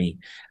look for me.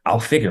 I'll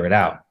figure it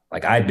out.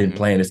 Like, I've been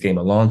playing this game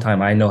a long time.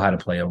 I know how to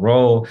play a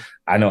role.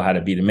 I know how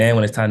to be the man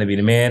when it's time to be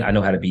the man. I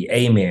know how to be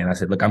a man. I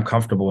said, look, I'm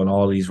comfortable in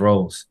all these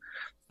roles.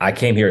 I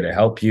came here to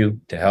help you,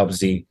 to help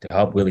Z, to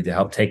help Willie, to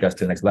help take us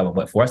to the next level.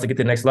 But for us to get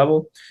to the next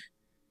level,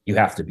 you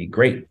have to be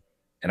great.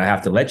 And I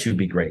have to let you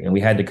be great. And we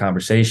had the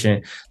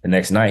conversation. The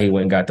next night, he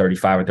went and got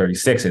 35 or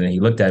 36. And then he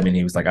looked at me and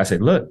he was like, I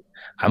said, look,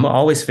 I'm going to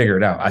always figure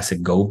it out. I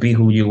said, go be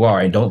who you are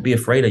and don't be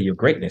afraid of your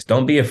greatness.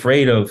 Don't be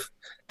afraid of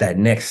that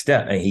next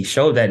step. And he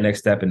showed that next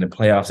step in the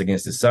playoffs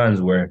against the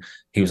Suns where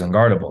he was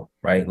unguardable,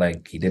 right?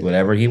 Like, he did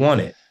whatever he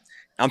wanted.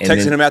 I'm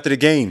texting him after the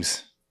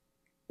games.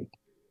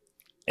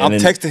 I'm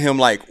texting him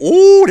like,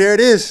 ooh, there it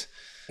is.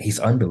 He's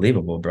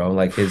unbelievable, bro.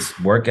 Like, his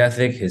work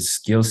ethic, his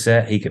skill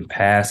set, he can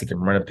pass, he can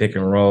run a pick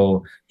and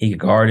roll, he can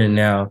guard it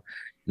now.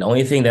 The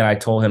only thing that I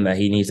told him that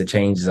he needs to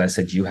change is I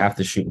said, you have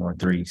to shoot more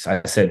threes.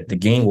 I said, the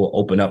game will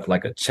open up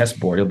like a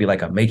chessboard. It'll be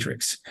like a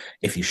matrix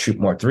if you shoot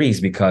more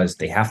threes because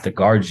they have to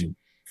guard you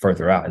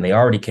further out, and they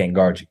already can't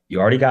guard you. You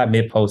already got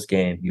mid-post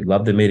game. You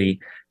love the midi.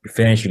 You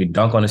finish. You can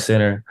dunk on the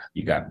center.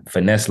 You got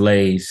finesse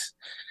lays.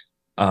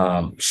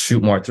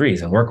 Shoot more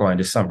threes and work on it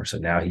this summer. So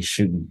now he was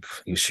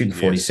shooting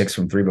 46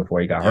 from three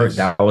before he got hurt.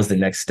 That was the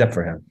next step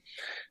for him.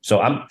 So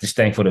I'm just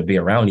thankful to be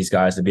around these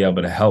guys, to be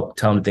able to help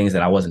tell them things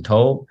that I wasn't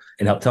told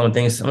and help tell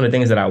them some of the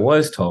things that I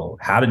was told,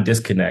 how to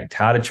disconnect,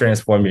 how to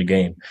transform your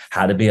game,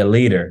 how to be a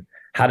leader,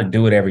 how to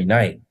do it every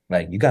night.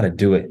 Like, you got to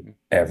do it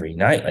every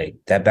night. Like,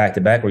 that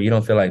back-to-back where you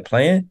don't feel like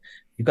playing,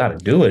 you got to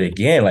do it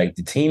again. Like,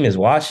 the team is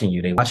watching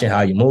you. They watching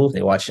how you move.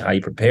 They watching how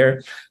you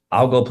prepare.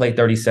 I'll go play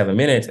 37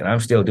 minutes and I'm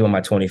still doing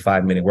my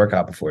 25-minute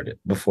workout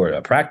before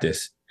a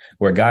practice,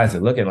 where guys are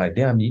looking like,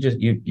 damn, you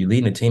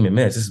leading the team in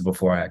minutes. This is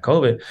before I had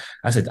COVID.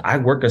 I said, I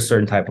work a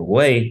certain type of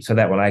way so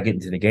that when I get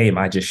into the game,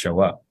 I just show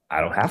up.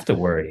 I don't have to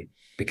worry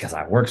because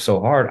I work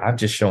so hard. I'm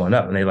just showing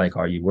up. And they're like,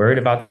 are you worried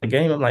about the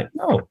game? I'm like,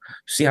 no.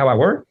 See how I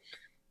work?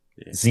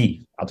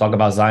 Z. I'll talk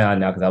about Zion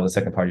now because that was the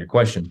second part of your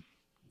question.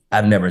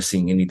 I've never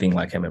seen anything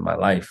like him in my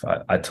life.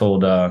 I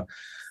told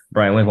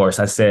Brian Windhorst,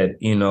 I said,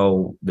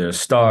 there's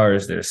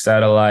stars, there's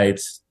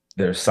satellites,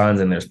 there's suns,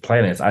 and there's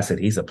planets. I said,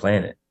 he's a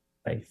planet.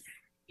 Like,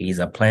 he's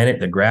a planet.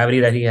 The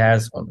gravity that he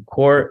has on the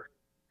court,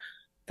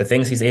 the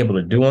things he's able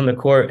to do on the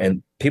court,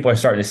 and people are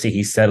starting to see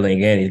he's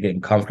settling in. He's getting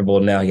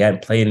comfortable now. He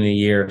hadn't played in a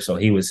year, so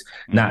he was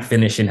not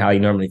finishing how he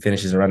normally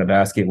finishes around the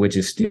basket, which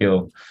is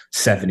still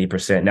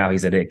 70%. Now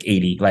he's at like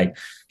 80. Like,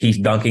 he's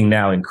dunking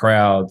now in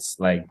crowds.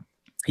 Like,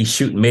 he's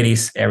shooting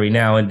middies every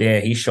now and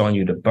then. He's showing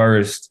you the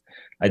burst.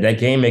 Like, that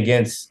game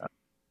against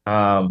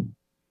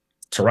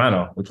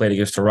Toronto, we played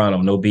against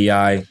Toronto. No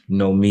BI,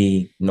 no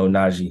me, no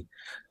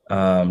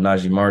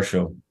Najee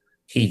Marshall.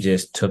 He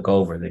just took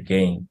over the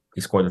game.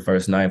 He scored the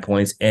first 9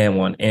 points and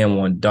one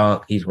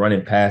dunk. He's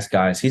running past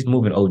guys. He's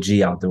moving OG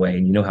out the way,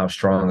 and you know how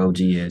strong OG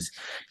is.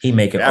 He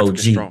making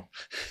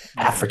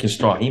African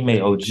strong. He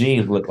made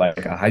OG look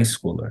like a high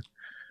schooler.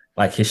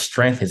 Like, his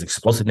strength, his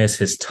explosiveness,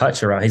 his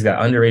touch around. He's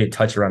got underrated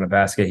touch around the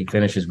basket. He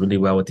finishes really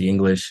well with the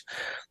English.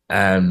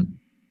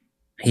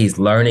 he's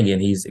learning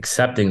and he's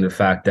accepting the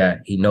fact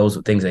that he knows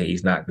the things that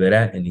he's not good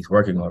at and he's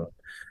working on them.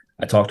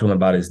 I talked to him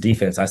about his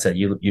defense. I said,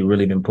 you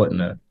really been putting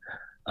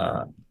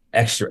a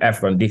extra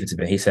effort on defensive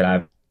end. He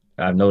said,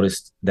 I've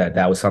noticed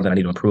that was something I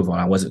need to improve on.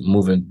 I wasn't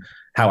moving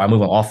how I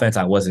move on offense.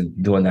 I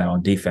wasn't doing that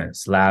on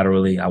defense.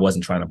 Laterally, I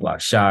wasn't trying to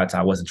block shots.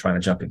 I wasn't trying to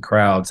jump in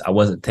crowds. I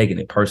wasn't taking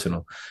it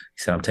personal.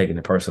 He said, I'm taking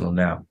it personal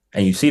now.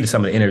 And you see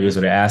some of the interviews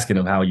where they're asking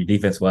him how your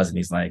defense was, and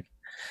he's like,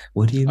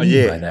 what do you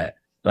mean by that?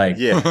 Like,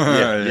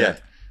 yeah.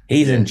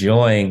 He's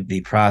enjoying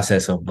the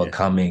process of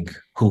becoming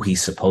who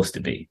he's supposed to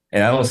be.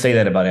 And I don't say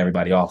that about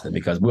everybody often,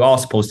 because we're all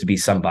supposed to be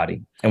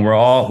somebody. And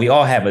we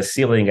all have a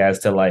ceiling as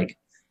to, like,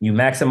 you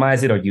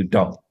maximize it or you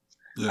don't.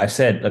 I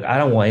said, look, I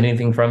don't want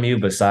anything from you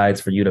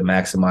besides for you to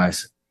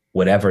maximize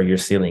whatever your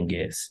ceiling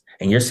is.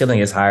 And your ceiling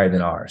is higher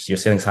than ours. Your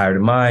ceiling's higher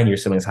than mine. Your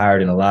ceiling's higher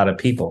than a lot of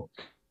people.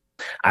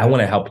 I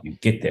want to help you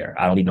get there.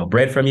 I don't need no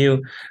bread from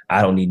you.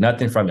 I don't need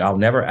nothing from you. I'll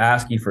never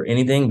ask you for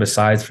anything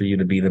besides for you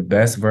to be the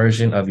best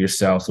version of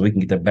yourself, so we can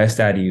get the best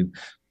out of you,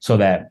 so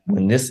that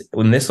when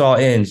this all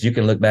ends, you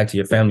can look back to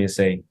your family and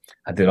say,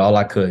 I did all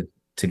I could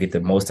to get the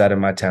most out of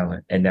my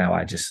talent. And now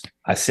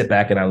I sit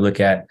back and I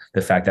look at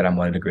the fact that I'm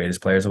one of the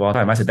greatest players of all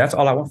time. I said, that's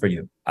all I want for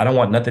you. I don't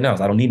want nothing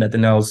else. I don't need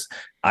nothing else.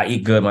 I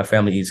eat good. My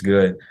family eats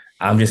good.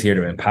 I'm just here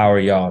to empower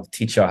y'all,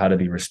 teach y'all how to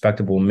be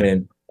respectable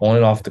men on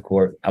and off the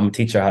court. I'm going to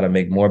teach you how to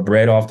make more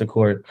bread off the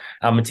court.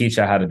 I'm going to teach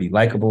you how to be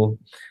likable.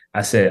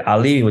 I said, I'll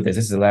leave you with this.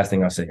 This is the last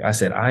thing I'll say. I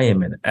said, I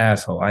am an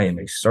asshole. I am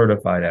a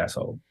certified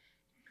asshole,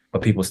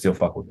 but people still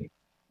fuck with me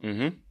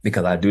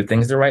because I do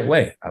things the right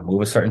way. I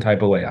move a certain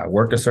type of way. I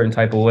work a certain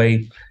type of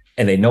way,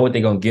 and they know what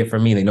they're going to get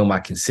from me. They know my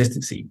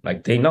consistency.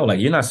 Like, they know, like,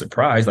 you're not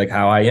surprised. Like,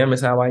 how I am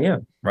is how I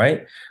am,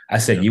 right? I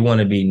said, you want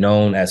to be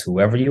known as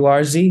whoever you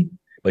are, Z,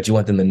 but you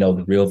want them to know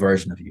the real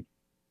version of you.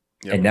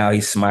 Yep. And now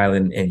he's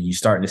smiling, and you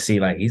starting to see,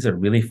 like, he's a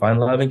really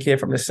fun-loving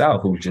kid from the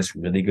South who's just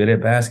really good at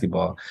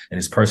basketball, and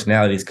his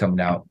personality is coming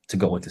out to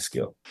go with the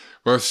skill.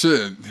 Well,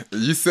 shit,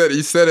 you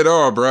said it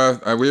all, bro.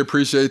 We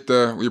appreciate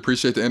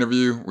the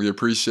interview. We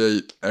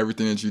appreciate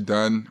everything that you've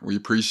done. We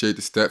appreciate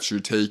the steps you're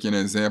taking,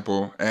 an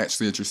example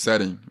actually that you're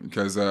setting,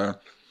 because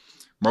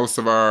most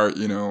of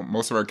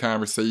our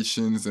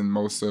conversations and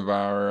most of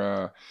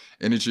our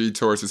energy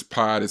towards this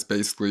pod is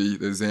basically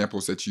the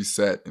examples that you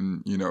set,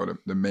 and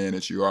the man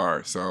that you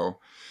are. So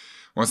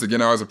once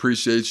again, I always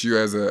appreciate you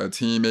as a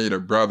teammate, a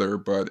brother,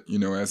 but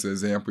as an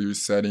example you're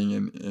setting,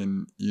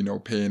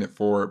 and paying it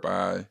forward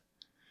by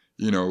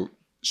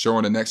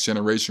showing the next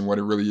generation what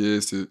it really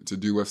is to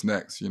do what's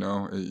next.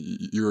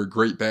 You're a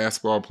great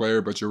basketball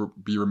player, but you'll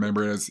be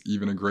remembered as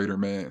even a greater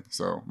man.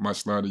 So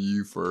much love to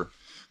you for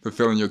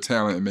fulfilling your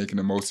talent and making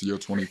the most of your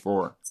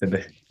 24.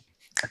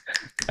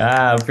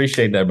 I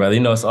appreciate that, brother.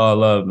 It's all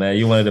love, man.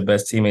 You're one of the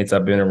best teammates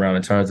I've been around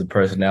in terms of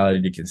personality,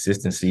 the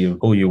consistency of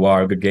who you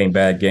are. Good game,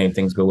 bad game,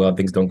 things go well,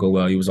 things don't go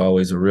well. He was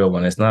always a real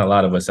one. It's not a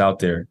lot of us out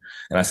there.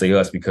 And I say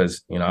us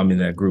because, I'm in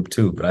that group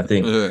too. But I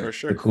think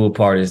the cool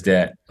part is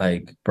that,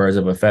 like, birds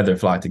of a feather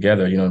flock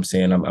together. You know what I'm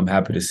saying? I'm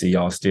happy to see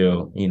y'all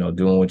still,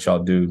 doing what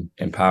y'all do,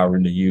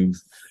 empowering the youth,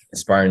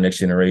 inspiring the next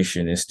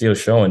generation, and still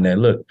showing that,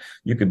 look,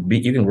 you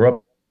can grow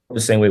up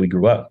the same way we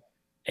grew up.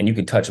 And you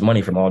can touch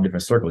money from all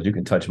different circles. You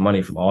can touch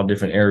money from all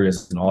different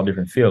areas and all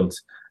different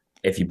fields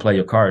if you play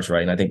your cards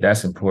right. And I think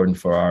that's important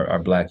for our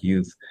Black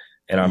youth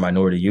and our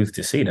minority youth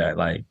to see that.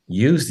 Like,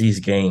 use these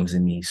games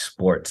and these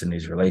sports and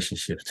these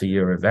relationships to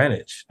your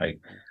advantage.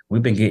 Like,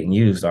 we've been getting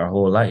used our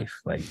whole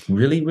life. Like,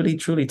 really, really,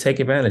 truly take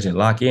advantage and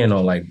lock in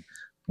on, like,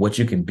 what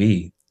you can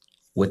be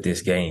with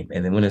this game.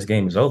 And then when this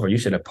game is over, you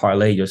should have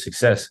parlayed your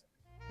success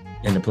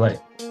into play.